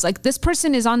politicians. This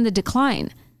person is on the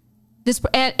decline.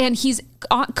 And he's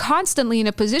constantly in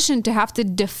a position to have to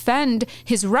defend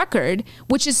his record,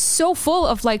 which is so full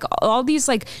of all these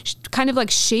kind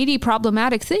of shady,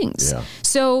 problematic things. Yeah.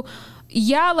 So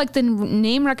yeah, the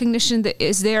name recognition that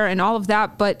is there and all of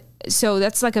that, but so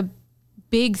that's a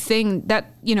big thing that,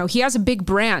 he has a big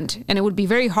brand, and it would be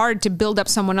very hard to build up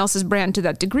someone else's brand to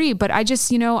that degree. But I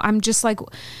just, I'm just I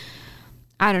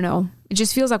don't know. It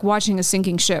just feels like watching a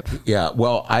sinking ship. Yeah.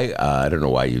 Well, I don't know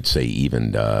why you'd say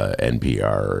even NPR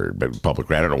or public.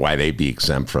 I don't know why they'd be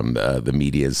exempt from the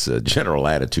media's general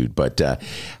attitude. But the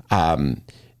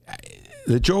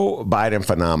Joe Biden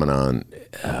phenomenon,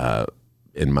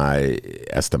 in my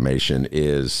estimation,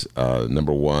 is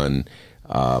number one.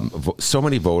 So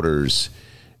many voters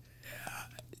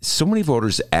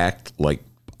act like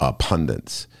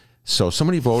pundits. So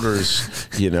many voters,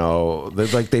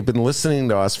 they've been listening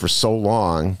to us for so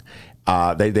long.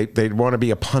 They want to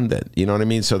be a pundit. You know what I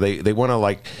mean? So they want to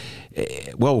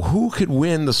well, who could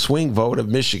win the swing vote of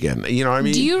Michigan? You know what I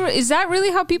mean? Is that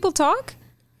really how people talk?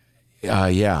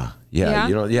 Yeah. A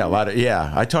lot of,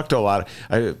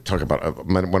 I talk about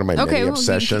one of my many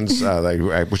obsessions,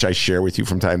 which I share with you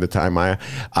from time to time, Maya.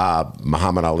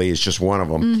 Muhammad Ali is just one of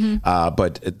them.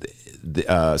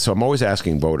 So I'm always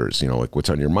asking voters, what's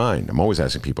on your mind? I'm always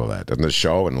asking people that on the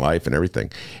show and life and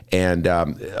everything. And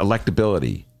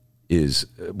electability is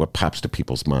what pops to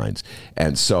people's minds.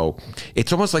 And so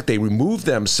it's almost like they remove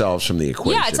themselves from the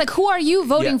equation. Yeah, it's who are you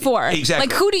voting for?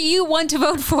 Exactly. Who do you want to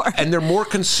vote for? And they're more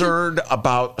concerned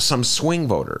about some swing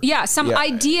voter. Yeah,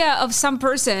 idea of some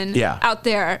person out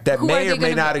there. That may or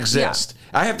may not exist.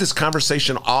 Yeah. I have this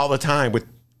conversation all the time with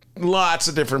lots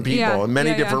of different people in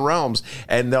many different realms.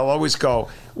 And they'll always go,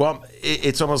 well,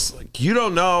 it's almost like you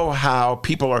don't know how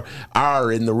people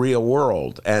are in the real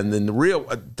world. And in the real...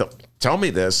 tell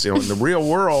me this, in the real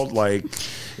world,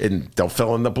 and they'll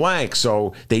fill in the blank.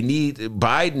 So they need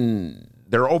Biden.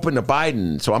 They're open to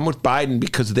Biden. So I'm with Biden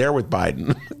because they're with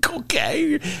Biden.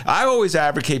 Okay. I always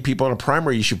advocate people in a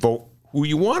primary, you should vote who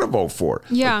you want to vote for.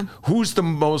 Yeah. Who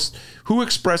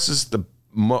expresses the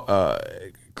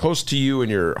close to you in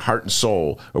your heart and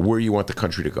soul of where you want the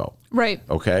country to go. Right.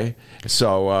 Okay.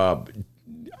 So,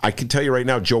 I can tell you right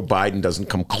now, Joe Biden doesn't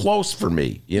come close for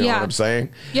me. You know what I'm saying?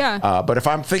 Yeah. But if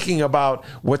I'm thinking about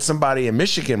what somebody in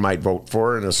Michigan might vote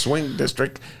for in a swing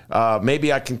district,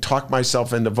 maybe I can talk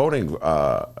myself into voting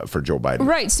for Joe Biden.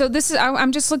 Right. So this is.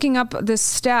 I'm just looking up this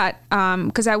stat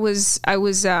because I was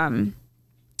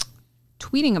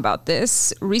tweeting about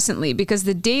this recently because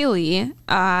the Daily,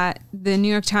 the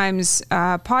New York Times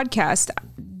podcast,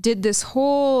 did this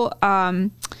whole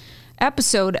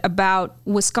episode about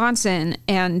Wisconsin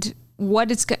and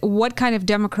what kind of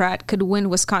Democrat could win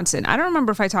Wisconsin. I don't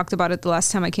remember if I talked about it the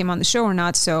last time I came on the show or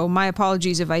not, so my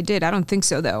apologies if I did. I don't think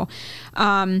so, though.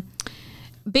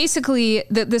 Basically,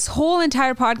 this whole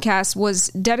entire podcast was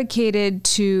dedicated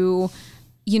to,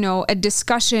 a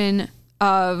discussion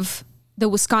of the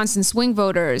Wisconsin swing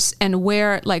voters and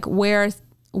where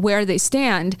they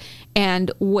stand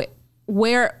and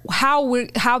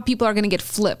how people are going to get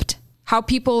flipped. How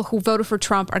people who voted for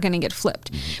Trump are going to get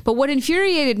flipped. But what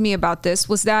infuriated me about this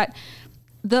was that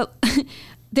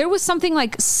there was something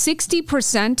like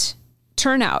 60%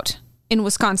 turnout in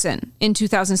Wisconsin in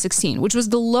 2016, which was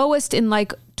the lowest in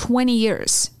 20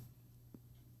 years.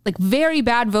 Very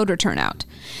bad voter turnout.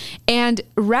 And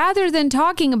rather than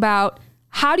talking about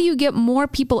how do you get more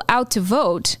people out to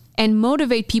vote and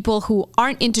motivate people who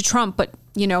aren't into Trump, but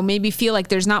maybe feel like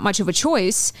there's not much of a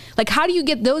choice. How do you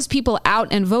get those people out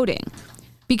and voting?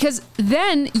 Because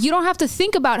then you don't have to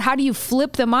think about how do you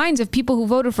flip the minds of people who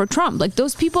voted for Trump.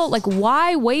 Those people,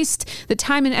 why waste the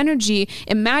time and energy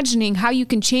imagining how you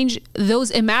can change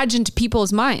those imagined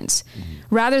people's minds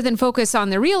rather than focus on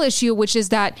the real issue, which is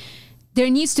that there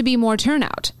needs to be more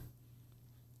turnout.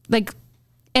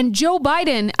 And Joe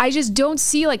Biden, I just don't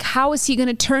see like how is he going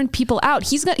to turn people out?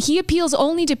 He appeals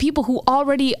only to people who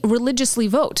already religiously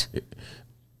vote.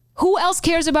 Who else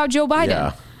cares about Joe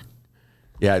Biden?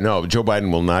 Yeah, no, Joe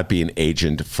Biden will not be an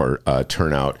agent for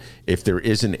turnout. If there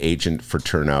is an agent for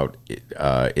turnout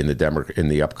in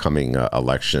the upcoming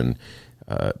election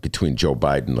between Joe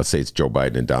Biden, let's say it's Joe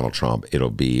Biden and Donald Trump, it'll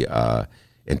be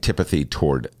antipathy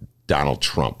toward Donald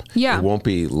Trump. Yeah. It won't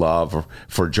be love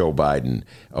for Joe Biden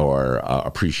or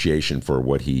appreciation for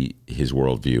what his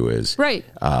worldview is. Right.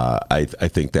 I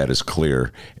think that is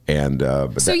clear. And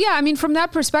from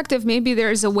that perspective, maybe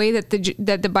there is a way that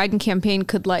the Biden campaign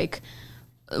could like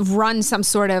run some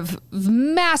sort of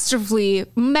masterfully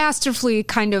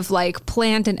kind of like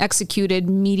planned and executed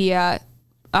media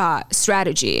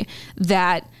strategy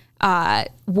that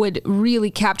would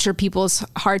really capture people's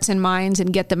hearts and minds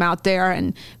and get them out there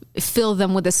and fill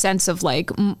them with a sense of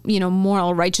like,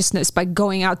 moral righteousness by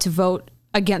going out to vote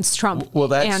against Trump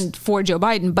and for Joe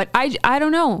Biden. But I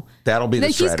don't know. That'll be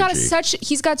the strategy.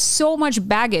 He's got so much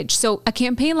baggage. So a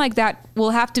campaign like that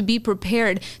will have to be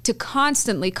prepared to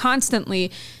constantly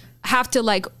have to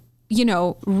like,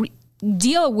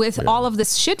 deal with all of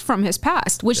this shit from his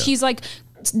past, which he's like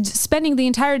spending the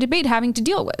entire debate having to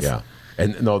deal with. Yeah.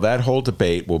 And no, that whole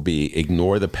debate will be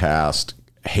ignore the past,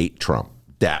 hate Trump.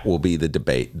 That will be the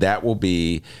debate. That will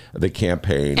be the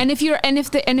campaign. And if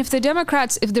the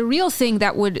Democrats, if the real thing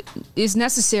that is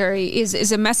necessary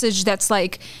is a message that's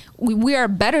like we are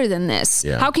better than this.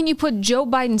 Yeah. How can you put Joe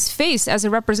Biden's face as a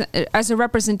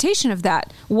representation of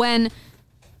that when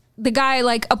the guy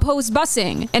like opposed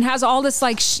busing and has all this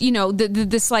like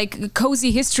this like cozy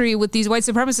history with these white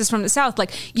supremacists from the South?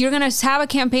 Like you're gonna have a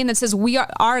campaign that says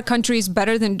our country is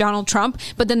better than Donald Trump,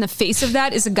 but then the face of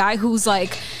that is a guy who's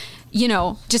like,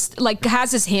 just like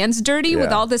has his hands dirty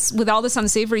with all this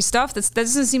unsavory stuff. That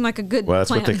doesn't seem like a good plan. That's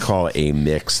what they call a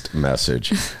mixed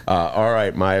message. All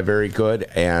right, Maya, very good.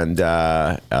 And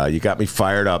you got me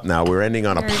fired up. Now we're ending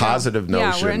on a positive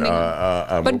notion.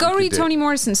 But go read Toni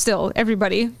Morrison still,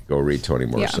 everybody. Go read Toni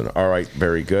Morrison. Yeah. All right,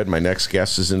 very good. My next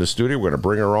guest is in the studio. We're going to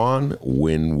bring her on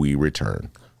when we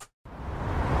return.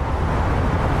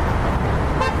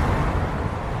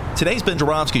 Today's Ben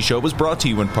Joravsky Show was brought to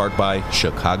you in part by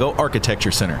Chicago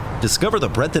Architecture Center. Discover the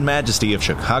breadth and majesty of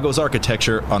Chicago's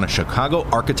architecture on a Chicago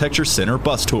Architecture Center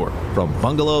bus tour. From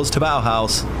bungalows to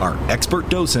Bauhaus, our expert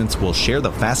docents will share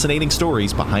the fascinating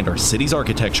stories behind our city's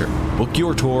architecture. Book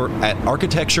your tour at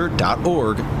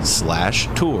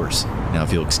architecture.org/tours. Now,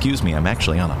 if you'll excuse me, I'm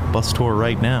actually on a bus tour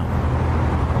right now.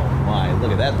 Oh my,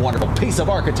 look at that wonderful piece of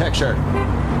architecture.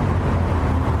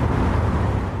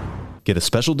 Get a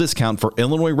special discount for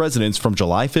Illinois residents from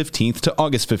July 15th to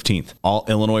August 15th. All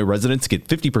Illinois residents get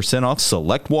 50% off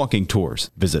select walking tours.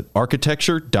 Visit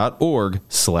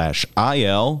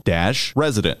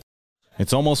architecture.org/IL-resident.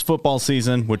 It's almost football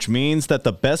season, which means that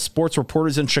the best sports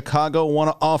reporters in Chicago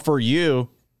want to offer you,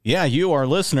 our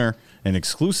listener, an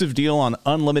exclusive deal on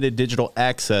unlimited digital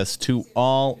access to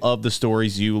all of the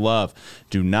stories you love.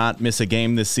 Do not miss a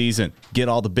game this season. Get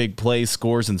all the big plays,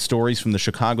 scores, and stories from the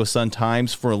Chicago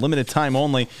Sun-Times for a limited time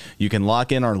only. You can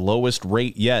lock in our lowest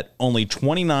rate yet, only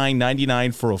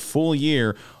 $29.99 for a full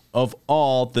year of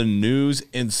all the news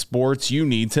and sports you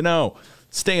need to know.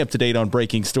 Stay up to date on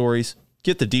breaking stories.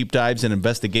 Get the deep dives and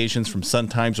investigations from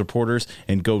Sun-Times reporters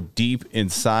and go deep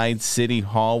inside City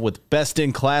Hall with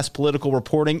best-in-class political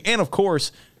reporting and, of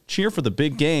course, cheer for the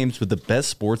big games with the best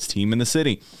sports team in the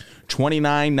city.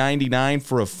 $29.99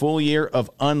 for a full year of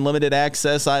unlimited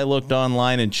access. I looked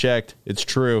online and checked. It's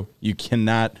true. You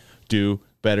cannot do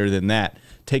better than that.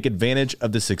 Take advantage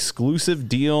of this exclusive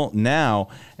deal now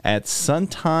at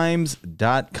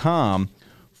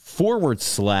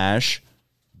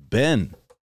suntimes.com/Ben.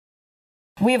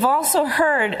 We have also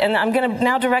heard, and I'm going to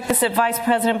now direct this at Vice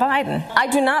President Biden, I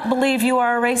do not believe you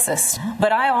are a racist,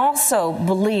 but I also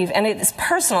believe, and it's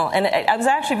personal, and I was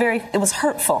actually it was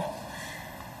hurtful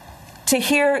to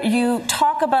hear you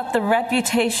talk about the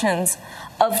reputations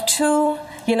of two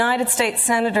United States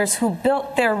senators who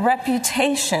built their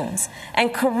reputations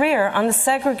and career on the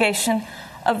segregation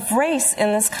of race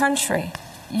in this country.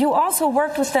 You also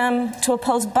worked with them to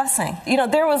oppose busing.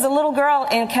 There was a little girl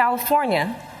in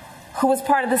California who was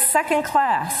part of the second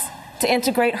class to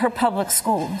integrate her public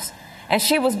schools. And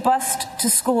she was bused to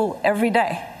school every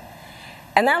day.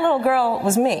 And that little girl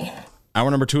was me. Hour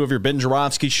number 2 of your Ben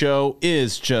Joravsky Show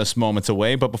is just moments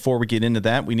away, but before we get into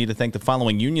that, we need to thank the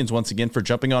following unions once again for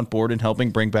jumping on board and helping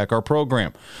bring back our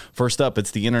program. First up,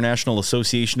 it's the International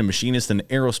Association of Machinists and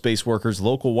Aerospace Workers,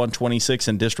 Local 126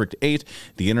 and District 8,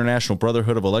 the International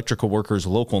Brotherhood of Electrical Workers,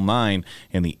 Local 9,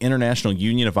 and the International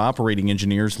Union of Operating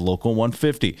Engineers, Local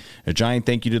 150. A giant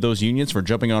thank you to those unions for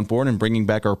jumping on board and bringing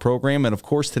back our program, and of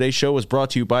course, today's show is brought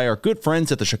to you by our good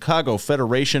friends at the Chicago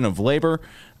Federation of Labor.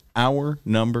 Hour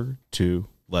number 2.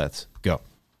 Let's go.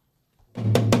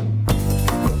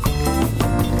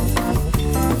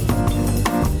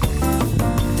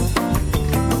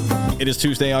 It is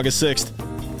Tuesday, August 6th,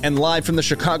 and live from the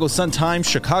Chicago Sun-Times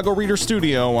Chicago Reader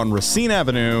Studio on Racine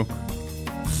Avenue,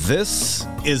 this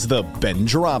is the Ben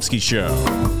Joravsky Show.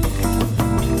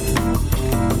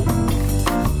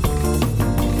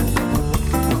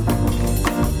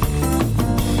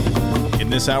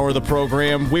 This hour of the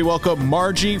program, we welcome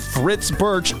Margie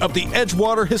Fritz-Birch of the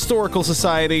Edgewater Historical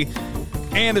Society,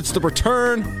 and it's the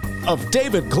return of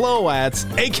David Glowacz,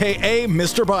 a.k.a.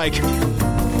 Mr. Bike.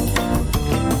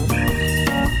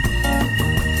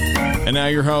 And now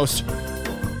your host,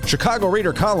 Chicago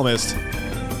Reader columnist,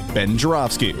 Ben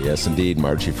Joravsky. Yes, indeed.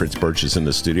 Margie Fritz-Birch is in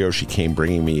the studio. She came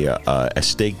bringing me a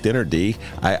steak dinner, D.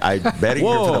 I betting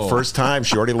her for the first time.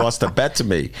 She already lost a bet to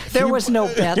me. There was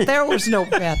no bet. There was no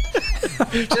bet.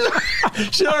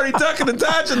 She's already ducking and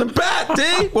dodging the bet,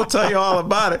 D. We'll tell you all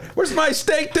about it. Where's my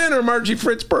steak dinner, Margie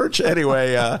Fritz-Birch?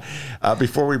 Anyway,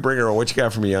 before we bring her on, what you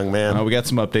got for me, young man? We got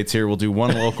some updates here. We'll do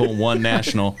one local, one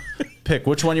national. Pick.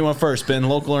 Which one you want first, Ben?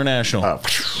 Local or national?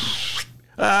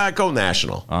 Go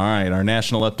national. All right, our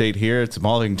national update here. It's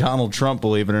involving Donald Trump,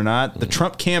 believe it or not. The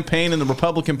Trump campaign and the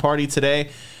Republican Party today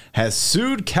has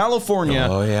sued California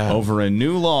over a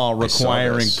new law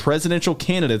requiring presidential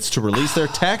candidates to release their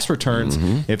tax returns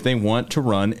if they want to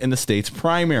run in the state's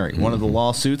primary. One of the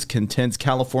lawsuits contends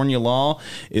California law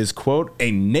is, quote,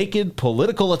 a naked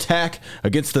political attack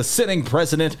against the sitting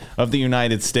president of the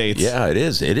United States. Yeah, it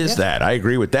is. It is that. I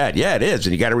agree with that. Yeah, it is.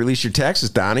 And you got to release your taxes,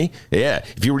 Donnie. Yeah.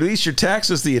 If you release your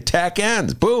taxes, the attack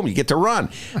ends. Boom, you get to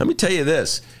run. Let me tell you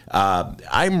this.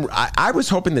 I was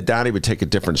hoping that Donnie would take a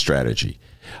different strategy.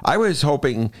 I was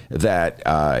hoping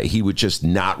that he would just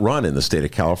not run in the state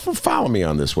of California. Follow me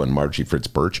on this one, Margie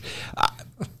Fritz-Birch.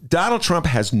 Donald Trump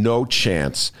has no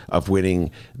chance of winning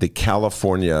the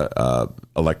California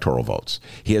electoral votes.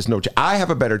 He has no. I have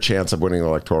a better chance of winning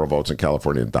electoral votes in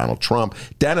California than Donald Trump.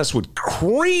 Dennis would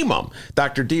cream him,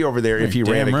 Dr. D over there, if he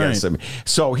ran against him.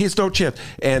 So he has no chance.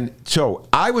 And so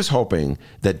I was hoping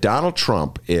that Donald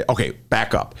Trump. Okay,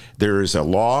 back up. There is a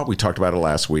law, we talked about it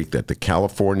last week, that the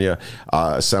California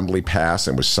Assembly passed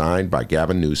and was signed by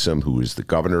Gavin Newsom, who is the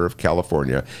governor of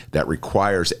California, that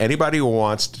requires anybody who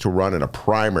wants to run in a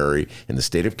primary in the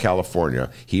state of California,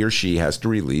 he or she has to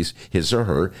release his or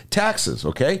her taxes.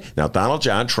 Okay? Now, Donald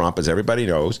John Trump, as everybody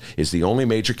knows, is the only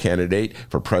major candidate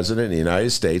for president in the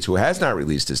United States who has not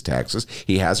released his taxes.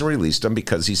 He hasn't released them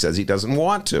because he says he doesn't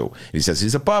want to. He says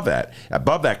he's above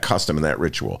that custom and that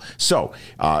ritual. So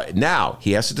now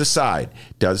he has to decide,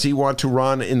 does he want to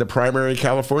run in the primary in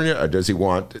California, or does he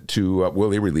want to,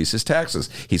 will he release his taxes?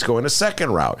 He's going a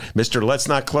second route. Mr. Let's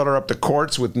not clutter up the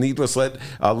courts with needless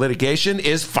litigation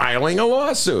is filing a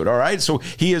lawsuit, all right? So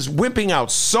he is wimping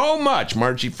out so much,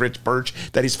 Margie Fritz-Birch,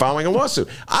 that he's filing a lawsuit.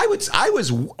 I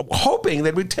was hoping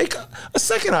that we'd take a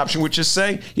second option, which is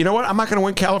saying, you know what, I'm not going to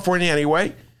win California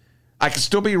anyway. I can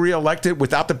still be reelected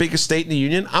without the biggest state in the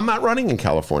union. I'm not running in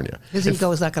California. His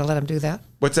ego is not going to let him do that.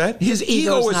 What's that? His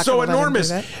ego is so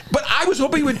enormous. But I was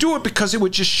hoping he would do it because it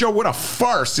would just show what a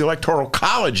farce the Electoral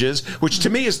College is, which to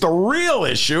me is the real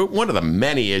issue, one of the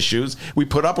many issues we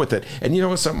put up with it. And you know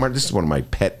what's something? This is one of my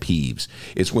pet peeves.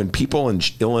 It's when people in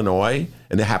Illinois,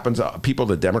 and it happens, people of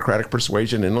the Democratic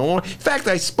persuasion in Illinois. In fact,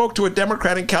 I spoke to a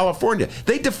Democrat in California.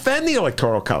 They defend the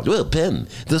Electoral College. Well, Ben,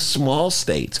 the small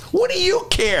states. What do you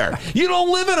care? You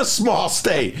don't live in a small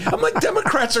state. I'm like,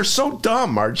 Democrats are so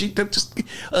dumb, Margie. They're just,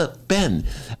 Ben,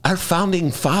 our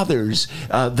founding fathers,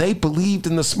 they believed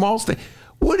in the small state.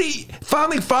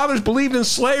 Founding fathers believed in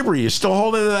slavery. You still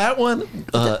holding to that one?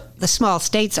 The small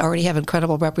states already have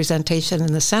incredible representation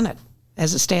in the Senate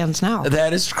as it stands now.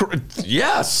 That is correct.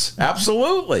 Yes,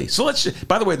 absolutely. So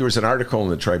by the way, there was an article in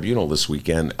the Tribunal this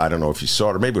weekend. I don't know if you saw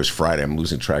it, or maybe it was Friday. I'm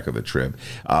losing track of the trib,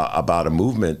 about a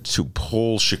movement to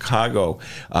pull Chicago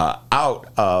out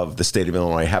of the state of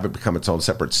Illinois, have it become its own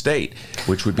separate state,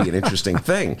 which would be an interesting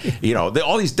thing. You know,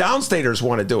 all these downstaters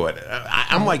want to do it.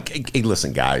 I'm like, hey,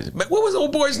 listen, guys, what was the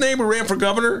old boy's name who ran for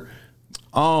governor?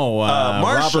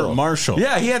 Marshall. Robert Marshall.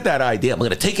 Yeah, he had that idea. I'm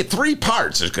going to take it 3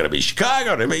 parts. There's going to be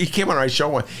Chicago. He came on our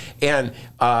show, and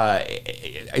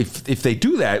if they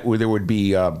do that, there would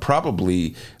be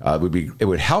probably it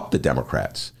would help the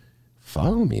Democrats.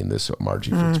 Follow me in this,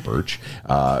 Margie Fritz-Birch,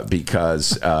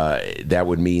 because that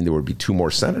would mean there would be 2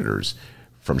 more senators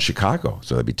from Chicago.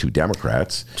 So there'd be 2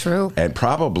 Democrats. True. And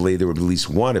probably there would be at least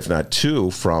 1, if not 2,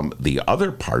 from the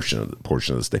other portion of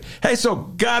the state. Hey, so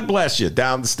God bless you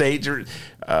down the stage.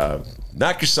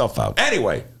 Knock yourself out.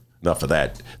 Anyway, enough of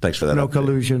that. Thanks for that. No update.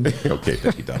 collusion. Okay,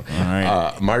 thank you, Don. All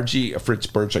right. Margie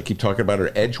Fritz-Birch, I keep talking about her,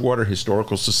 Edgewater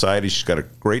Historical Society. She's got a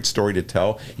great story to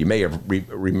tell. You may have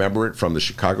remember it from the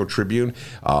Chicago Tribune.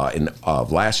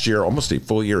 Last year, almost a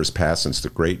full year has passed since the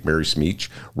great Mary Smeech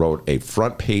wrote a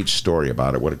front page story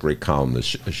about it. What a great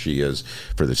columnist she is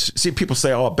for this. See, people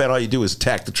say, I bet all you do is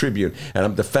attack the Tribune, and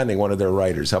I'm defending one of their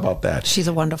writers. How about that? She's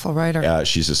a wonderful writer.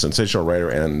 She's a sensational writer,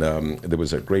 and there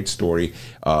was a great story.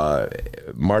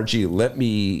 Margie, let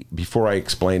me, before I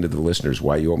explain to the listeners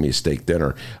why you owe me a steak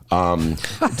dinner,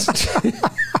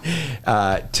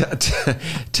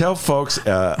 tell folks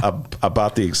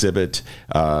about the exhibit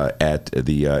at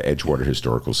the Edgewater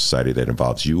Historical Society that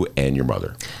involves you and your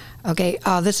mother. Okay,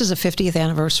 this is the 50th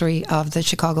anniversary of the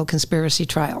Chicago Conspiracy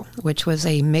Trial, which was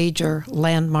a major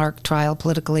landmark trial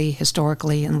politically,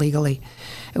 historically, and legally.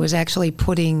 It was actually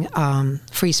putting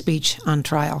free speech on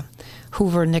trial.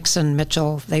 Hoover, Nixon,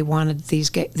 Mitchell, they wanted these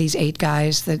 8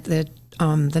 guys. The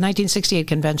 1968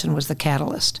 convention was the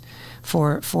catalyst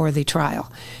for the trial.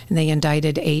 And they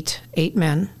indicted eight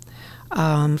men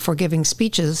for giving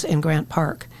speeches in Grant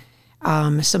Park.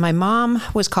 So my mom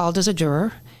was called as a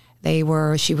juror.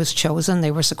 She was chosen.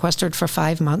 They were sequestered for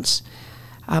 5 months.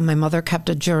 My mother kept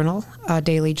a journal, a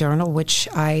daily journal, which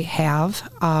I have,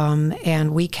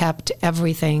 and we kept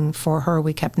everything for her.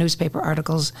 We kept newspaper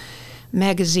articles,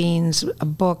 magazines,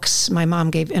 books. My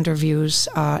mom gave interviews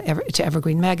to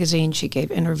Evergreen Magazine. She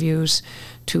gave interviews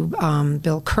to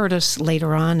Bill Curtis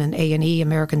later on in A&E,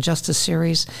 American Justice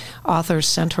Series. Authors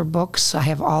sent her books. I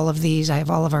have all of these. I have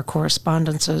all of our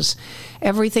correspondences.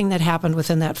 Everything that happened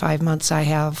within that 5 months I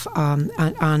have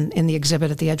in the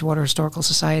exhibit at the Edgewater Historical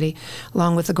Society,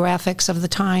 along with the graphics of the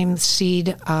time,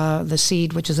 The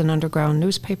Seed, which is an underground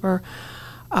newspaper.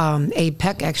 Abe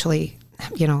Peck actually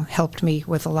helped me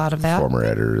with a lot of that. Former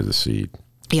editor of The Seed.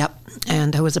 Yep,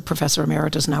 and who is a professor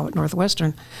emeritus now at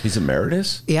Northwestern. He's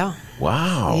emeritus? Yeah.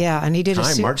 Wow. Yeah, and he did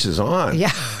Time marches on.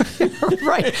 Yeah,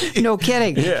 right. No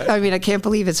kidding. Yeah. I mean, I can't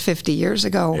believe it's 50 years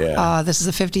ago. Yeah. This is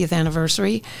the 50th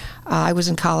anniversary. I was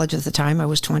in college at the time. I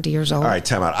was 20 years old. All right,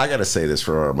 time out. I got to say this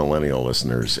for our millennial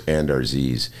listeners and our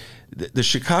Zs. The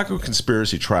Chicago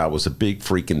Conspiracy Trial was a big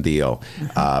freaking deal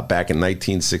back in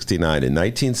 1969. In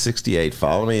 1968,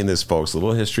 follow me in this, folks, a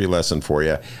little history lesson for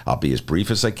you. I'll be as brief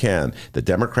as I can. The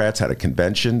Democrats had a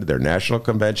convention, their national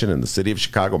convention in the city of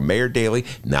Chicago. Mayor Daley,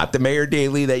 not the Mayor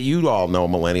Daley that you all know,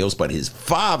 millennials, but his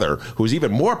father, who's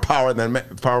even more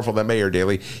powerful than Mayor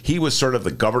Daley. He was sort of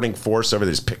the governing force over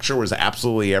this. Picture was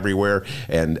absolutely everywhere.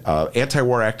 And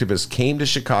anti-war activists came to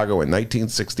Chicago in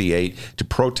 1968 to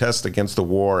protest against the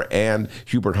war. And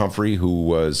Hubert Humphrey, who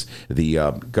was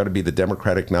going to be the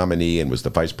Democratic nominee and was the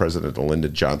vice president of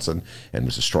Lyndon Johnson and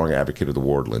was a strong advocate of the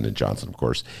war, Lyndon Johnson, of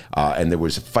course. And there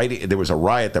was fighting. There was a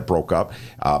riot that broke up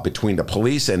between the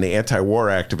police and the anti-war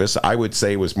activists. I would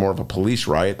say it was more of a police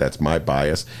riot. That's my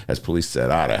bias. As police said,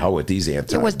 to hell with these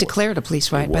anti-war. It was declared a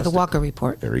police riot by the Walker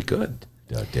Report. Very good.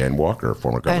 Dan Walker,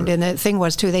 former governor. And the thing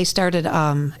was, too, they started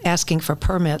asking for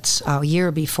permits a year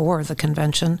before the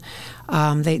convention.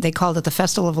 They called it the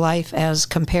Festival of Life as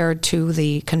compared to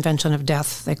the Convention of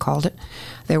Death, they called it.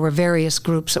 There were various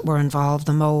groups that were involved,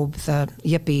 the Mob, the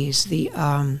Yippies, the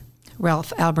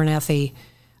Ralph Abernathy,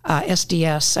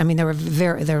 SDS. I mean, there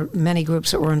were many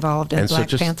groups that were involved in Black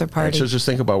Panther Party. So just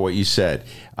think about what you said.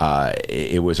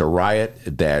 It was a riot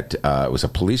that was a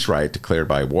police riot declared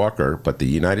by Walker, but the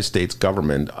United States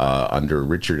government under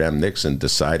Richard M. Nixon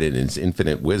decided in its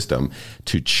infinite wisdom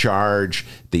to charge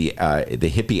the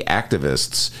hippie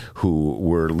activists who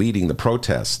were leading the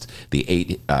protest, the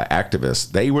 8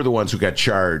 activists. They were the ones who got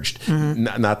charged,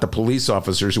 not the police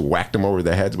officers who whacked them over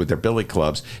the heads with their billy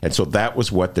clubs. And so that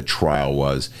was what the trial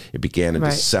was. It began in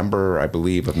December, I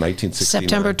believe, of 1969.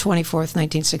 September 24th,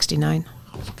 1969.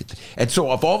 And so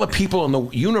of all the people in the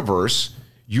universe,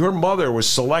 your mother was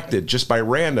selected just by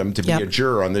random to be a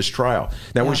juror on this trial.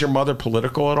 Now, was your mother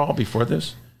political at all before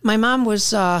this? My mom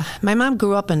was. My mom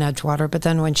grew up in Edgewater, but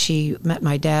then when she met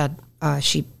my dad,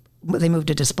 she they moved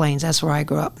to Des Plaines. That's where I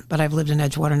grew up. But I've lived in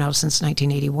Edgewater now since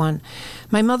 1981.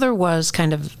 My mother was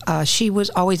kind of, she was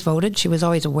always voted. She was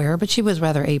always aware, but she was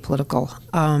rather apolitical.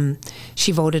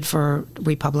 She voted for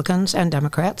Republicans and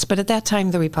Democrats. But at that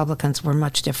time, the Republicans were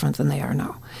much different than they are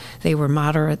now. They were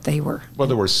moderate. Well,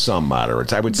 there were some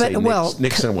moderates. I would say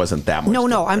Nixon wasn't that much.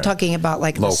 No, I'm talking about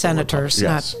like the senators,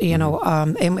 yes.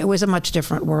 not, and it was a much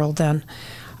different world then.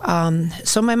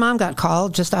 So my mom got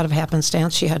called just out of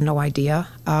happenstance. She had no idea.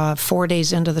 4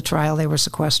 days into the trial, they were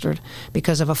sequestered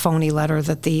because of a phony letter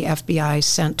that the FBI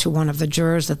sent to one of the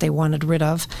jurors that they wanted rid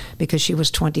of because she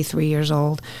was 23 years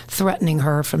old, threatening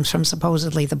her from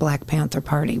supposedly the Black Panther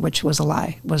Party, which was a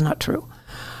lie, was not true.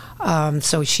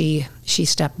 So she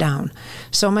stepped down.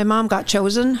 So my mom got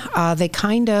chosen.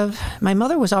 My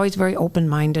mother was always very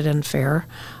open-minded and fair.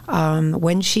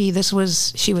 She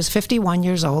was 51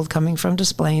 years old, coming from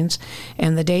Des Plaines,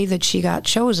 and the day that she got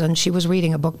chosen, she was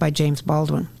reading a book by James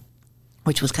Baldwin,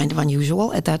 which was kind of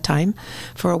unusual at that time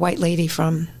for a white lady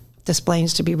from Des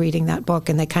Plaines to be reading that book,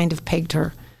 and they kind of pegged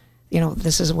her,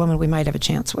 this is a woman we might have a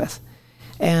chance with.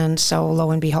 And so, lo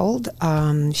and behold,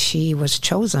 she was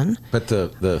chosen. But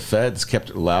the feds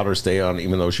allowed her to stay on,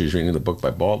 even though she was reading the book by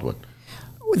Baldwin.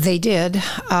 They did.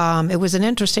 It was an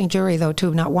interesting jury, though,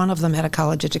 too. Not one of them had a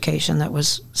college education. That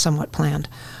was somewhat planned.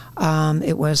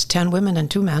 It was 10 women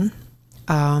and 2 men.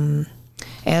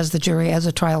 As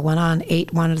the trial went on,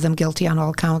 8 wanted them guilty on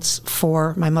all counts.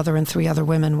 4, my mother and 3 other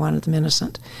women, wanted them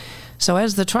innocent. So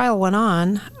as the trial went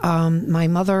on, my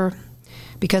mother...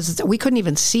 because we couldn't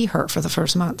even see her for the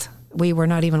first month. We were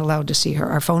not even allowed to see her.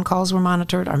 Our phone calls were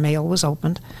monitored. Our mail was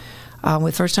opened.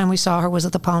 The first time we saw her was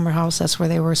at the Palmer House. That's where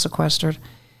they were sequestered.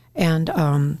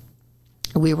 And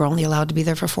we were only allowed to be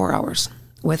there for 4 hours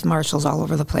with marshals all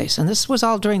over the place. And this was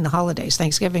all during the holidays,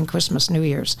 Thanksgiving, Christmas, New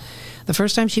Year's. The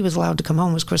first time she was allowed to come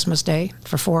home was Christmas Day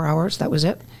for 4 hours. That was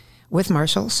it, with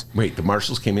marshals. Wait, the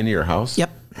marshals came into your house? Yep.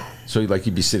 So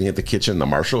you'd be sitting at the kitchen, the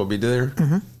marshal would be there?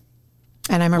 Mm-hmm.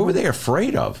 And I remember, what were they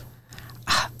afraid of?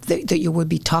 That you would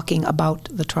be talking about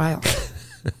the trial.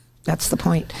 That's the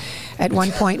point. At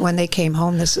one point when they came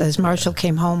home, this marshal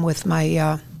came home with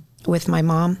my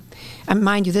mom. And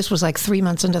mind you, this was like 3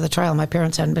 months into the trial. My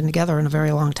parents hadn't been together in a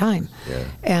very long time. Yeah.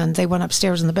 And they went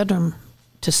upstairs in the bedroom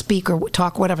to speak or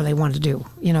talk, whatever they wanted to do.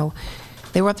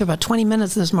 They were up there about 20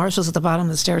 minutes, and this marshal's at the bottom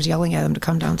of the stairs yelling at them to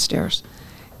come downstairs.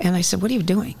 And I said, "What are you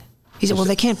doing?" He said, "Well,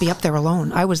 they can't be up there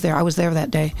alone." I was there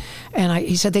that day. And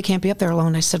he said, "They can't be up there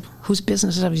alone." I said, "Whose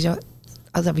business is of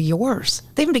yours?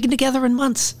 They haven't been together in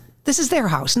months. This is their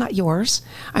house, not yours."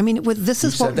 I mean, You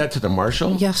said that to the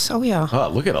marshal? Yes. Oh, yeah. Oh,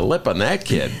 look at a lip on that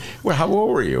kid. Well, how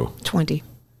old were you? 20.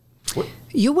 What?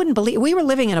 You wouldn't believe, we were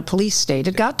living in a police state.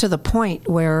 It got to the point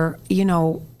where,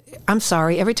 I'm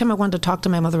sorry, every time I wanted to talk to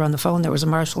my mother on the phone, there was a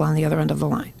marshal on the other end of the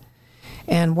line.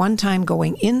 And one time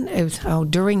going in,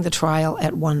 during the trial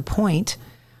at one point,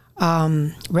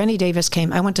 Rennie Davis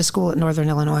came. I went to school at Northern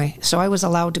Illinois, so I was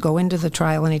allowed to go into the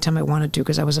trial anytime I wanted to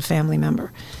because I was a family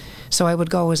member. So I would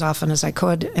go as often as I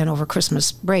could, and over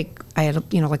Christmas break, I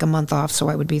had, like a month off, so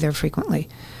I would be there frequently.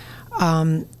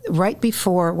 Right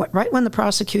when the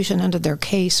prosecution ended their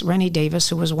case, Rennie Davis,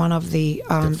 who was one of the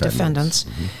defendants,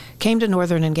 mm-hmm. came to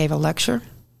Northern and gave a lecture.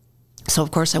 So,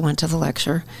 of course, I went to the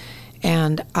lecture.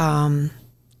 And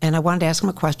I wanted to ask him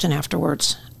a question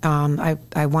afterwards. I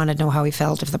wanted to know how he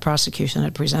felt if the prosecution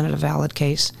had presented a valid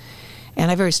case.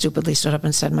 And I very stupidly stood up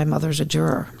and said, "My mother's a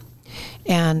juror."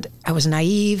 And I was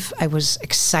naive. I was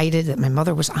excited that my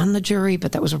mother was on the jury,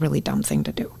 but that was a really dumb thing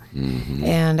to do. Mm-hmm.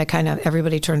 And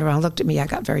everybody turned around and looked at me. I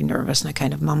got very nervous, and I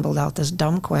kind of mumbled out this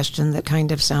dumb question that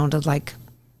kind of sounded like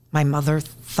my mother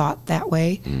thought that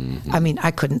way. Mm-hmm. I mean,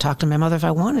 I couldn't talk to my mother if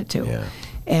I wanted to. Yeah.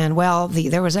 And,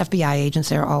 there was FBI agents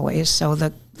there always, so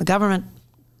the government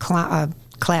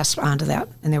clasped onto that,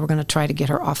 and they were going to try to get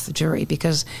her off the jury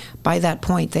because by that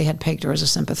point they had pegged her as a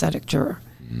sympathetic juror.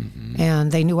 Mm-hmm.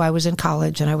 And they knew I was in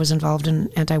college and I was involved in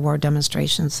anti-war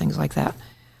demonstrations, things like that.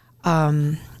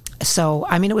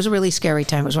 It was a really scary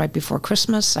time. It was right before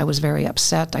Christmas. I was very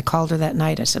upset. I called her that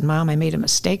night. I said, "Mom, I made a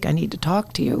mistake. I need to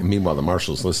talk to you." And meanwhile, the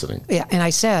marshal's listening. Yeah, and I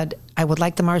said, "I would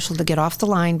like the marshal to get off the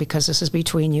line because this is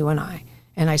between you and I."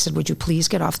 And I said, "Would you please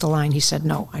get off the line?" He said,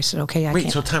 "No." I said, "Okay, I can't."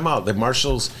 Wait, so time out. The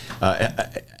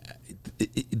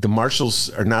marshals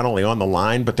are not only on the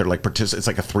line, but they're like it's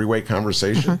like a 3-way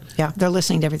conversation. Mm-hmm. Yeah, they're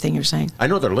listening to everything you're saying. I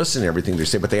know they're listening to everything they're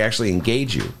saying, but they actually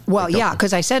engage you. Well, yeah,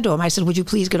 because I said to him, I said, "Would you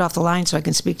please get off the line so I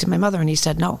can speak to my mother?" And he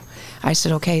said, "No." I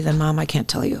said, "Okay, then, Mom, I can't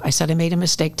tell you." I said, "I made a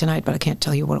mistake tonight, but I can't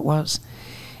tell you what it was."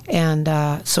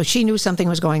 And so she knew something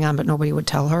was going on, but nobody would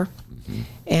tell her.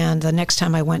 And the next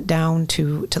time I went down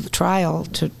to the trial,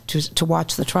 to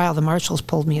watch the trial, the marshals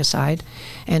pulled me aside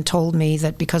and told me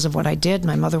that because of what I did,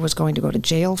 my mother was going to go to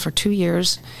jail for 2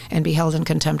 years and be held in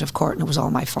contempt of court, and it was all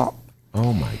my fault.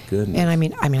 Oh my goodness! And I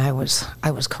mean, I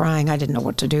was crying. I didn't know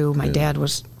what to do. My dad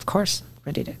was, of course,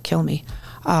 ready to kill me.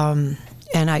 And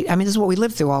I mean, this is what we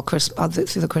lived through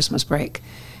through the Christmas break,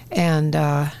 and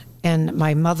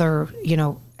my mother,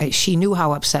 she knew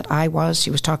how upset I was. She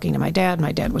was talking to my dad.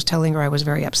 My dad was telling her I was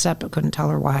very upset, but couldn't tell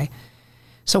her why.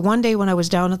 So one day when I was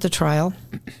down at the trial,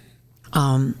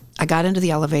 I got into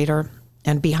the elevator,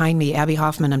 and behind me, Abby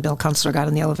Hoffman and Bill Kunstler got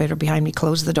in the elevator behind me,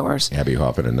 closed the doors. Abby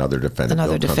Hoffman, another defendant.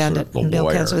 Bill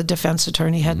Kunstler, the defense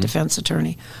attorney, head defense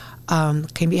attorney,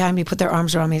 came behind me, put their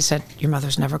arms around me, and said, "Your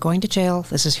mother's never going to jail.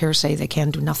 This is hearsay. They can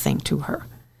do nothing to her."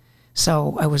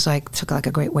 So I was took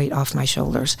a great weight off my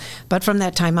shoulders. But from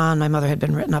that time on, my mother had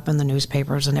been written up in the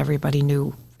newspapers, and everybody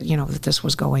knew, that this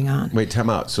was going on. Wait, time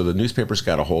out. So the newspapers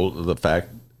got a hold of the fact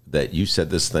that you said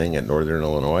this thing at Northern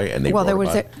Illinois, and they there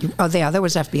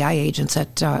was FBI agents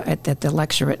at the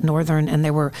lecture at Northern, and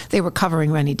they were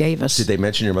covering Rennie Davis. Did they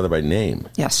mention your mother by name?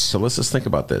 Yes. So let's just think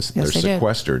about this. Yes, they're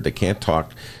sequestered. They can't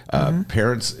talk.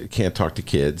 Parents can't talk to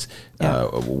kids.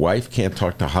 Wife can't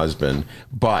talk to husband.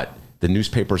 But the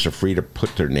newspapers are free to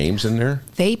put their names in there?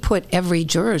 They put every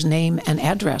juror's name and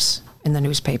address in the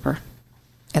newspaper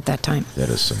at that time. That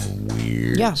is some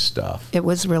weird stuff. It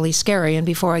was really scary. And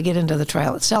before I get into the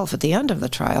trial itself, at the end of the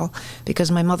trial, because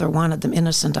my mother wanted them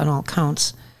innocent on all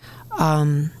counts,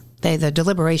 the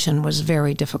deliberation was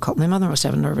very difficult. My mother must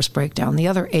have a nervous breakdown. The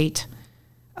other 8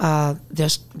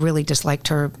 just really disliked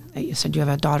her. They said, "You have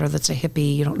a daughter that's a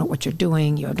hippie. You don't know what you're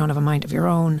doing. You don't have a mind of your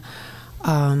own."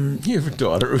 You have a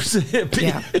daughter who's a hippie.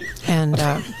 Yeah, and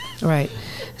right.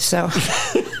 So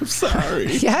I'm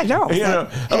sorry. Yeah, I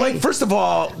know. First of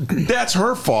all, that's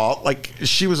her fault. Like,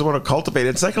 she was the one who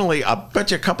cultivated. Secondly, I bet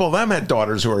you a couple of them had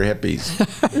daughters who were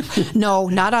hippies. No,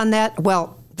 not on that.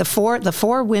 Well, the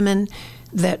four women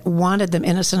that wanted them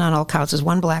innocent on all counts is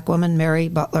one black woman, Mary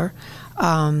Butler,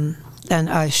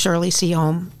 then Shirley C.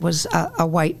 Home was a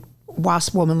white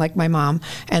WASP woman like my mom,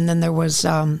 and then there was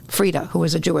Frida, who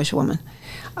was a Jewish woman.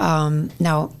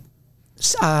 Now,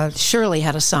 Shirley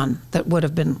had a son that would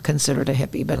have been considered a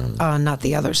hippie, but not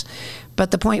the others.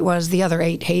 But the point was, the other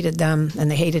 8 hated them, and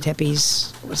they hated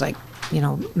hippies. It was like,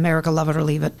 America, love it or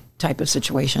leave it type of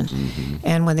situation.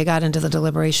 And when they got into the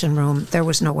deliberation room, there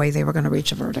was no way they were going to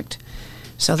reach a verdict.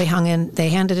 So they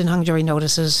handed in hung jury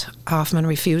notices. Hoffman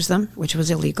refused them, which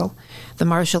was illegal. The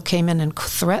marshal came in and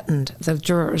threatened the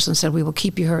jurors and said, "We will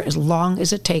keep you here as long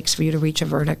as it takes for you to reach a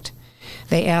verdict."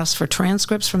 They asked for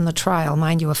transcripts from the trial,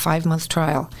 mind you, a 5-month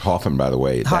trial. Hoffman, by the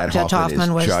way, Judge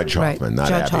Hoffman was Judge Hoffman, not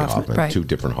Judge Abby Hoffman. Right. 2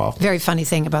 different Hoffmans. Very funny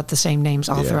thing about the same names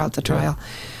all throughout the trial.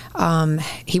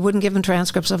 He wouldn't give them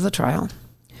transcripts of the trial.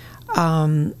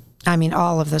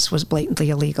 All of this was blatantly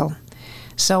illegal.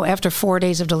 So after 4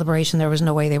 days of deliberation, there was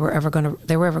no way they were ever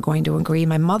going to agree.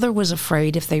 My mother was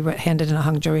afraid if they handed in a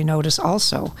hung jury notice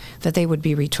also that they would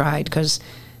be retried, because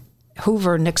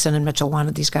Hoover, Nixon, and Mitchell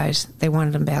wanted these guys. They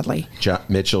wanted them badly.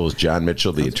 Mitchell is John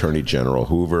Mitchell, the Attorney General.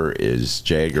 Hoover is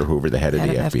J. Edgar Hoover, the head of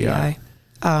the FBI.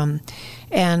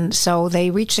 And so they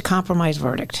reached a compromise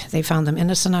verdict. They found them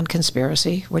innocent on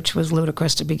conspiracy, which was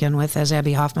ludicrous to begin with, as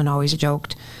Abby Hoffman always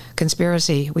joked.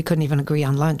 Conspiracy, we couldn't even agree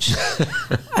on lunch.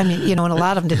 And a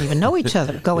lot of them didn't even know each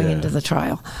other going into the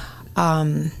trial.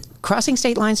 Crossing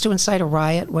state lines to incite a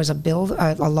riot was a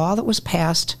law that was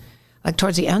passed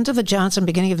towards the end of the Johnson,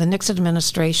 beginning of the Nixon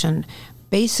administration,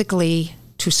 basically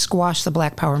to squash the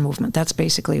Black Power movement. That's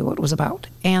basically what it was about,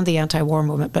 and the anti-war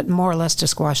movement, but more or less to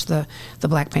squash the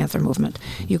Black Panther movement.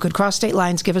 You could cross state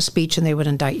lines, give a speech, and they would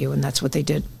indict you, and that's what they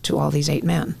did to all these 8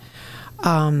 men.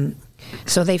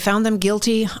 So they found them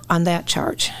guilty on that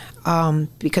charge,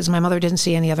 because my mother didn't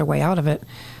see any other way out of it,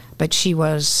 but she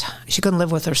couldn't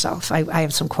live with herself. I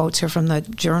have some quotes here from the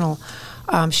Journal.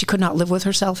 She could not live with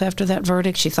herself after that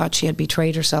verdict. She thought she had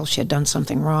betrayed herself. She had done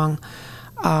something wrong.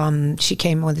 She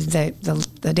came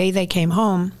the day they came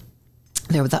home.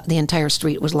 The entire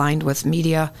street was lined with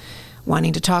media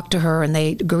wanting to talk to her, and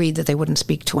they agreed that they wouldn't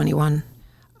speak to anyone.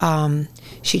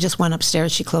 She just went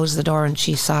upstairs. She closed the door and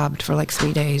she sobbed for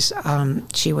 3 days.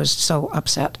 She was so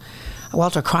upset.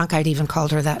 Walter Cronkite even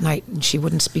called her that night, and she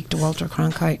wouldn't speak to Walter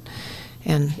Cronkite.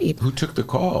 And who took the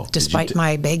call? Despite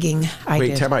my begging, I did.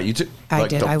 Wait, time out. You took. I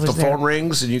did. I was the there. phone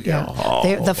rings and you go.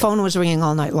 Yeah. The phone was ringing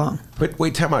all night long. But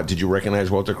wait, time out. Did you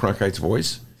recognize Walter Cronkite's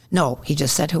voice? No, he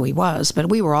just said who he was. But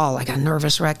we were all like a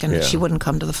nervous wreck, and she wouldn't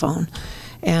come to the phone.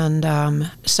 And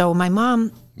so my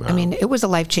mom, wow. I mean, it was a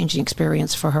life-changing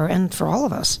experience for her and for all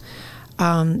of us.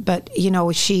 But,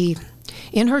 she,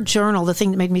 in her journal, the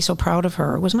thing that made me so proud of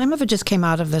her was my mother just came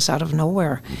out of this out of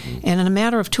nowhere. Mm-hmm. And in a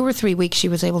matter of 2 or 3 weeks, she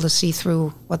was able to see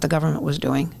through what the government was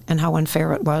doing and how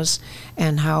unfair it was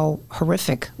and how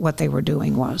horrific what they were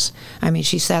doing was. I mean,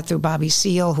 she sat through Bobby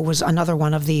Seale, who was another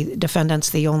one of the defendants,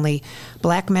 the only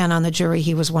black man on the jury.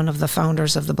 He was one of the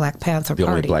founders of the Black Panther Party. The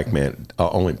only black man,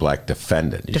 only black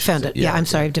defendant. Defendant,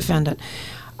 defendant.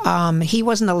 He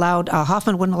wasn't allowed,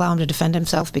 Hoffman wouldn't allow him to defend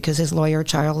himself because his lawyer,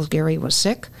 Charles Geary, was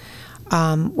sick.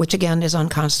 Which again is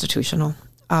unconstitutional.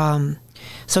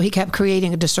 So he kept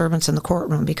creating a disturbance in the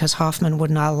courtroom because Hoffman would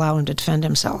not allow him to defend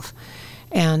himself.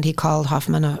 And he called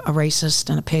Hoffman a racist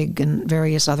and a pig and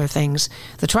various other things.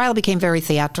 The trial became very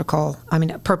theatrical. I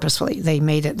mean, purposefully. They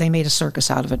made a circus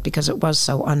out of it because it was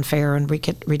so unfair and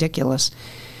ridiculous.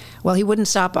 Well, he wouldn't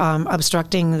stop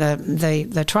obstructing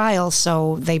the trial,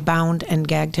 so they bound and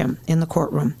gagged him in the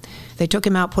courtroom. They took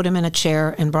him out, put him in a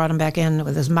chair, and brought him back in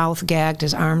with his mouth gagged,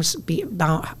 his arms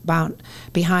bound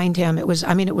behind him. It was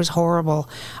horrible.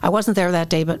 I wasn't there that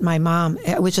day, but my mom,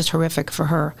 it was just horrific for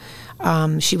her.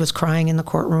 She was crying in the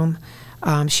courtroom.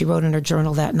 She wrote in her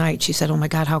journal that night, she said, "Oh my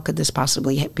God, how could this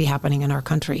possibly be happening in our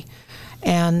country?"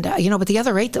 And, but the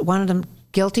other 8 that wanted him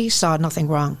guilty saw nothing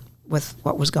wrong with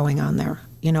what was going on there.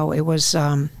 It was...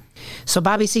 So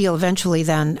Bobby Seale eventually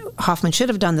then, Hoffman should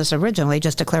have done this originally,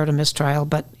 just declared a mistrial,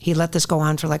 but he let this go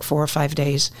on for like 4 or 5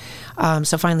 days.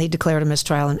 So finally he declared a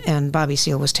mistrial, and Bobby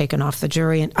Seale was taken off the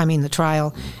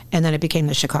trial, and then it became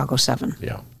the Chicago 7.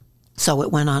 Yeah. So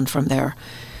it went on from there.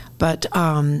 But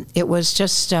it was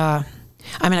just, I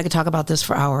could talk about this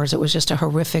for hours. It was just a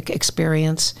horrific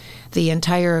experience. The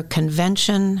entire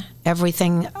convention,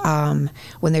 everything,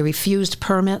 when they refused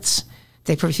permits,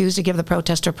 they refused to give the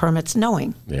protester permits,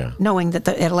 knowing that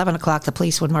at 11 o'clock the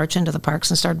police would march into the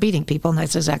parks and start beating people, and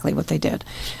that's exactly what they did.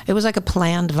 It was like a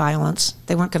planned violence.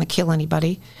 They weren't going to kill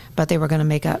anybody, but they were going to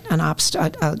make an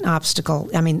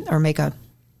obstacle, or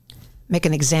make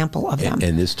an example of them.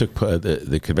 And this took,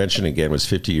 the convention again was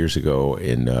 50 years ago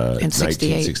in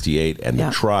 1968, and the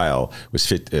trial was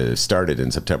started in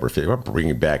September 5th. I'm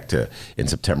bringing back in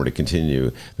September to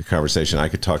continue the conversation. I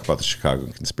could talk about the Chicago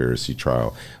conspiracy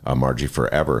trial, Margie,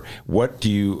 forever. What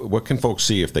can folks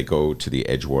see if they go to the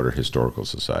Edgewater Historical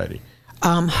Society?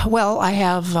 I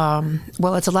have,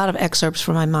 it's a lot of excerpts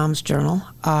from my mom's journal,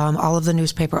 all of the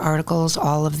newspaper articles,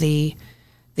 all of the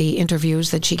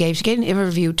interviews that she gave. She gave an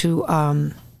interview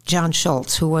to John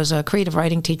Schultz, who was a creative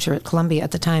writing teacher at Columbia at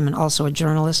the time and also a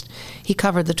journalist. He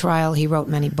covered the trial. He wrote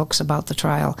many books about the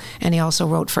trial. And he also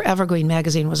wrote for Evergreen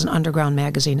Magazine, was an underground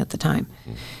magazine at the time.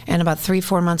 And about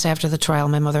 3-4 months after the trial,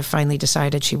 my mother finally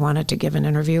decided she wanted to give an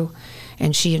interview.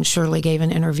 And she and Shirley gave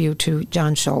an interview to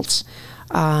John Schultz.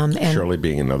 And Shirley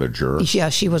being another juror? Yeah,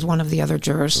 she was one of the other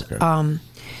jurors. Okay.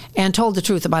 And told the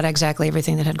truth about exactly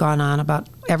everything that had gone on, about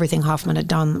everything Hoffman had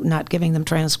done, not giving them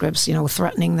transcripts,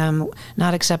 threatening them,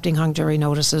 not accepting hung jury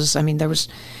notices.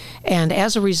 And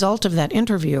as a result of that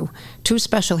interview, 2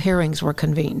 special hearings were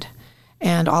convened.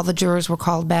 And all the jurors were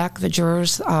called back. The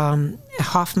jurors,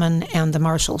 Hoffman and the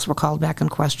marshals, were called back and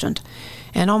questioned.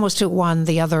 And almost to one,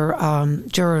 the other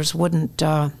jurors wouldn't...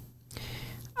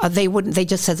 They wouldn't. They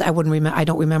just said, "I wouldn't remember. I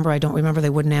don't remember."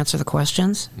 They wouldn't answer the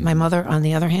questions. My mother, on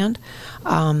the other hand,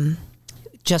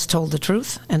 just told the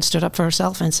truth and stood up for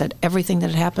herself and said everything that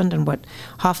had happened and what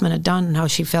Hoffman had done and how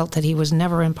she felt that he was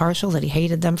never impartial, that he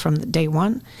hated them from day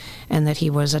one, and that he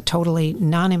was a totally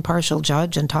non-impartial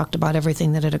judge, and talked about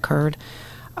everything that had occurred.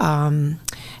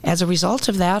 As a result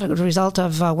of that, as a result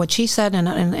of what she said, and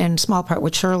in small part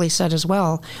what Shirley said as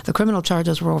well, the criminal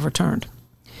charges were overturned.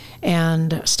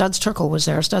 And Studs Terkel was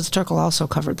there. Studs Terkel also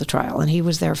covered the trial, and he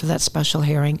was there for that special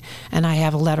hearing. And I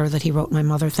have a letter that he wrote my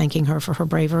mother thanking her for her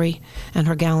bravery and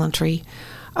her gallantry.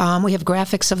 We have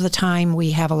graphics of the time.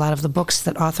 We have a lot of the books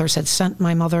that authors had sent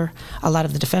my mother. A lot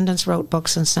of the defendants wrote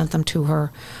books and sent them to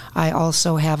her. I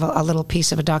also have a little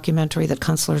piece of a documentary that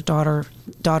Kunstler's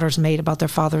daughters made about their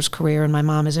father's career, and my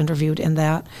mom is interviewed in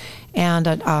that. And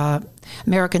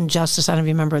American Justice, I don't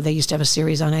remember, they used to have a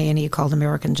series on A&E called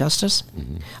American Justice.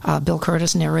 Mm-hmm. Bill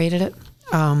Curtis narrated it.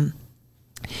 And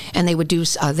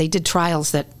they did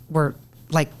trials that were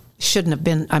like, shouldn't have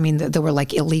been, they were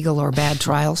like illegal or bad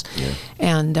trials. Yeah.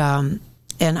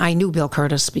 And I knew Bill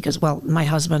Curtis because, my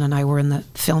husband and I were in the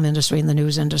film industry and the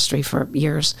news industry for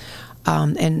years.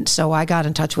 And so I got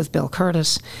in touch with Bill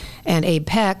Curtis and Abe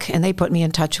Peck, and they put me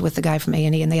in touch with the guy from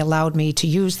A&E, and they allowed me to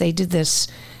use, they did this,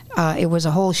 it was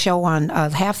a whole show on,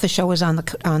 half the show was on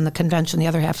the convention, the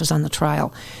other half was on the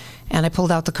trial. And I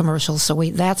pulled out the commercials. So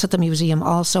that's at the museum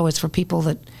also. It's for people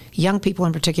that, young people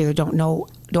in particular, don't know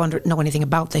anything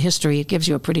about the history. It gives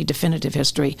you a pretty definitive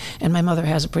history. And my mother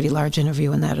has a pretty large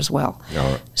interview in that as well.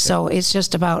 So it's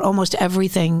just about almost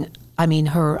everything. I mean,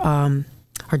 her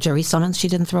jury summons she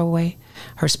didn't throw away.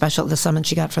 The summons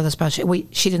she got for the special,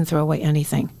 she didn't throw away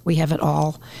anything. We have it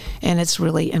all. And it's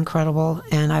really incredible.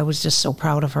 And I was just so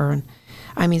proud of her. And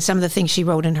I mean, some of the things she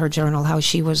wrote in her journal, how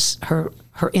she was, her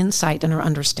insight and her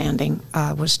understanding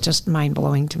was just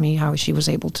mind-blowing to me, how she was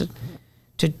able to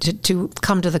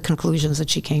come to the conclusions that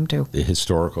she came to. The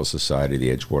Historical Society,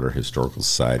 the Edgewater Historical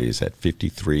Society, is at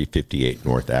 5358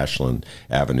 North Ashland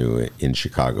Avenue in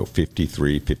Chicago.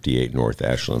 5358 North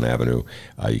Ashland Avenue.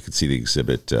 You can see the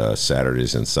exhibit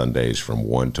Saturdays and Sundays from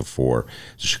 1 to 4.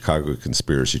 The Chicago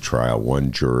Conspiracy Trial,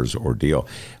 one juror's ordeal.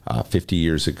 50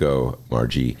 years ago,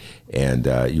 Margie, and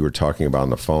you were talking about on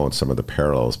the phone some of the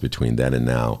parallels between then and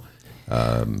now.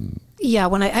 Yeah,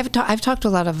 when I've talked to a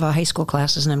lot of high school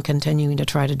classes, and I'm continuing to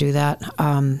try to do that.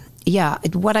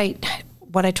 What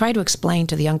I try to explain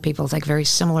to the young people is like very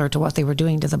similar to what they were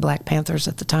doing to the Black Panthers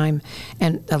at the time,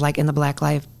 and like in the Black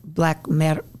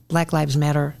Lives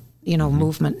Matter,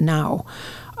 movement now.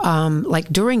 Like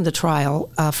during the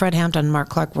trial, Fred Hampton and Mark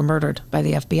Clark were murdered by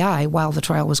the FBI while the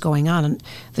trial was going on, and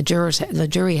the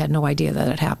jury had no idea that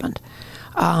it happened.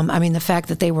 I mean, the fact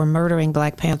that they were murdering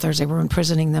Black Panthers, they were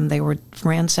imprisoning them, they were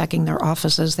ransacking their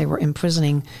offices, they were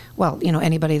imprisoning,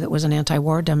 anybody that was an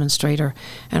anti-war demonstrator.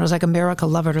 And it was like America,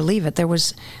 love it or leave it.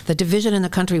 The division in the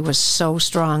country was so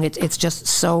strong. It's just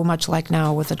so much like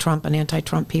now with the Trump and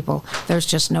anti-Trump people. There's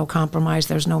just no compromise.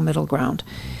 There's no middle ground.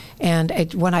 And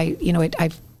when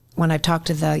I talk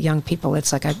to the young people,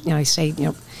 it's like I say,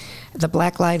 the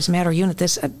Black Lives Matter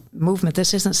movement,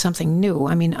 this isn't something new.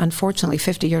 I mean, unfortunately,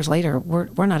 50 years later,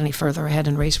 we're not any further ahead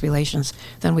in race relations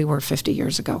than we were 50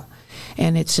 years ago.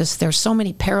 And it's just, there's so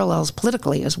many parallels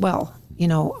politically as well,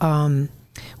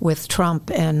 with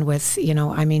Trump and with,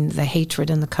 the hatred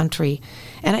in the country.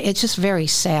 And it's just very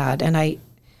sad. And I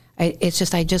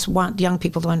just want young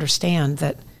people to understand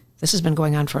that this has been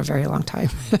going on for a very long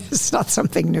time. It's not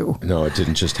something new. No, it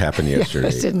didn't just happen yesterday.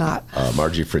 It did not.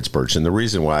 Margie Fritz-Birch. And the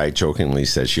reason why I jokingly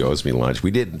said she owes me lunch, we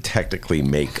didn't technically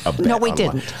make a bet. No, we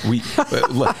didn't.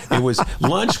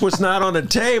 Lunch was not on the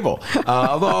table.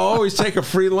 Although I always take a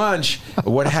free lunch.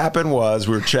 What happened was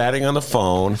we were chatting on the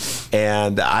phone,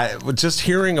 and I was just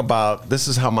hearing about, this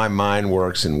is how my mind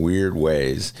works in weird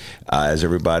ways, as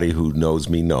everybody who knows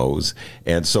me knows.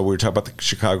 And so we were talking about the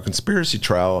Chicago Conspiracy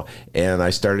Trial, and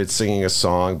I started singing a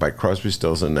song by Crosby,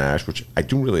 Stills, and Nash, which I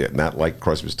do really not like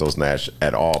Crosby, Stills, Nash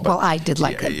at all. But I did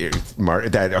like it.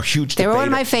 A huge They were one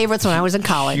of my favorites when I was in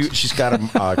college. She's got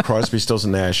a Crosby, Stills,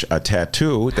 and Nash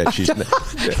tattoo that she's...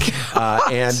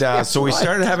 so we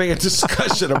started having a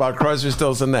discussion about Crosby,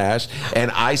 Stills, and Nash,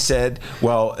 and I said,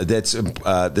 well, that's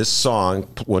this song,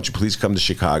 Won't You Please Come to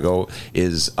Chicago,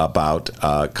 is about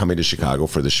coming to Chicago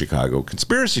for the Chicago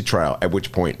Conspiracy Trial, at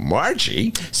which point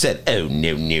Margie said, oh,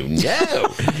 no, no, no.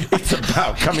 It's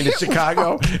about coming to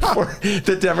Chicago for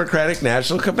the Democratic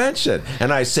National Convention.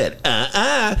 And I said,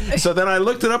 So then I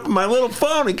looked it up on my little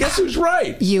phone, and guess who's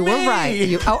right? You were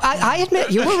right. I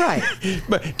admit, you were right.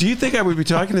 But do you think I would be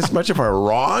talking this much if I were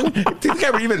wrong? Do you think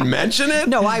I would even mention it?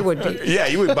 No, I would be. Yeah,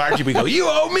 you would, Margie, would go, you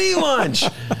owe me lunch.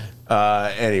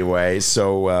 Anyway,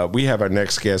 so we have our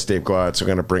next guest, Dave Glowacz. We're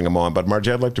going to bring him on. But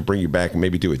Margie, I'd like to bring you back and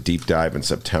maybe do a deep dive in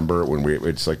September when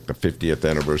it's like the 50th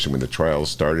anniversary when the trial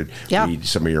started. Yeah. Read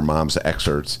some of your mom's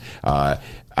excerpts.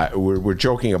 We're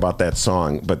joking about that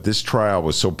song, but this trial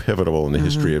was so pivotal in the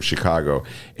history of Chicago,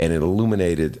 and it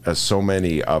illuminated so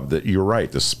many of you're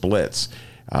right, the splits.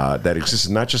 That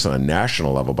existed not just on a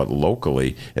national level, but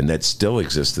locally, and that still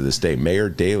exists to this day. Mayor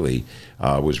Daley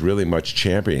was really much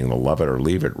championing the love it or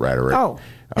leave it rhetoric.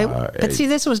 But see,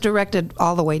 this was directed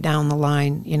all the way down the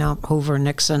line, Hoover,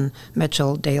 Nixon,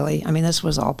 Mitchell, Daley. I mean, this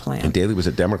was all planned. And Daley was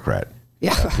a Democrat.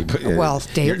 Yeah. Well,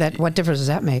 Dave, what difference does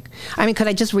that make? I mean, could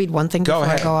I just read one thing before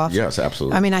I go off? Yes,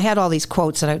 absolutely. I mean, I had all these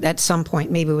quotes that at some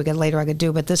point, maybe I could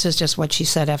do, but this is just what she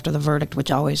said after the verdict, which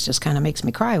always just kind of makes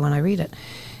me cry when I read it.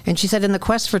 And she said, in the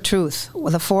quest for truth,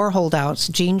 the four holdouts,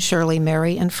 Jean, Shirley,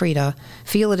 Mary, and Frida,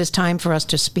 feel it is time for us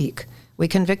to speak. We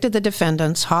convicted the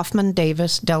defendants, Hoffman,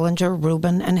 Davis, Dellinger,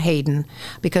 Rubin, and Hayden,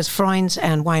 because Freunds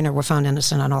and Weiner were found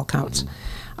innocent on all counts.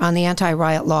 On the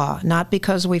anti-riot law, not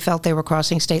because we felt they were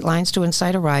crossing state lines to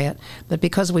incite a riot, but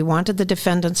because we wanted the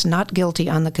defendants not guilty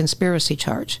on the conspiracy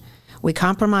charge. We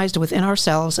compromised within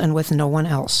ourselves and with no one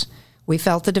else. We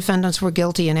felt the defendants were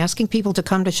guilty in asking people to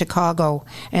come to Chicago,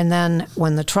 and then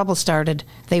when the trouble started,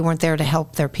 they weren't there to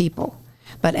help their people.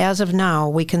 But as of now,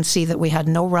 we can see that we had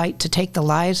no right to take the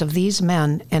lives of these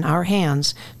men in our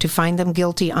hands to find them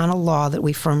guilty on a law that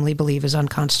we firmly believe is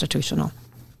unconstitutional.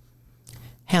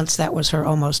 Hence, that was her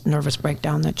almost nervous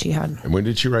breakdown that she had. And when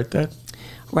did she write that?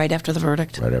 Right after the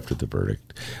verdict. Right after the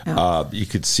verdict. Yeah. You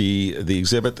could see the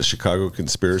exhibit, the Chicago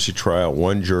Conspiracy Trial,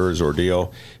 one juror's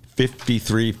ordeal,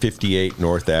 5358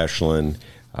 North Ashland.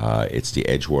 It's the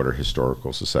Edgewater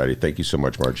Historical Society. Thank you so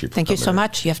much, Margie. Thank you so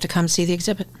much. You have to come see the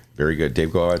exhibit. Very good.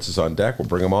 Dave Glowacz is on deck. We'll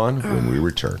bring him on when we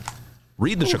return.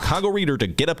 Read the Chicago Reader to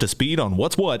get up to speed on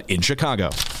what's what in Chicago.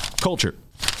 Culture,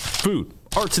 food,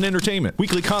 arts and entertainment,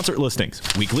 weekly concert listings,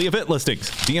 weekly event listings,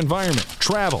 the environment,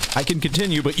 travel. I can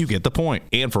continue, but you get the point.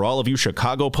 And for all of you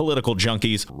Chicago political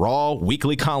junkies, raw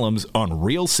weekly columns on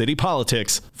real city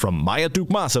politics from Maya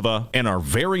Dukmasova and our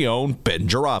very own Ben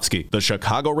Jarofsky. The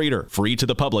Chicago Reader, free to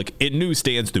the public in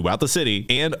newsstands throughout the city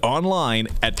and online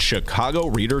at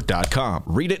chicagoreader.com.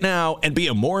 Read it now and be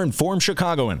a more informed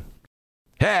Chicagoan.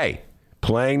 Hey!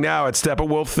 Playing now at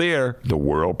Steppenwolf Theater, the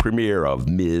world premiere of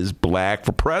Ms. Black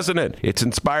for President. It's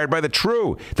inspired by the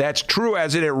true, that's true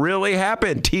as in it really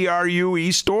happened,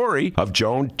 TRUE story of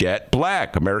Joan Jett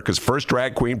Black, America's first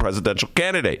drag queen presidential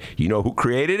candidate. You know who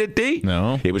created it, D?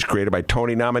 No. It was created by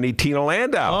Tony nominee Tina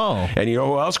Landau. Oh. And you know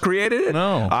who else created it?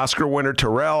 No. Oscar winner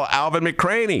Terrell Alvin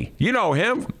McCraney. You know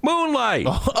him, Moonlight.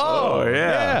 Oh,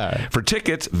 yeah. For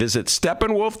tickets, visit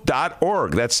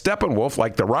steppenwolf.org. That's Steppenwolf,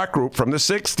 like the rock group from the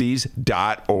 60s.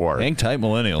 Hang tight,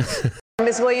 millennials.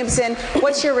 Ms. Williamson,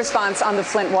 what's your response on the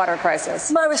Flint water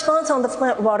crisis? My response on the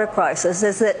Flint water crisis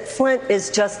is that Flint is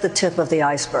just the tip of the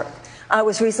iceberg. I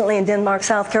was recently in Denmark,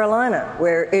 South Carolina,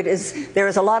 where there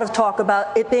is a lot of talk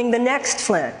about it being the next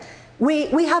Flint.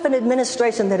 We have an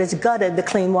administration that has gutted the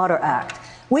Clean Water Act.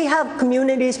 We have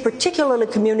communities, particularly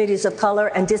communities of color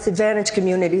and disadvantaged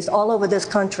communities all over this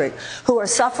country who are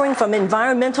suffering from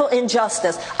environmental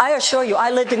injustice. I assure you,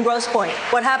 I lived in Grosse Pointe.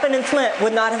 What happened in Flint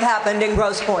would not have happened in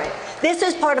Grosse Pointe. This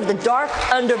is part of the dark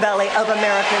underbelly of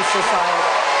American society.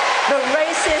 The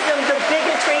racism, the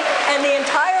bigotry, and the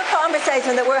entire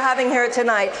conversation that we're having here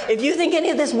tonight, if you think any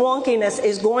of this wonkiness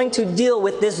is going to deal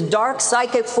with this dark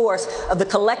psychic force of the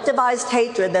collectivized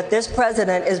hatred that this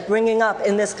president is bringing up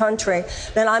in this country,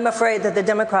 then I'm afraid that the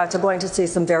Democrats are going to see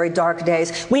some very dark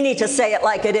days. We need to say it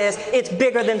like it is. It's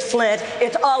bigger than Flint.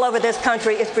 It's all over this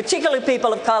country. It's particularly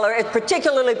people of color. It's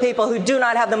particularly people who do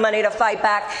not have the money to fight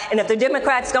back. And if the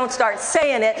Democrats don't start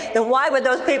saying it, then why would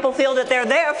those people feel that they're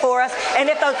there for us? And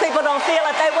if those people don't feel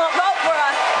it, they won't vote for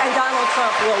us, and Donald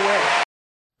Trump will win.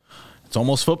 It's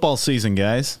almost football season,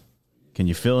 guys. Can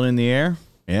you feel it in the air?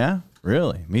 Yeah,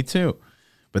 really. Me too.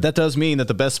 But that does mean that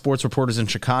the best sports reporters in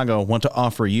Chicago want to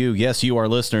offer you, yes, you, our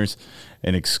listeners,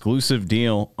 an exclusive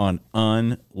deal on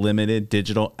unlimited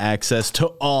digital access to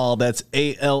all, that's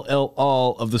ALL,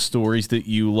 all of the stories that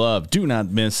you love. Do not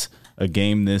miss a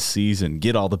game this season.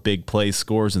 Get all the big plays,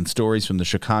 scores, and stories from the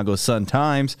Chicago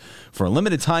Sun-Times. For a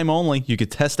limited time only, you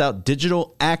could test out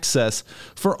digital access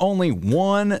for only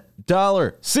 $1.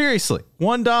 Seriously,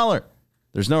 $1.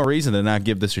 There's no reason to not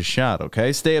give this a shot,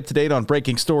 okay? Stay up to date on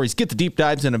breaking stories. Get the deep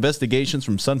dives and investigations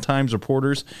from Sun-Times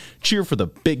reporters. Cheer for the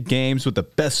big games with the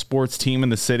best sports team in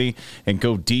the city. And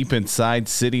go deep inside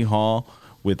City Hall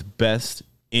with best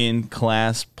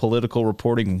in-class political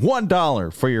reporting.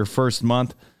 $1 for your first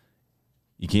month.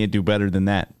 You can't do better than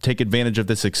that. Take advantage of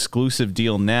this exclusive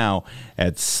deal now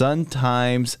at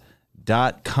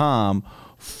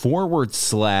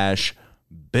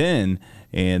suntimes.com/Ben.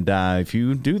 And if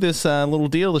you do this little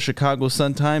deal the Chicago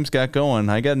Sun-Times got going,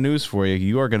 I got news for you.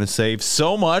 You are going to save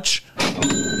so much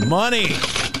money.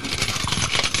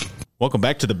 Welcome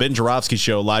back to the Ben Jarofsky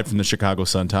Show, live from the Chicago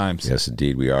Sun-Times. Yes,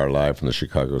 indeed. We are live from the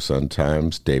Chicago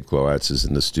Sun-Times. Dave Glowacz is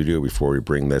in the studio. Before we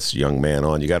bring this young man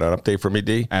on, you got an update for me,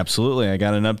 D? Absolutely. I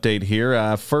got an update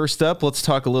here. First up, let's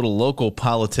talk a little local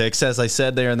politics. As I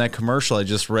said there in that commercial I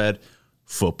just read,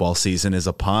 football season is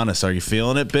upon us. Are you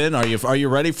feeling it, Ben? Are you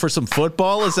ready for some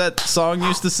football, as that song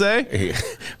used to say?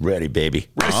 Ready, baby.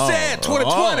 Ready, set,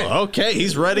 2020. Okay,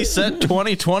 he's ready, set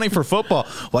 2020 for football.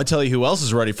 Well, I tell you who else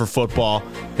is ready for football.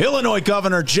 Illinois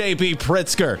Governor J.B.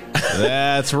 Pritzker.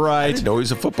 That's right. I didn't know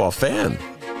he's a football fan.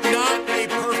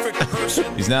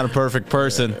 He's not a perfect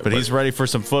person, but he's ready for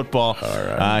some football. All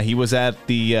right. He was at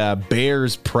the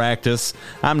Bears practice.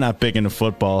 I'm not big into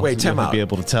football. Wait, time out. Be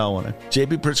able to tell when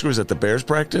J.B. Pritzker was at the Bears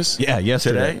practice? Yeah,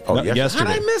 yesterday. Today? Oh, no, yesterday.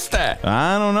 How did I miss that?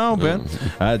 I don't know, Ben.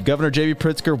 Governor J.B.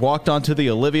 Pritzker walked onto the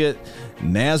Olivia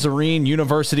Nazarene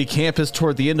University campus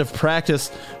toward the end of practice,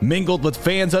 mingled with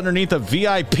fans underneath a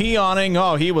VIP awning.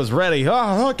 Oh, he was ready.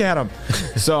 Oh, look at him.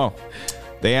 So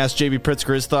they asked J.B.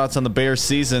 Pritzker his thoughts on the Bears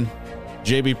season.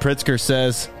 J.B. Pritzker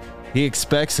says, he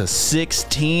expects a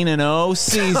 16-0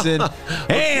 season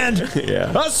and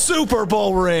a Super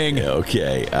Bowl ring.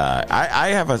 Okay. I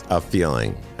have a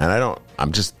feeling, and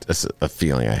I'm just a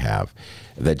feeling I have,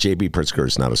 that J.B. Pritzker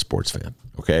is not a sports fan.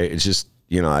 Okay? It's just,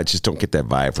 I just don't get that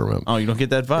vibe from him. Oh, you don't get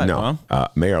that vibe? No. Huh?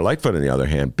 Mayor Lightfoot, on the other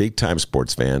hand, big-time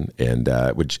sports fan, and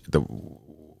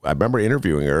I remember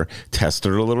interviewing her,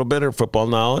 tested her a little bit, her football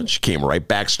knowledge. She came right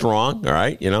back strong, all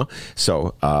right,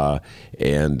 So, by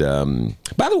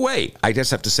the way, I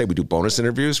just have to say we do bonus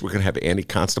interviews. We're going to have Andy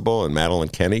Constable and Madeline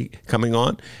Kenny coming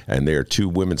on, and they are two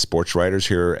women sports writers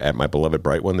here at my beloved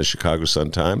Bright One, the Chicago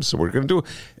Sun-Times. So we're going to do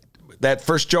that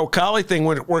first Joe Colley thing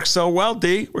when it works so well,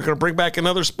 D. We're going to bring back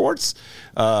another sports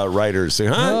writers. Huh?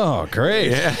 Oh,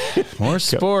 great. Yeah. More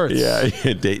sports. Yeah.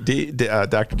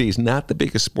 Dr. D is not the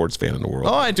biggest sports fan in the world.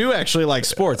 Oh, I do actually like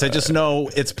sports. I just know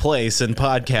its place in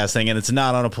podcasting, and it's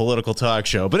not on a political talk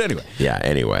show. But anyway. Yeah,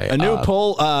 anyway. A new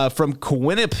poll from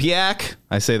Quinnipiac,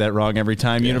 I say that wrong every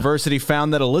time, University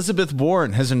found that Elizabeth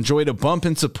Warren has enjoyed a bump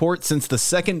in support since the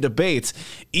second debates,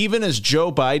 even as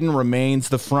Joe Biden remains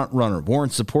the front runner.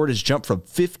 Warren's support has jumped from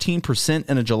 15%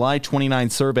 in a July 29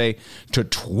 survey to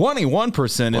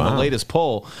 21% in the latest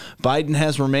poll. Biden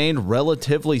has remained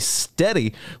relatively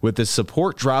steady, with his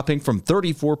support dropping from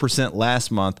 34% last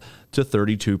month to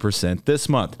 32% this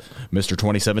month. Mr.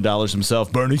 $27 himself,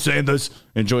 Bernie Sanders,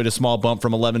 enjoyed a small bump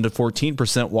from 11 to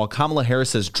 14%, while Kamala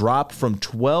Harris has dropped from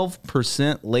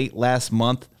 12% late last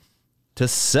month to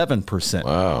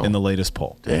 7% in the latest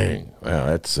poll. Dang. Wow,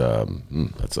 that's a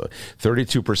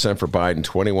 32% for Biden,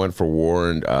 21% for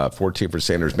Warren, 14% for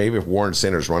Sanders. Maybe if Warren and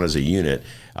Sanders run as a unit,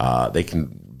 they can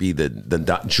be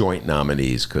the joint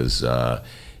nominees, because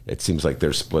it seems like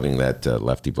they're splitting that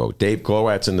lefty vote. Dave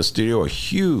Glowacz in the studio, a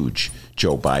huge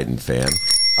Joe Biden fan.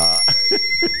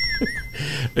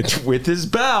 With his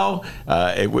bell,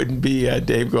 it wouldn't be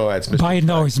Dave Glowacz. Biden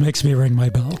always makes me ring my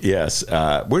bell. Yes.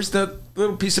 Where's the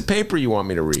little piece of paper you want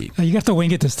me to read? You have to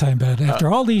wing it this time, Ben.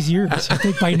 After all these years, I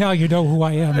think by now you know who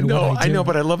I am. I know,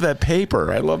 but I love that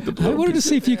paper. I love the. I wanted to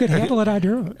see if you could handle it on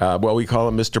your own. Well, we call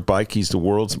him Mr. Bike. He's the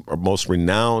world's most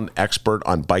renowned expert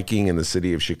on biking in the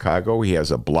city of Chicago. He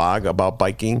has a blog about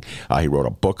biking. He wrote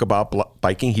a book about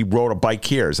biking. He rode a bike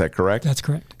here. Is that correct? That's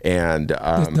correct. And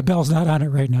the bell's not on it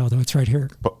right now, though. It's right here.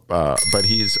 But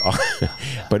he's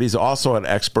also an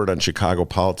expert on Chicago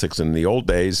politics. In the old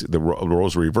days, the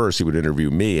roles were reversed. He would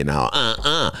interview me, and now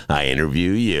I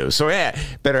interview you. So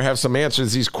better have some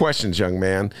answers to these questions, young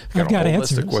man. I've got a whole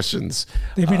answers. list of questions.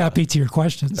 They may not be to your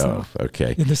questions. Oh,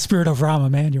 okay. In the spirit of Rahm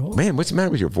Emanuel. Man, what's the matter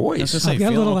with your voice? I've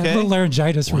got a little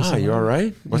laryngitis recently. You all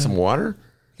right? Want some water?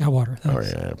 Got water.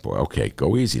 Thanks. Oh, yeah, boy. Okay,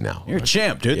 go easy now. You're a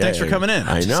champ, dude. Thanks for coming in.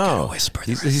 I know. Whisper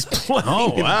he's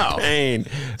playing in pain.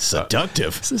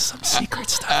 Seductive. This is some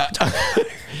secret stuff.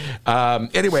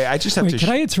 Anyway, I just have to... Can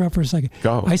I interrupt for a second?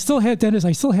 Go. Dennis,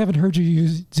 I still haven't heard you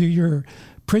do your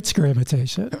Pritzker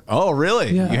imitation. Oh,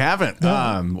 really? Yeah. You haven't?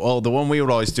 No. Well, the one we would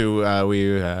always do,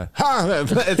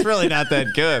 it's really not that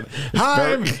good.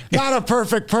 I'm not a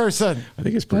perfect person. I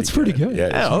think it's pretty good.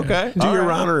 Yeah, okay. Do your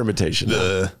Ronner imitation.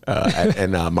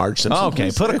 And Marge Simpson. Okay,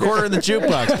 please. put a quarter in the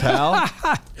jukebox, pal.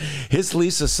 His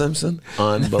Lisa Simpson?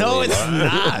 Unbelievable. No, it's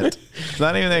not. It's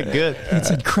not even that good. It's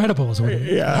incredible. Is what it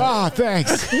is. Yeah.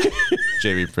 Thanks.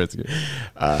 J.B. Pritzker.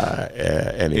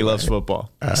 Anyway. He loves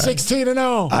football.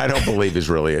 16-0. I don't believe he's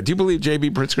really. Do you believe J.B.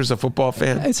 Pritzker's a football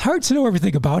fan? It's hard to know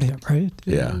everything about him, right?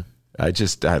 Yeah. I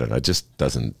don't know. It just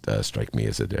doesn't strike me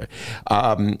as a day.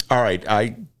 All right.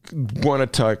 I want to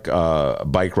talk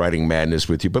bike riding madness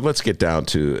with you, but let's get down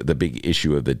to the big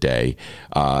issue of the day.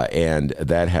 And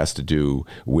that has to do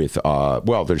with,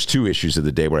 there's two issues of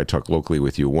the day when I talk locally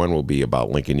with you. One will be about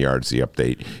Lincoln Yards, the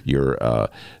update. You're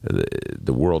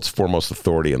the world's foremost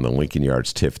authority on the Lincoln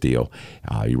Yards TIF deal.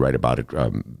 You write about it.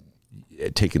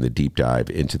 Taking the deep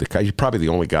dive into you're probably the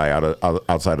only guy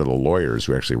outside of the lawyers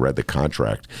who actually read the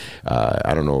contract.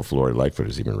 I don't know if Lori Lightfoot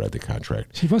has even read the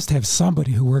contract. She must have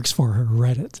somebody who works for her who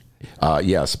read it.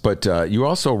 Yes, but you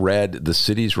also read the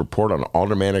city's report on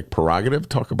aldermanic prerogative.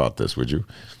 Talk about this, would you?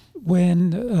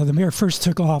 When the mayor first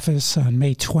took office on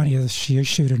May 20th, she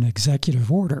issued an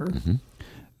executive order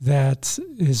that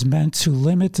is meant to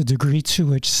limit the degree to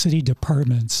which city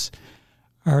departments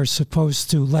are supposed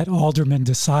to let aldermen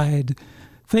decide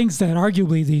things that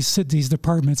arguably these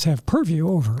departments have purview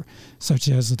over, such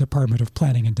as the Department of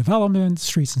Planning and Development,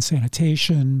 Streets and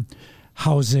Sanitation,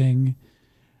 Housing,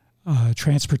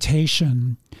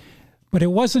 Transportation. But it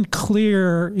wasn't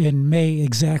clear in May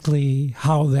exactly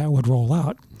how that would roll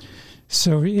out.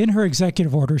 So in her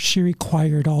executive order, she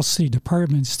required all city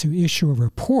departments to issue a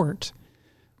report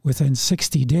within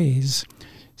 60 days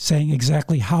saying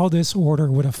exactly how this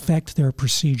order would affect their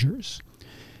procedures.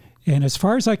 And as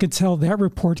far as I could tell, that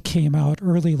report came out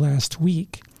early last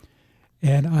week,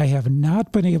 and I have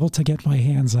not been able to get my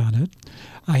hands on it.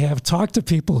 I have talked to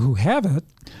people who have it,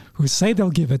 who say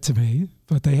they'll give it to me,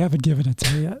 but they haven't given it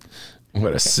to me yet.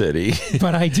 What a city.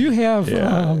 But I do have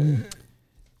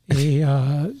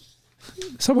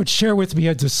someone share with me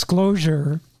a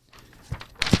disclosure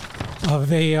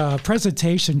of a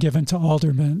presentation given to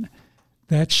aldermen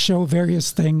that show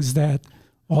various things that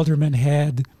aldermen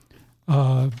had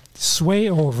sway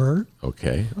over.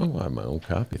 Okay. Oh, I have my own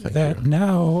copy. Thank that you.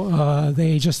 Now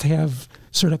they just have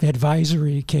sort of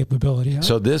advisory capability.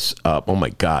 So this, oh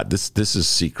my God, this is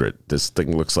secret. This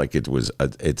thing looks like it's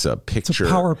a picture.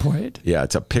 It's a PowerPoint. Yeah,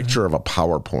 it's a picture of a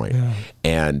PowerPoint. Yeah.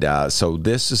 And so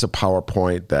this is a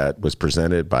PowerPoint that was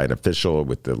presented by an official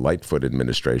with the Lightfoot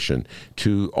administration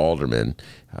to aldermen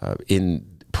in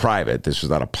private. This was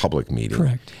not a public meeting.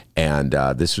 Correct. And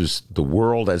this was the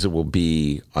world as it will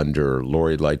be under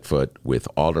Lori Lightfoot with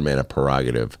alderman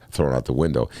prerogative thrown out the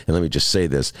window. And let me just say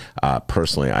this.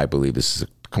 Personally, I believe this is a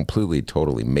completely,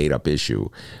 totally made-up issue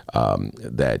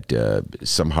that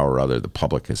somehow or other the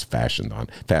public has fastened on.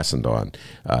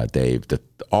 Dave,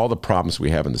 all the problems we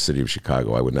have in the city of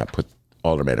Chicago, I would not put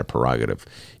alderman prerogative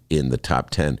in the top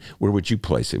 10. Where would you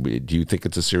place it? Do you think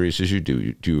it's a serious issue?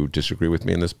 Do you disagree with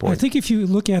me on this point? I think if you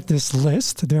look at this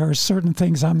list, there are certain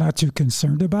things I'm not too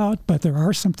concerned about, but there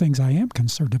are some things I am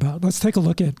concerned about. Let's take a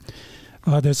look at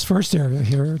this first area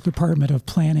here, Department of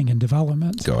Planning and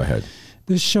Development. Go ahead.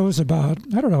 This shows about,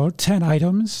 10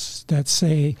 items that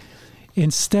say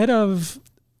instead of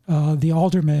the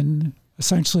alderman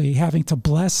essentially having to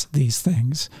bless these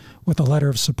things with a letter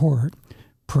of support,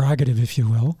 prerogative, if you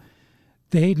will,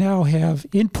 they now have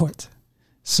input.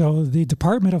 So the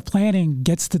Department of Planning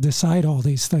gets to decide all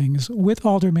these things with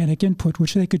aldermanic input,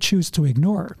 which they could choose to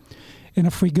ignore. And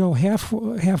if we go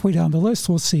halfway down the list,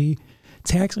 we'll see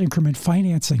tax increment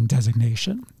financing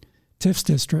designation, TIFs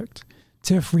district,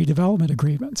 TIF redevelopment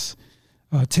agreements,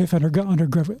 TIF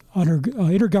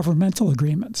intergovernmental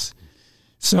agreements.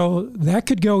 So that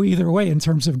could go either way in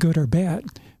terms of good or bad.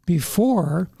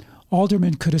 Before,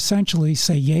 aldermen could essentially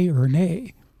say yay or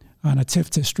nay on a TIF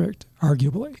district,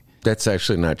 arguably. That's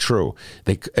actually not true.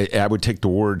 I would take the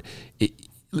word,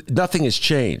 nothing has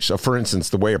changed. So for instance,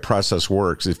 the way a process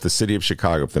works, if the city of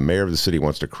Chicago, if the mayor of the city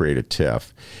wants to create a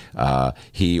TIF,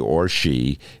 he or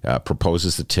she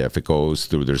proposes the TIF. It goes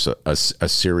through, there's a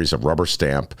series of rubber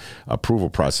stamp approval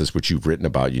process, which you've written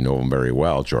about, you know them very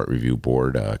well, Joint Review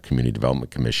Board, Community Development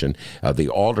Commission. The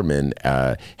alderman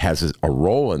has a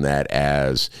role in that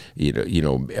as,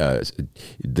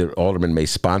 the alderman may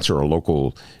sponsor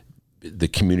the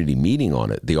community meeting on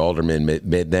it. The alderman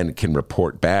then can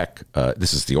report back,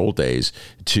 this is the old days,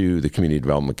 to the Community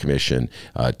Development Commission,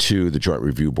 to the Joint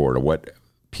Review Board, of what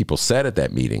people said at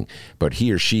that meeting. But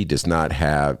he or she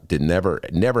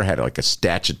never had like a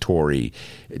statutory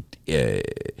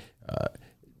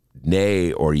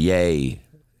nay or yay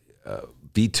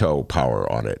veto power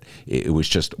on it. It was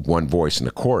just one voice in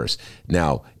the chorus.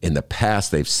 Now, in the past,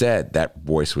 they've said that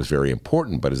voice was very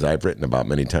important, but as I've written about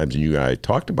many times, and you and I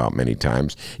talked about many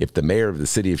times, if the mayor of the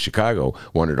city of Chicago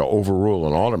wanted to overrule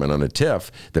an alderman on a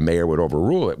TIF, the mayor would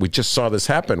overrule it. We just saw this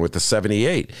happen with the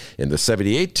 78. In the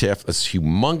 78 TIF, a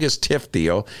humongous TIF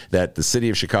deal that the city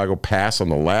of Chicago passed on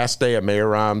the last day of Mayor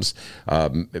Rahm's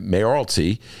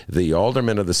mayoralty, the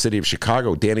alderman of the city of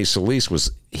Chicago, Danny Solis,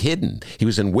 was hidden. He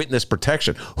was in witness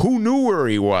protection. Who knew where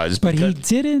he was? But he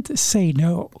didn't say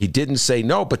no. He didn't say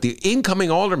no, but the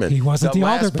incoming alderman... He wasn't the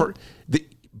alderman.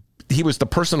 He was the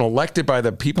person elected by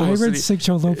the people of the Byron city.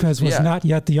 Sigcho Lopez was not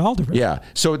yet the alderman. Yeah.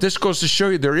 So this goes to show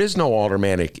you there is no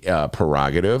aldermanic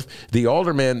prerogative. The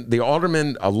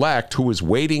alderman-elect who was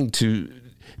waiting to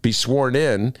be sworn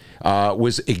in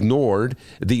was ignored.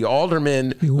 The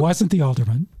alderman... He wasn't the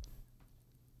alderman.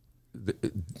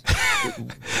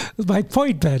 My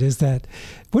point, Ben, is that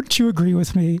wouldn't you agree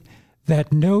with me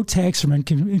that no tax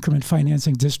increment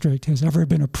financing district has ever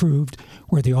been approved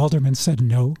where the alderman said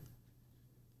no?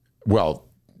 Well,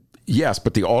 yes,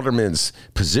 but the alderman's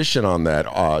position on that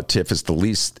TIF is the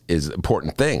least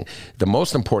important thing. The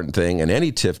most important thing in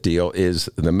any TIF deal is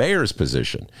the mayor's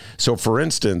position. So, for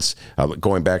instance,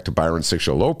 going back to Byron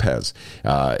Sigcho Lopez,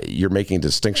 you're making a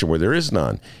distinction where there is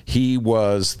none. He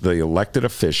was the elected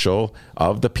official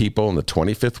of the people in the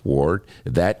 25th Ward.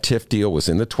 That TIF deal was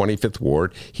in the 25th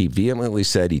Ward. He vehemently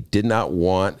said he did not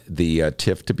want the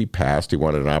TIF to be passed. He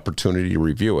wanted an opportunity to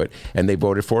review it, and they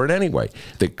voted for it anyway.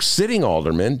 The sitting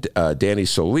alderman, Danny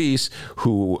Solis,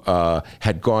 who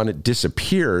had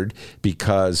disappeared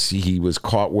because he was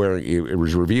caught wearing, it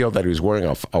was revealed that he was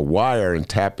wearing a wire and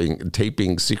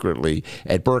taping secretly.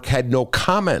 Ed Burke had no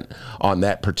comment on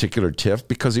that particular tiff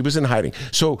because he was in hiding.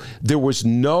 So there was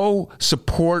no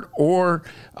support or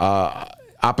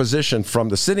opposition from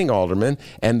the sitting alderman,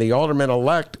 and the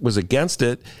alderman-elect was against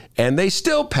it, and they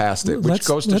still passed it, which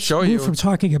goes to show you. Let's move from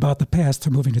talking about the past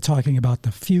to moving to talking about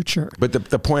the future. But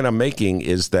the point I'm making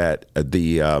is that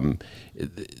the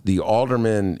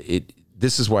alderman,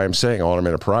 this is why I'm saying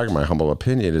Alderman Prague, in my humble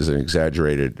opinion, is an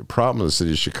exaggerated problem in the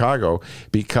city of Chicago,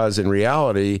 because in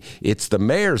reality, it's the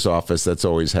mayor's office that's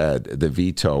always had the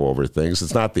veto over things.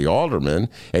 It's not the alderman.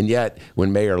 And yet,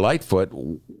 when Mayor Lightfoot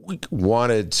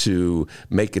wanted to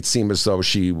make it seem as though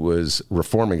she was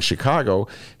reforming Chicago,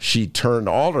 she turned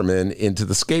aldermen into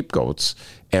the scapegoats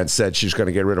and said she's going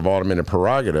to get rid of alderman and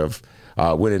prerogative,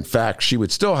 when in fact she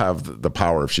would still have the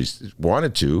power, if she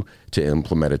wanted to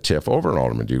implement a TIF over an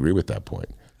alderman. Do you agree with that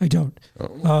point? I don't.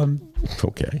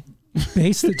 Okay.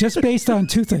 Based on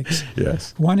two things.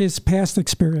 Yes. One is past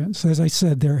experience. As I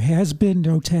said, there has been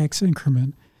no tax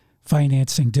increment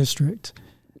financing district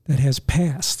that has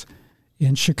passed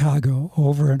in Chicago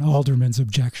over an alderman's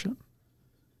objection.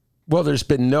 Well, there's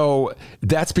been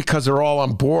that's because they're all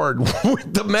on board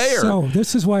with the mayor. So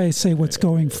this is why I say what's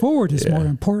going forward is more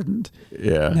important.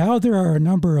 Yeah. Now there are a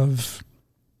number of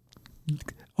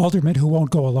aldermen who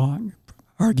won't go along,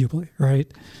 arguably, right?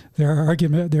 There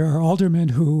are aldermen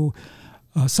who,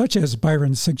 such as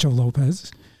Byron Sigcho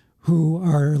Lopez, who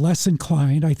are less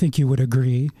inclined, I think you would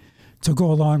agree, to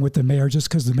go along with the mayor just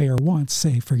because the mayor wants,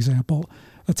 say, for example,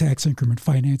 a tax increment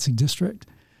financing district.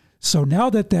 So now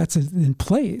that that's in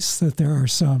place, that there are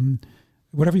some,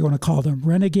 whatever you want to call them,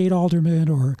 renegade aldermen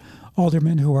or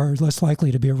aldermen who are less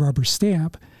likely to be a rubber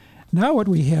stamp, now what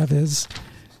we have is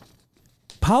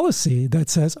policy that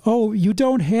says, oh, you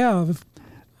don't have,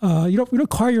 we don't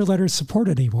require your letter of support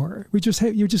anymore. You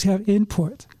just have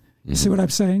input. You see what I'm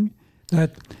saying?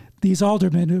 That these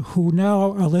aldermen who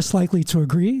now are less likely to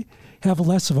agree have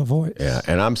less of a voice. Yeah,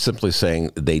 and I'm simply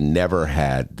saying they never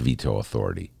had veto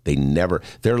authority.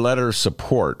 Their letter of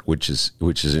support, which is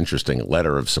interesting,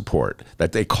 letter of support,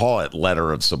 that they call it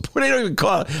letter of support. They don't even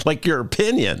call it like your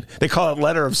opinion. They call it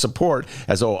letter of support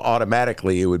as though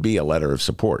automatically it would be a letter of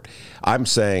support. I'm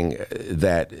saying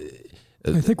that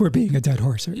I think we're being a dead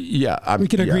horse here. Yeah, we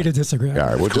can agree to disagree. All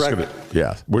right,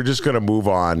 we're just gonna move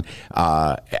on.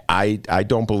 I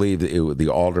don't believe that the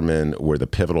aldermen were the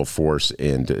pivotal force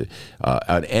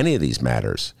on any of these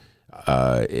matters.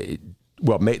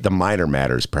 The minor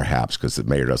matters perhaps because the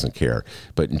mayor doesn't care,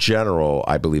 but in general,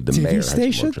 I believe the mayor has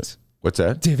stations. What's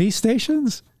that? Divvy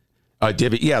stations.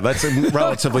 Yeah, that's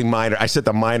relatively minor. I said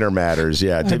the minor matters.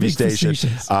 Yeah, divvy stations.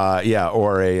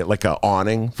 Or like a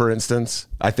awning, for instance.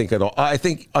 I think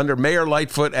under Mayor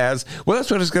Lightfoot that's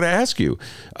what I was going to ask you.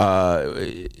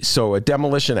 So a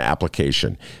demolition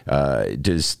application,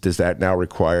 does that now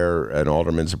require an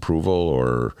alderman's approval,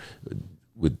 or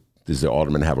does the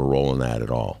alderman have a role in that at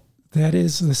all? That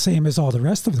is the same as all the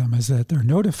rest of them, is that they're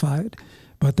notified,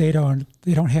 but they don't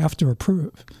have to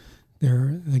approve.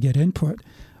 They get input.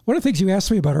 One of the things you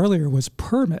asked me about earlier was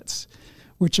permits,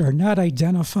 which are not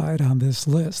identified on this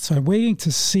list. So I'm waiting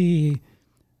to see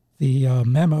the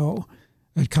memo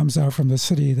that comes out from the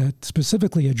city that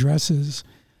specifically addresses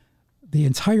the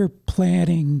entire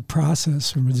planning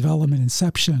process from development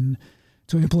inception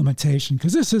to implementation,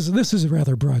 because this is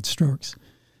rather broad strokes.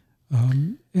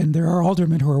 And there are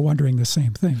aldermen who are wondering the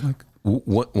same thing. Like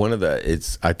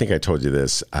I think I told you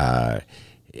this.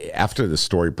 After the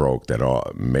story broke that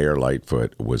Mayor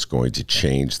Lightfoot was going to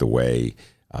change the way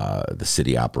the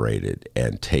city operated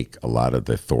and take a lot of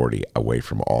the authority away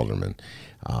from aldermen,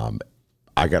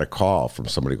 I got a call from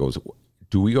somebody who goes,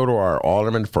 do we go to our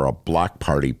alderman for a block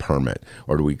party permit,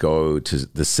 or do we go to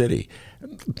the city?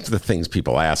 The things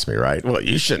people ask me, right? Well,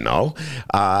 you should know.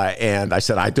 And I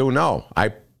said, I don't know.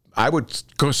 I would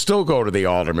still go to the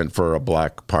alderman for a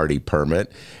block party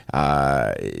permit.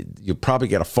 You'll probably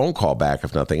get a phone call back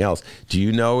if nothing else. Do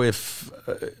you know if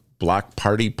block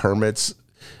party permits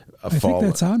I think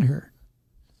that's on here.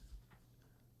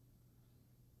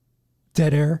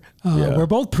 Dead air. We're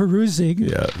both perusing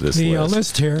the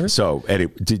list here. So, Eddie,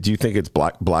 did you think it's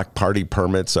block party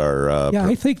permits are?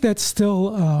 I think that's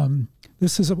still.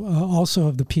 This is also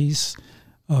of the piece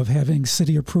of having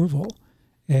city approval.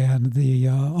 And the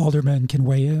aldermen can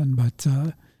weigh in, but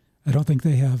I don't think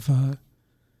they have,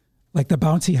 like the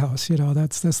bounty house.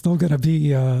 That's still going to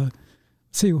be.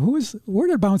 Where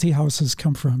did bounty houses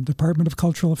come from? Department of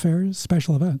Cultural Affairs,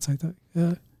 special events, I think.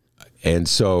 Yeah. And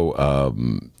so,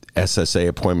 SSA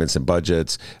appointments and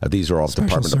budgets. These are all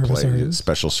Department of Planning,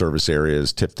 special service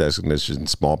areas, TIF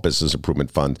designations, Small Business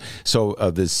Improvement Fund. So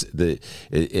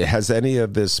has any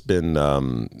of this been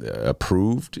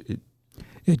approved?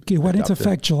 It went into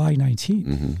effect July 19th.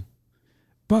 Mm-hmm.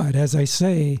 But as I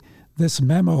say, this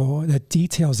memo that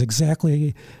details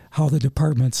exactly how the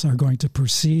departments are going to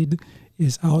proceed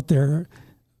is out there.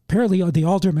 Apparently, the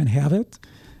aldermen have it.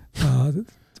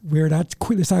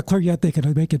 It's not clear yet they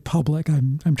can make it public.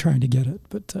 I'm trying to get it,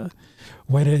 but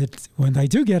when I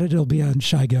do get it, it'll be on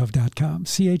chigov.com.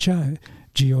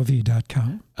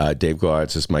 CHIGOV.com. Dave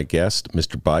Glowacz is my guest.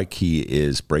 Mr. Bike, he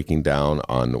is breaking down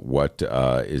on what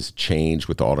is changed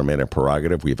with alderman and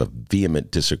prerogative. We have a vehement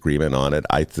disagreement on it.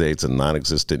 I say it's a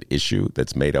non-existent issue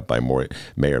that's made up by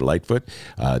Mayor Lightfoot.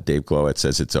 Dave Glowacz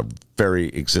says it's a very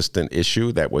existent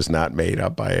issue that was not made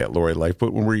up by Lori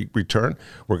Lightfoot. When we return,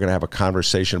 we're going to have a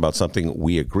conversation about something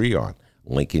we agree on.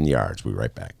 Lincoln Yards. We'll be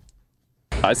right back.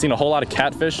 I've seen a whole lot of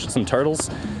catfish, some turtles.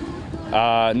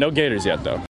 No gators yet,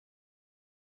 though.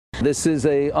 This is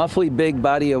an awfully big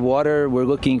body of water. We're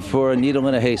looking for a needle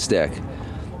in a haystack.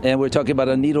 And we're talking about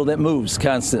a needle that moves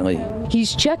constantly.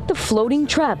 He's checked the floating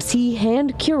traps he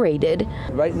hand-curated.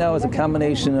 Right now it's a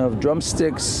combination of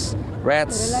drumsticks,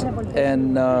 rats,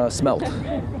 and smelt.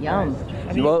 Yum.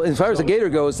 Well, as far as the gator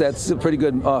goes, that's a pretty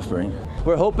good offering.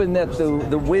 We're hoping that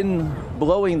the wind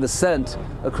blowing the scent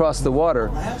across the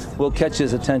water will catch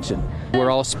his attention.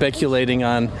 We're all speculating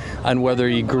on whether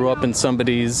he grew up in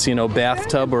somebody's,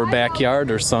 bathtub or backyard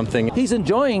or something. He's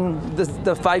enjoying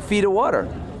the 5 feet of water.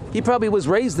 He probably was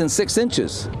raised in 6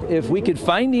 inches. If we could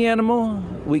find the animal,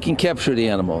 we can capture the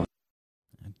animal.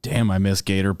 Damn, I miss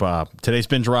Gator Bob. Today's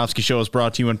Ben Joravsky Show is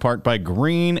brought to you in part by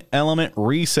Green Element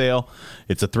Resale.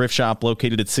 It's a thrift shop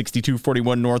located at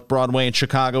 6241 North Broadway in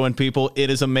Chicago. And people, it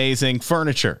is amazing.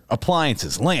 Furniture,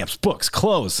 appliances, lamps, books,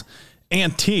 clothes,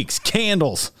 antiques,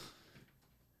 candles.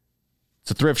 It's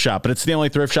a thrift shop, but it's the only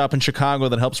thrift shop in Chicago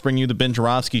that helps bring you the Ben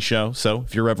Joravsky Show. So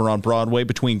if you're ever on Broadway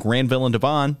between Granville and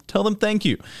Devon, tell them thank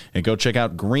you. And go check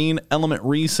out Green Element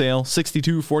Resale,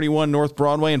 6241 North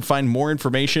Broadway, and find more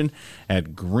information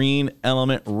at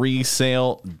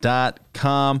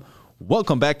greenelementresale.com.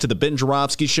 Welcome back to the Ben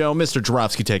Joravsky Show. Mr.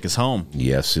 Joravsky, take us home.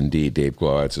 Yes, indeed. Dave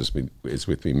Glowacz is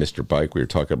with me. Mr. Bike, we were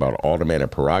talking about alderman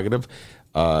and prerogative.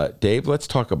 Dave, let's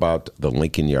talk about the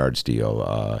Lincoln Yards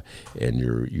deal. And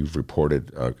you've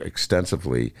reported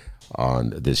extensively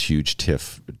on this huge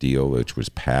TIF deal, which was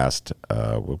passed,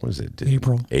 what was it?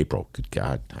 April. Good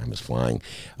God, time is flying.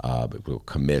 It will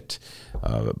commit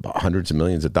hundreds of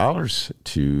millions of dollars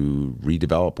to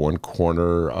redevelop one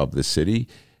corner of the city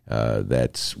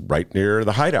that's right near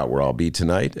the hideout where I'll be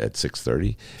tonight at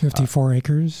 6:30. 54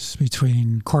 acres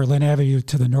between Cortlandt Avenue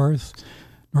to the north,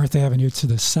 North Avenue to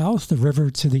the south, the river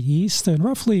to the east, and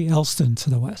roughly Elston to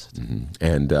the west. Mm-hmm.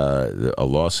 And a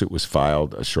lawsuit was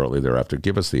filed shortly thereafter.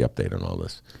 Give us the update on all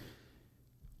this.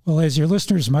 Well, as your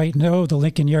listeners might know, the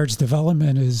Lincoln Yards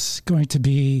development is going to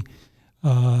be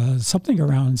something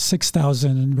around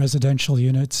 6,000 residential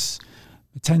units,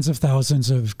 tens of thousands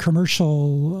of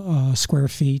commercial square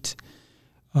feet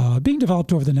being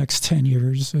developed over the next 10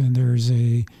 years. And there's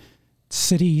a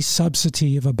city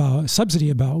subsidy of about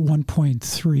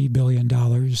 $1.3 billion,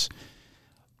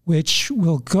 which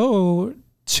will go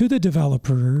to the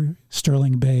developer,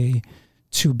 Sterling Bay,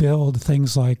 to build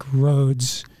things like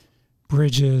roads,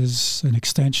 bridges, an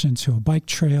extension to a bike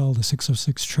trail, the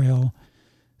 606 trail,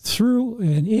 through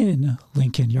and in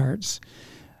Lincoln Yards.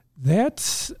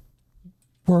 That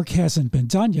work hasn't been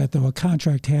done yet, though a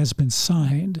contract has been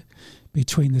signed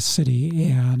between the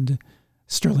city and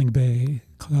Sterling Bay.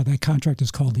 That contract is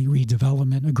called the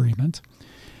Redevelopment Agreement.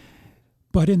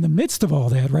 But in the midst of all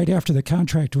that, right after the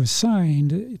contract was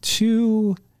signed,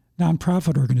 2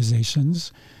 nonprofit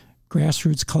organizations,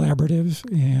 Grassroots Collaborative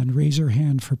and Raise Your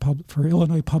Hand for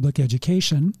Illinois Public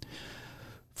Education,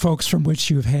 folks from which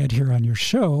you've had here on your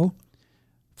show,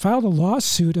 filed a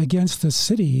lawsuit against the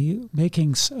city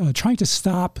trying to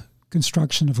stop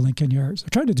construction of Lincoln Yards. They're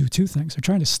trying to do 2 things. They're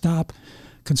trying to stop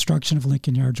construction of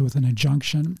Lincoln Yards with an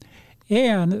injunction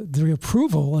and the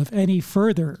approval of any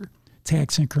further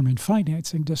tax increment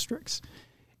financing districts.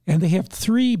 And they have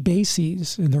 3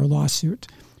 bases in their lawsuit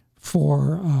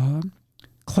for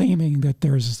claiming that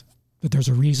there's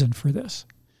a reason for this.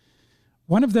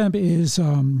 One of them is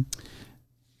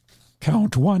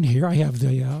count 1 here. I have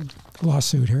the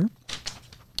lawsuit here.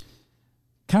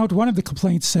 Count 1 of the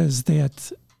complaints says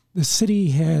that the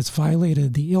city has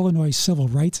violated the Illinois Civil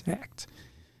Rights Act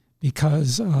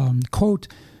because, quote,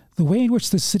 the way in which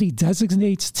the city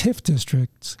designates TIF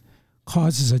districts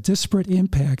causes a disparate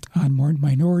impact on more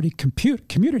minority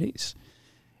communities.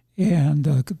 And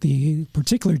the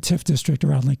particular TIF district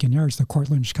around Lincoln Yards, the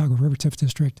Cortland-Chicago River TIF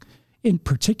district in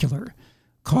particular,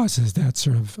 causes that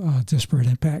sort of disparate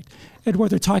impact. And what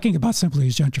they're talking about simply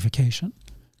is gentrification.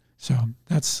 So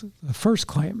that's the first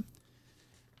claim.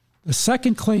 The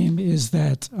second claim is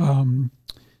that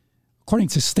according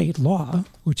to state law,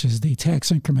 which is the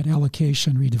Tax Increment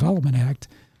Allocation Redevelopment Act,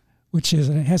 which has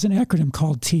an acronym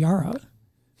called TIARA,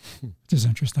 which is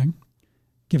interesting,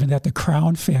 given that the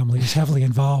Crown family is heavily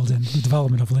involved in the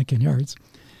development of Lincoln Yards.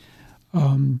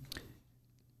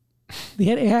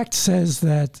 The act says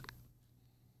that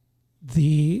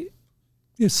the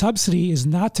subsidy is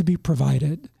not to be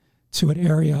provided to an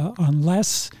area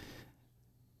unless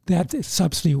that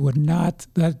subsidy would not,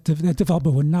 that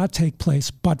development would not take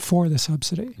place but for the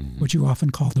subsidy, which you often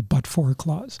call the but for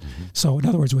clause. So in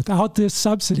other words, without this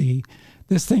subsidy,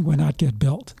 this thing would not get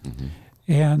built.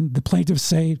 And the plaintiffs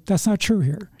say that's not true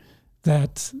here,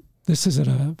 that this is at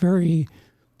a very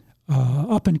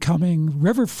up-and-coming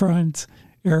riverfront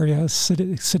area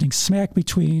sitting smack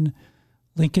between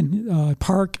Lincoln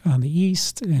Park on the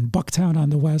east and Bucktown on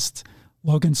the west,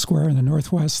 Logan Square in the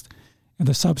northwest, and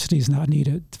the subsidy is not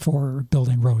needed for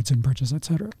building roads and bridges, et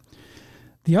cetera.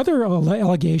 The other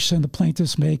allegation the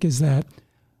plaintiffs make is that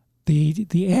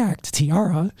the act,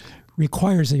 TIARA,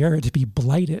 requires the area to be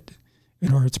blighted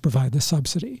in order to provide the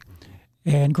subsidy.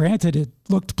 And granted, it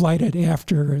looked blighted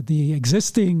after the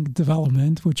existing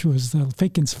development, which was the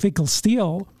Finkel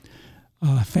Steel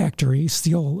factory,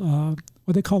 steel,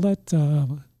 what do they call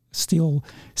that? Steel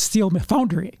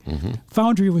foundry.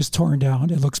 Foundry was torn down.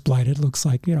 It looks blighted. It looks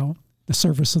like, the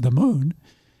surface of the moon.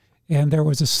 And there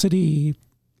was a city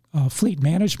fleet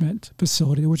management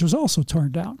facility, which was also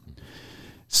torn down.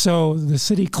 So the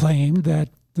city claimed that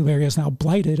the area is now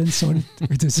blighted, and so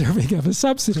it's deserving of a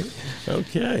subsidy.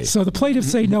 Okay. So the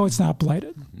plaintiffs say, no, it's not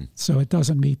blighted. So it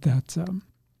doesn't meet that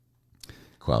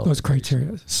those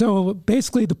criteria. So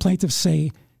basically the plaintiffs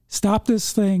say, stop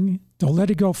this thing. Don't let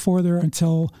it go further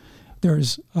until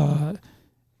there's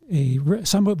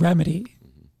some remedy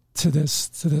to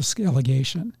this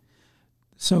allegation.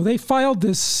 So they filed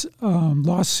this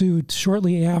lawsuit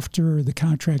shortly after the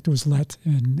contract was let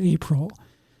in April.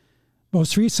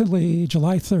 Most recently,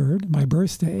 July 3rd, my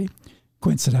birthday,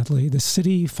 coincidentally, the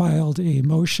city filed a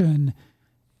motion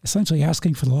essentially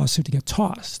asking for the lawsuit to get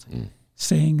tossed,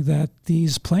 saying that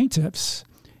these plaintiffs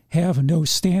have no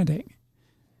standing.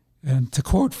 And to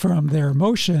quote from their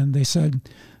motion, they said,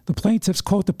 the plaintiffs,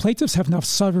 quote, the plaintiffs have not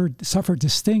suffered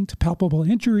distinct, palpable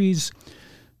injuries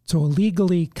to a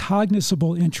legally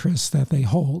cognizable interest that they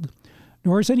hold,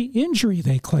 nor is any injury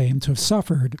they claim to have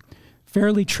suffered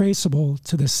fairly traceable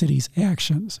to the city's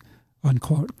actions,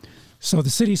 unquote. So the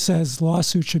city says the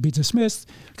lawsuit should be dismissed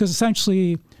because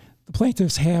essentially the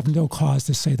plaintiffs have no cause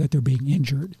to say that they're being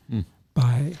injured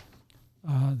by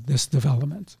this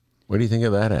development. What do you think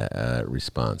of that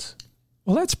response?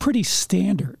 Well, that's pretty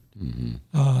standard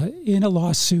in a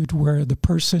lawsuit where the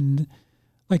person,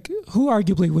 who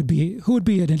would be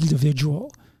an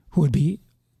individual who would be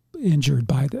injured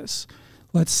by this.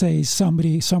 Let's say some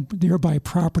nearby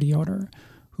property owner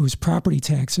whose property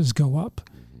taxes go up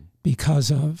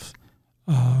because of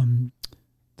the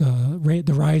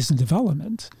rise in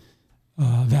development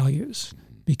values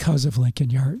because of Lincoln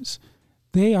Yards.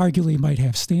 They arguably might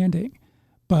have standing,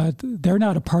 but they're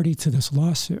not a party to this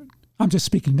lawsuit. I'm just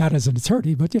speaking not as an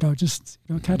attorney, but just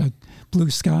kind of blue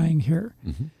skying here.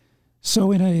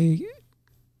 So in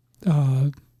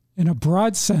a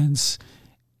broad sense,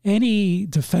 any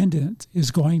defendant is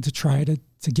going to try to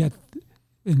get,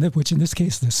 which in this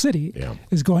case the city,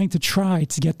 is going to try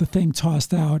to get the thing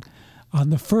tossed out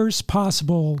on the first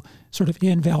possible sort of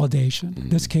invalidation,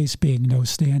 this case being no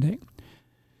standing.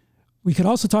 We could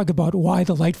also talk about why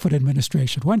the Lightfoot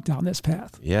administration went down this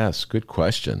path. Yes, good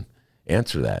question.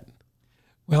 Answer that.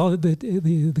 Well,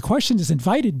 the question is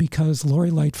invited because Lori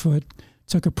Lightfoot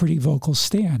took a pretty vocal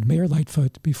stand. Mayor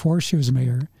Lightfoot, before she was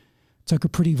mayor, took a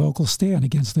pretty vocal stand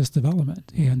against this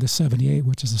development and the 78,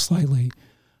 which is a slightly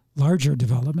larger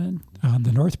development on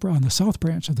the south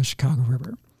branch of the Chicago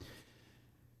River.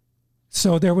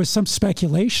 So there was some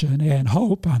speculation and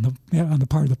hope on the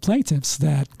part of the plaintiffs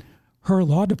that her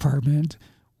law department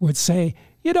would say,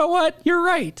 you know what, you're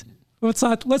right. Let's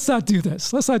not do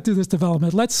this. Let's not do this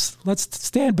development. Let's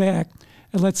stand back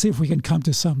and let's see if we can come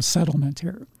to some settlement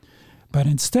here. But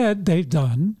instead, they've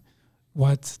done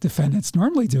what defendants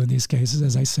normally do in these cases,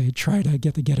 as I say, try to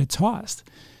get it tossed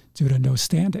due to no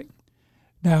standing.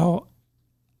 Now,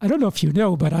 I don't know if you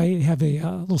know, but I have a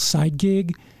little side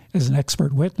gig as an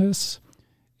expert witness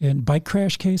in bike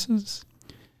crash cases.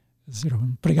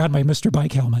 I'm putting on my Mr.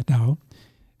 Bike helmet now.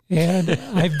 And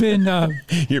I've been...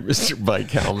 You're Mr. Bike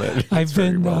Helmet. I've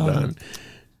been well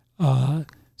done.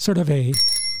 Sort of a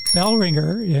bell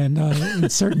ringer in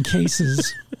certain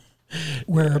cases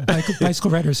where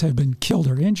bicycle riders have been killed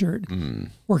or injured,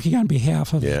 working on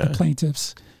behalf of the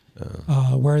plaintiffs,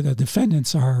 where the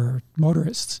defendants are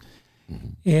motorists.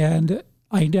 And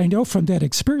I know from that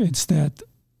experience that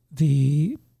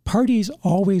the parties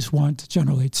always want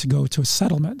generally to go to a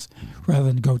settlement rather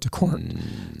than go to court,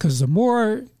 because the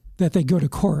more that they go to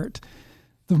court,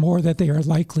 the more that they are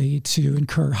likely to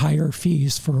incur higher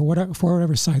fees for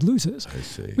whatever side loses. I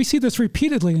see. We see this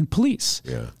repeatedly in police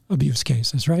abuse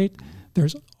cases, right?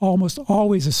 There's almost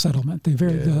always a settlement.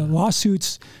 The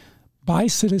lawsuits by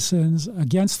citizens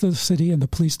against the city and the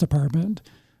police department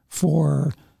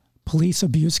for police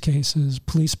abuse cases,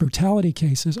 police brutality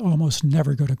cases almost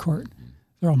never go to court.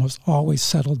 They're almost always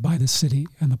settled by the city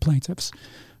and the plaintiffs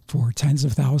for tens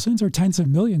of thousands or tens of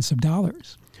millions of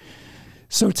dollars.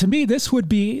 So to me, this would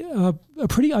be a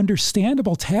pretty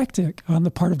understandable tactic on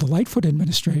the part of the Lightfoot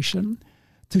administration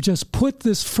to just put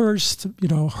this first,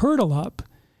 hurdle up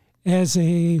as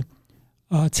a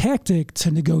tactic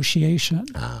to negotiation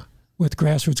with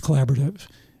Grassroots Collaborative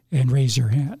and Raise Your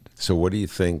Hand. So what do you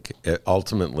think,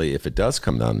 ultimately, if it does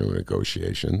come down to a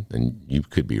negotiation, and you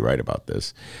could be right about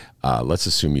this, let's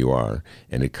assume you are,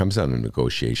 and it comes down to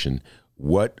negotiation,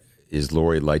 what is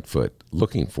Lori Lightfoot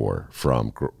looking for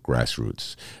from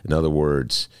Grassroots? In other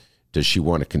words, does she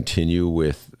want to continue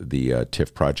with the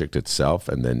TIF project itself,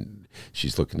 and then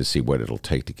she's looking to see what it'll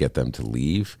take to get them to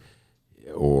leave?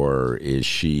 Or does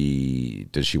she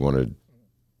want to,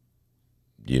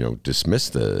 dismiss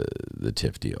the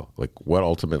TIF deal? Like, what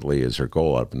ultimately is her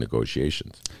goal out of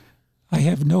negotiations? I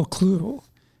have no clue.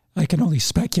 I can only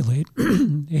speculate.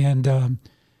 And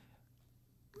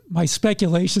my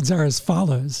speculations are as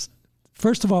follows.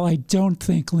 First of all, I don't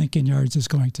think Lincoln Yards is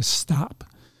going to stop.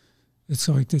 It's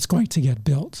going to get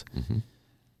built. Mm-hmm.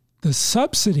 The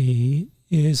subsidy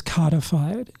is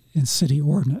codified in city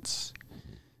ordinance.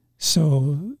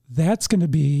 So that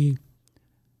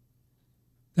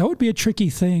would be a tricky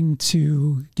thing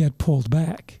to get pulled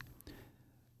back.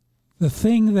 The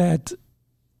thing that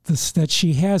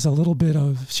she has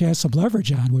she has some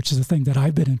leverage on, which is the thing that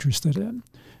I've been interested in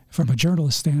from a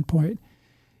journalist standpoint,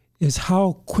 is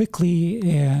how quickly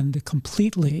and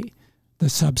completely the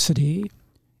subsidy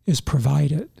is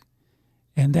provided.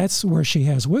 And that's where she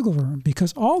has wiggle room,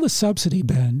 because all the subsidy,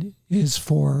 Ben, is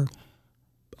for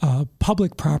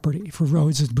public property, for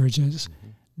roads and bridges,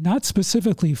 not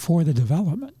specifically for the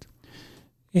development.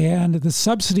 And the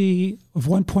subsidy of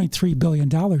 $1.3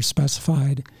 billion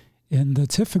specified in the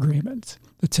TIF agreement,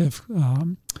 the TIF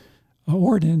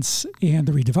ordinance and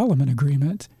the redevelopment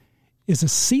agreement, is a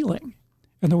ceiling.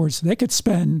 In other words, they could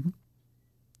spend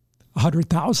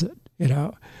 $100,000.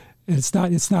 It's not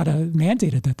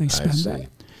mandated that they spend that.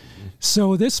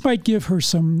 So this might give her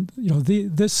some,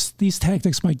 these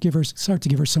tactics might start to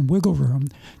give her some wiggle room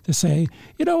to say,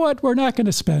 you know what, we're not going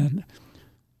to spend,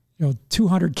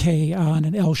 $200K on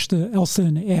an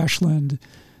Elston-Ashland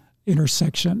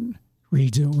intersection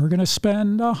redo. We're going to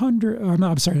spend $200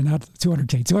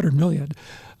 million,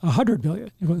 $100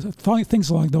 million, things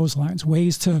along those lines,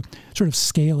 ways to sort of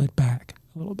scale it back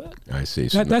a little bit. I see.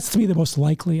 That's to me the most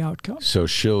likely outcome. So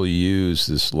she'll use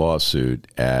this lawsuit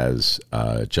as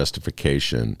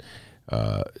justification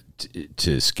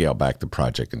to scale back the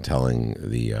project and telling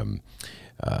the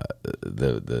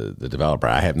developer,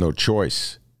 I have no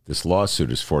choice. This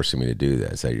lawsuit is forcing me to do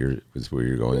that. Is where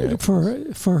you're going at?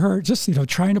 For her, just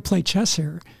trying to play chess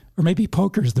here, or maybe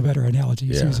poker is the better analogy.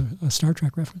 Use a Star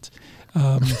Trek reference.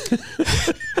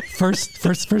 First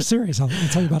series. I'll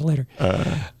tell you about it later.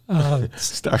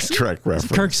 Star Trek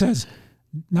reference. Kirk says,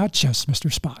 "Not chess,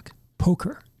 Mr. Spock.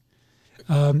 Poker."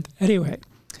 Anyway.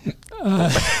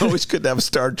 Always good to have a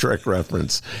Star Trek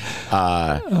reference.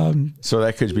 So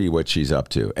that could be what she's up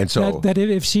to. And so that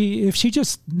if she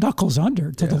just knuckles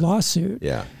under to the lawsuit,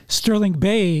 Sterling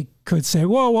Bay could say,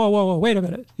 whoa, wait a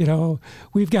minute.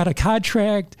 We've got a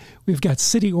contract, we've got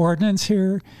city ordinance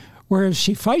here. Whereas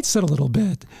she fights it a little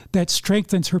bit, that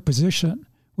strengthens her position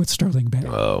with Sterling Bay.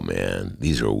 Oh, man.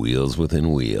 These are wheels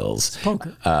within wheels. It's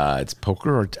poker. It's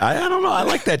poker. I don't know. I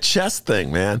like that chess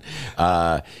thing, man.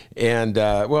 I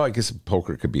guess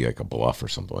poker could be like a bluff or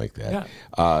something like that.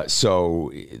 Yeah.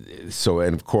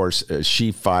 And of course,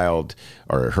 she filed,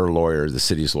 or her lawyer, the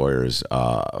city's lawyers,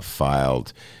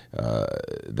 filed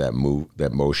that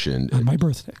motion on my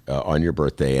birthday, on your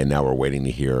birthday, and now we're waiting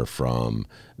to hear from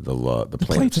the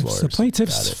plaintiffs' lawyers. The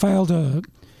plaintiffs filed a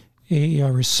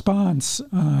response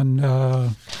on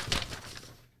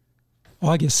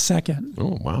August 2nd.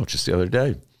 Oh, wow, just the other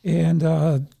day. And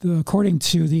according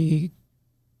to the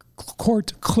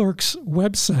court clerk's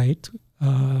website,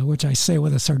 which I say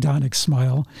with a sardonic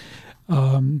smile,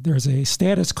 there's a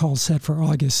status call set for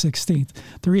August 16th.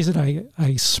 The reason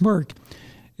I smirk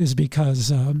is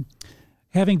because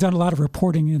having done a lot of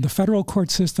reporting in the federal court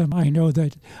system, I know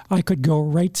that I could go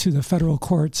right to the federal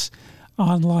court's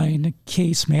online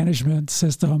case management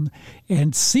system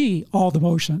and see all the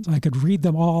motions. I could read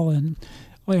them all and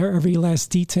every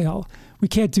last detail. We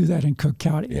can't do that in Cook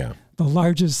County. Yeah. The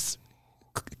largest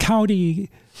county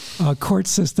court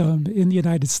system in the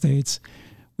United States.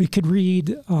 We could read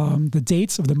the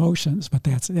dates of the motions, but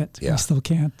that's it. Yeah. We still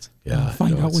can't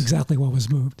find out exactly what was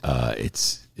moved.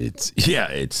 It's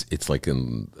like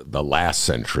in the last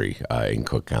century in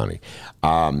Cook County.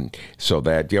 So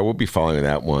that we'll be following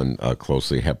that one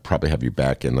closely. Probably have you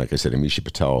back. And like I said, Amisha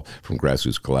Patel from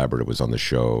Grassroots Collaborative was on the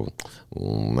show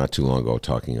not too long ago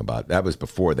talking about that. Was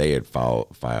before they had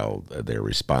filed their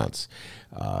response.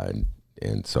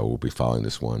 And so we'll be following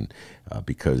this one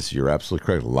because you're absolutely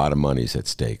correct. A lot of money's at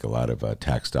stake, a lot of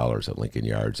tax dollars at Lincoln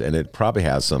Yards. And it probably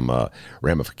has some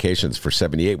ramifications for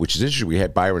 78, which is interesting. We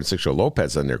had Byron Sixto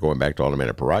Lopez on there going back to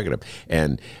alderman prerogative.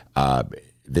 And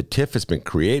the TIF has been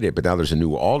created, but now there's a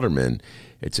new alderman.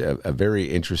 It's a very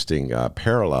interesting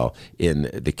parallel. In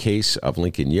the case of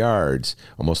Lincoln Yards,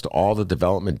 almost all the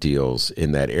development deals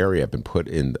in that area have been put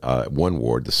in one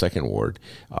ward, the second ward,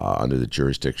 under the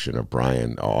jurisdiction of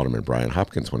Alderman Brian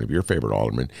Hopkins, one of your favorite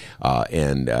aldermen.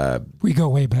 We go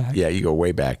way back. Yeah, you go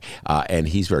way back. And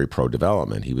he's very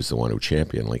pro-development. He was the one who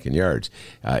championed Lincoln Yards.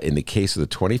 In the case of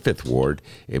the 25th ward,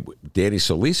 Danny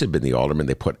Solis had been the alderman.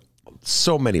 They put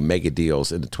so many mega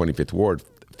deals in the 25th ward,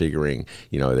 figuring,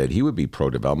 that he would be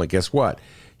pro-development. Guess what?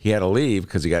 He had to leave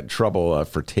because he got in trouble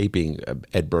for taping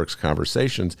Ed Burke's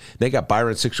conversations. They got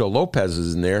Byron Sixto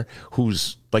Lopez in there,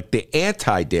 who's like the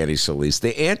anti-Danny Solis,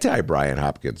 the anti-Brian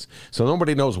Hopkins. So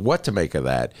nobody knows what to make of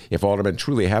that if aldermen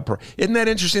truly have... Isn't that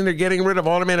interesting? They're getting rid of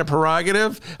alderman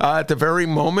prerogative at the very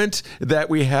moment that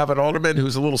we have an alderman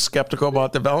who's a little skeptical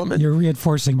about development. You're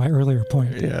reinforcing my earlier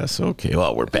point. Yes, okay.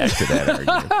 Well, we're back to that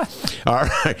argument. All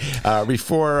right.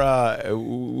 Before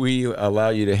we allow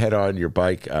you to head on your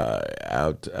bike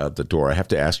out the door, I have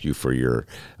to ask you for your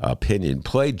opinion.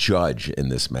 Play judge in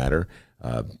this matter.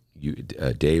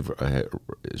 Dave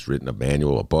has written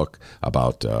a book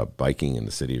about biking in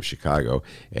the city of Chicago,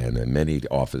 and in many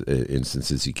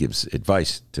instances he gives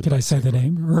advice to. Did I say the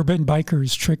name? Urban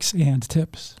Bikers, Tricks and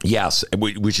Tips. Yes,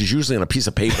 which is usually on a piece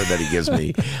of paper that he gives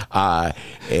me,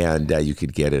 and you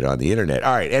could get it on the internet.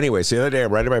 All right. Anyway, so the other day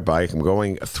I'm riding my bike. I'm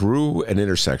going through an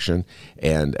intersection,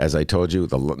 and as I told you,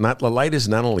 the light is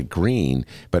not only green,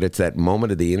 but it's that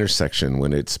moment of the intersection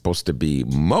when it's supposed to be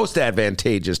most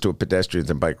advantageous to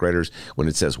pedestrians and bike riders when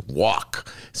it says walk.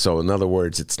 So in other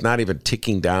words, it's not even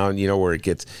ticking down, where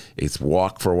it's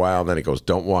walk for a while, then it goes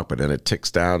don't walk, but then it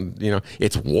ticks down,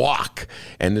 it's walk.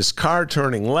 And this car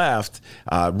turning left,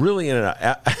 really in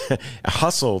a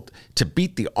hustle to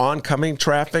beat the oncoming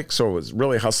traffic. So it was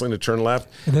really hustling to turn left.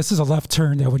 And this is a left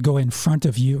turn that would go in front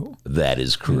of you. That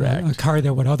is correct. A car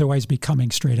that would otherwise be coming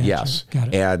straight at you. Yes.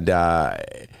 Got it.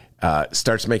 And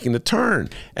starts making the turn.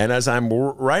 And as I'm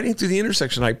riding through the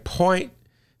intersection, I point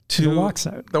to the walk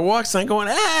sign. The walk sign going,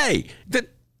 hey, it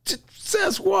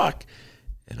says walk.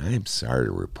 And I am sorry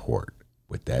to report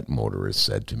what that motorist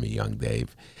said to me, young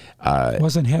Dave. It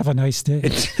wasn't have a nice day.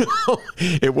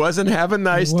 It wasn't have a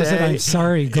nice day. I'm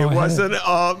sorry, go ahead. It wasn't,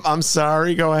 I'm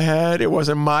sorry, go ahead. It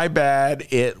wasn't my bad.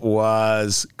 It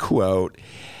was, quote,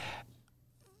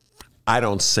 I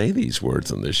don't say these words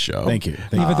on this show. Thank you.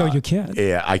 Even though you can.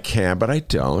 Yeah, I can, but I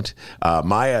don't.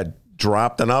 Maya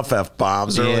dropped enough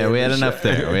F-bombs earlier. Yeah, we had enough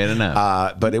there. We had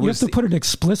enough. But you have to put an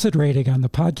explicit rating on the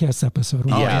podcast episode.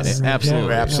 Yes, absolutely.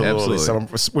 Yeah, absolutely.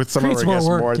 With some of our guests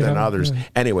more than others. Yeah.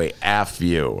 Anyway, F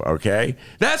you, okay?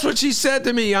 That's what she said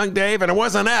to me, young Dave, and it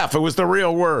wasn't F. It was the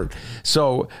real word.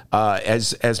 So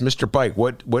as Mr. Bike,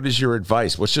 what is your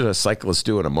advice? What should a cyclist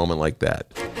do in a moment like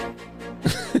that?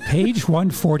 Page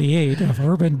 148 of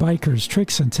Urban Bikers,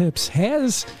 Tricks and Tips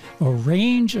has a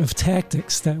range of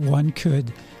tactics that one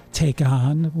could take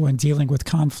on when dealing with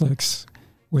conflicts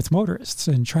with motorists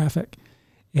in traffic.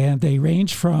 And they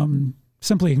range from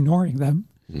simply ignoring them.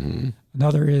 Mm-hmm.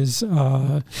 Another is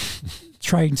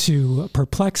trying to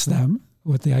perplex them,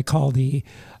 what I call the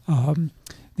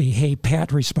hey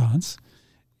Pat response.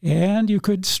 And you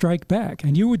could strike back,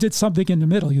 and you did something in the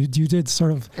middle. You did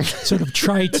sort of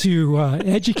try to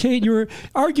educate. You were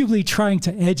arguably trying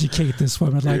to educate this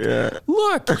woman. Like,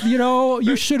 look,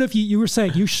 you should have. You were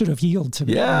saying you should have yield to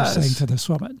me. Yes. You were saying to this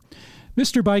woman.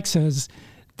 Mr. Bike says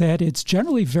that it's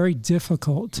generally very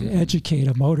difficult to educate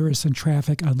a motorist in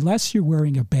traffic unless you're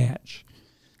wearing a badge.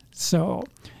 So,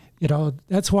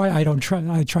 that's why I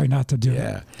try not to do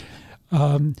it.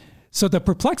 So the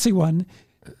perplexing one,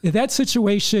 in that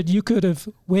situation, you could have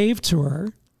waved to her,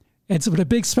 and with a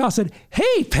big smile said,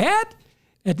 "Hey, Pat."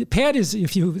 And Pat is,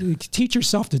 if you teach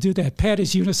yourself to do that, Pat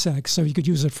is unisex, so you could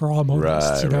use it for all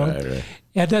motorists, Right.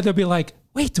 And then they'll be like,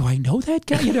 "Wait, do I know that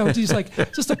guy?" It's like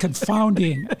just a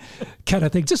confounding kind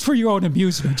of thing, just for your own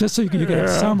amusement, just so you can get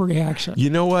some reaction.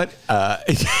 You know what? I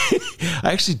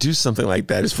actually do something like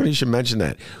that. It's funny you should mention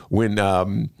that. When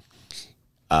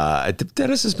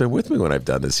Dennis has been with me when I've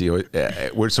done this.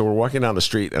 So we're walking down the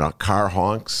street and a car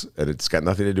honks, and it's got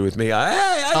nothing to do with me.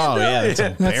 It's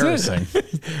embarrassing.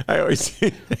 I always.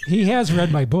 He has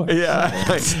read my book. Yeah.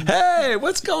 Like, hey,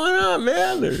 what's going on,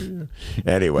 man?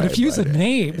 Anyway, but if you use a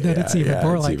name, then it's even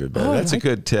more like. Even better. That's a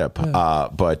good tip.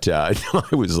 But I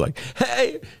was like,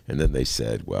 hey, and then they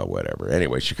said, well, whatever.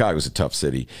 Anyway, Chicago's a tough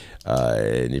city,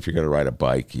 and if you're going to ride a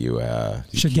bike, you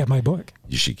should get my book.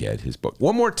 You should get his book.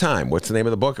 One more time. What's the name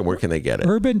of the book and where can they get it?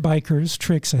 Urban Bikers,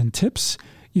 Tricks, and Tips.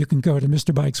 You can go to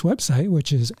Mr. Bike's website,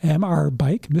 which is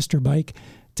mrbike.com,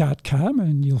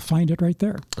 and you'll find it right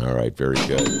there. All right. Very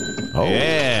good. Oh,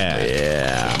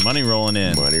 yeah. Money rolling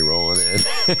in.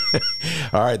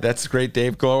 All right. That's great,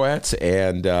 Dave Glowacz.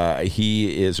 And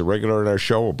he is a regular in our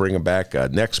show. We'll bring him back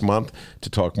next month to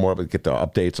talk more about, get the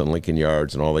updates on Lincoln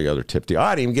Yards and all the other tip deals.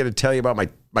 I didn't even get to tell you about my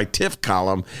TIFF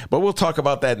column, but we'll talk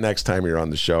about that next time you're on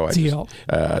the show. Deal.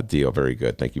 Very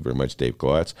good. Thank you very much, Dave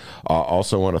Glowacz.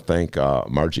 Also want to thank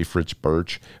Margie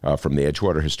Fritz-Birch from the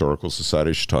Edgewater Historical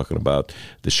Society. She's talking about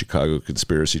the Chicago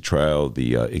conspiracy trial,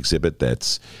 the exhibit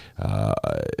that's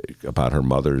about her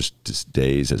mother's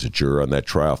days as a juror on that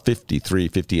trial,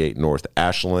 5358 North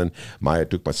Ashland. Maya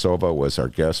Dukmasova was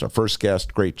our first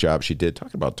guest. Great job she did,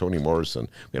 talking about Toni Morrison.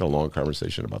 We had a long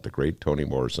conversation about the great Toni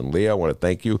Morrison. Leah, I want to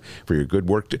thank you for your good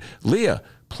work. Leah,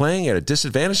 playing at a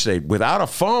disadvantage today without a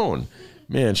phone.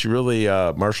 Man, she really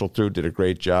marshaled through, did a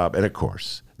great job. And, of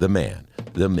course, the man,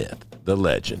 the myth, the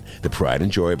legend, the pride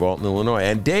and joy of Alton, Illinois.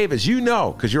 And, Dave, as you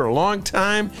know, because you're a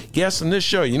long-time guest on this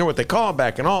show, you know what they call him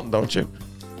back in Alton, don't you?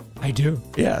 I do.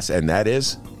 Yes, and that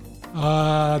is?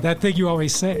 That thing you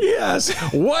always say. Yes,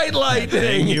 white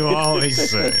lightning. You always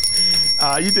say.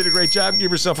 You did a great job. Give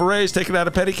yourself a raise. Take it out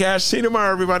of petty cash. See you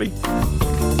tomorrow, everybody.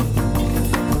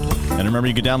 And remember,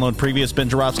 you can download previous Ben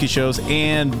Joravsky shows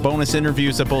and bonus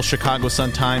interviews at both Chicago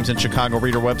Sun-Times and Chicago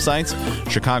Reader websites.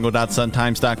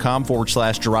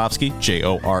 Chicago.suntimes.com/Joravsky,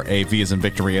 Jorav as in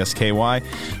Victory, SKY.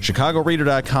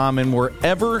 ChicagoReader.com, and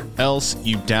wherever else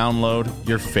you download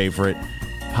your favorite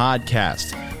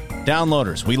podcast.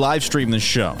 Downloaders, we live stream this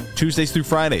show Tuesdays through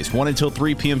Fridays, 1 until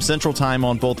 3 p.m. Central Time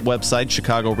on both websites,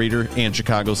 Chicago Reader and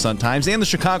Chicago Sun-Times, and the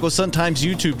Chicago Sun-Times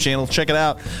YouTube channel. Check it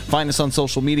out. Find us on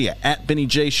social media at Benny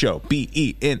J Show,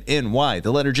 BENNY,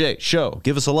 the letter J, Show.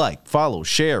 Give us a like, follow,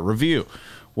 share, review,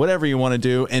 whatever you want to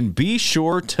do. And be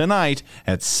sure tonight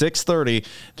at 6:30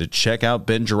 to check out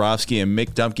Ben Joravsky and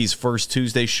Mick Dumke's first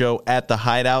Tuesday show at The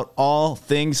Hideout, all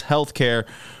things healthcare,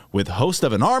 with host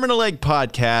of an Arm and a Leg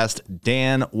podcast,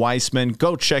 Dan Weissman.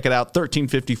 Go check it out,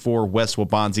 1354 West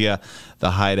Wabansia,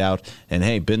 The Hideout. And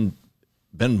hey, Ben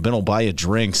will buy you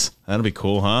drinks. That'll be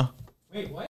cool, huh? Wait, what?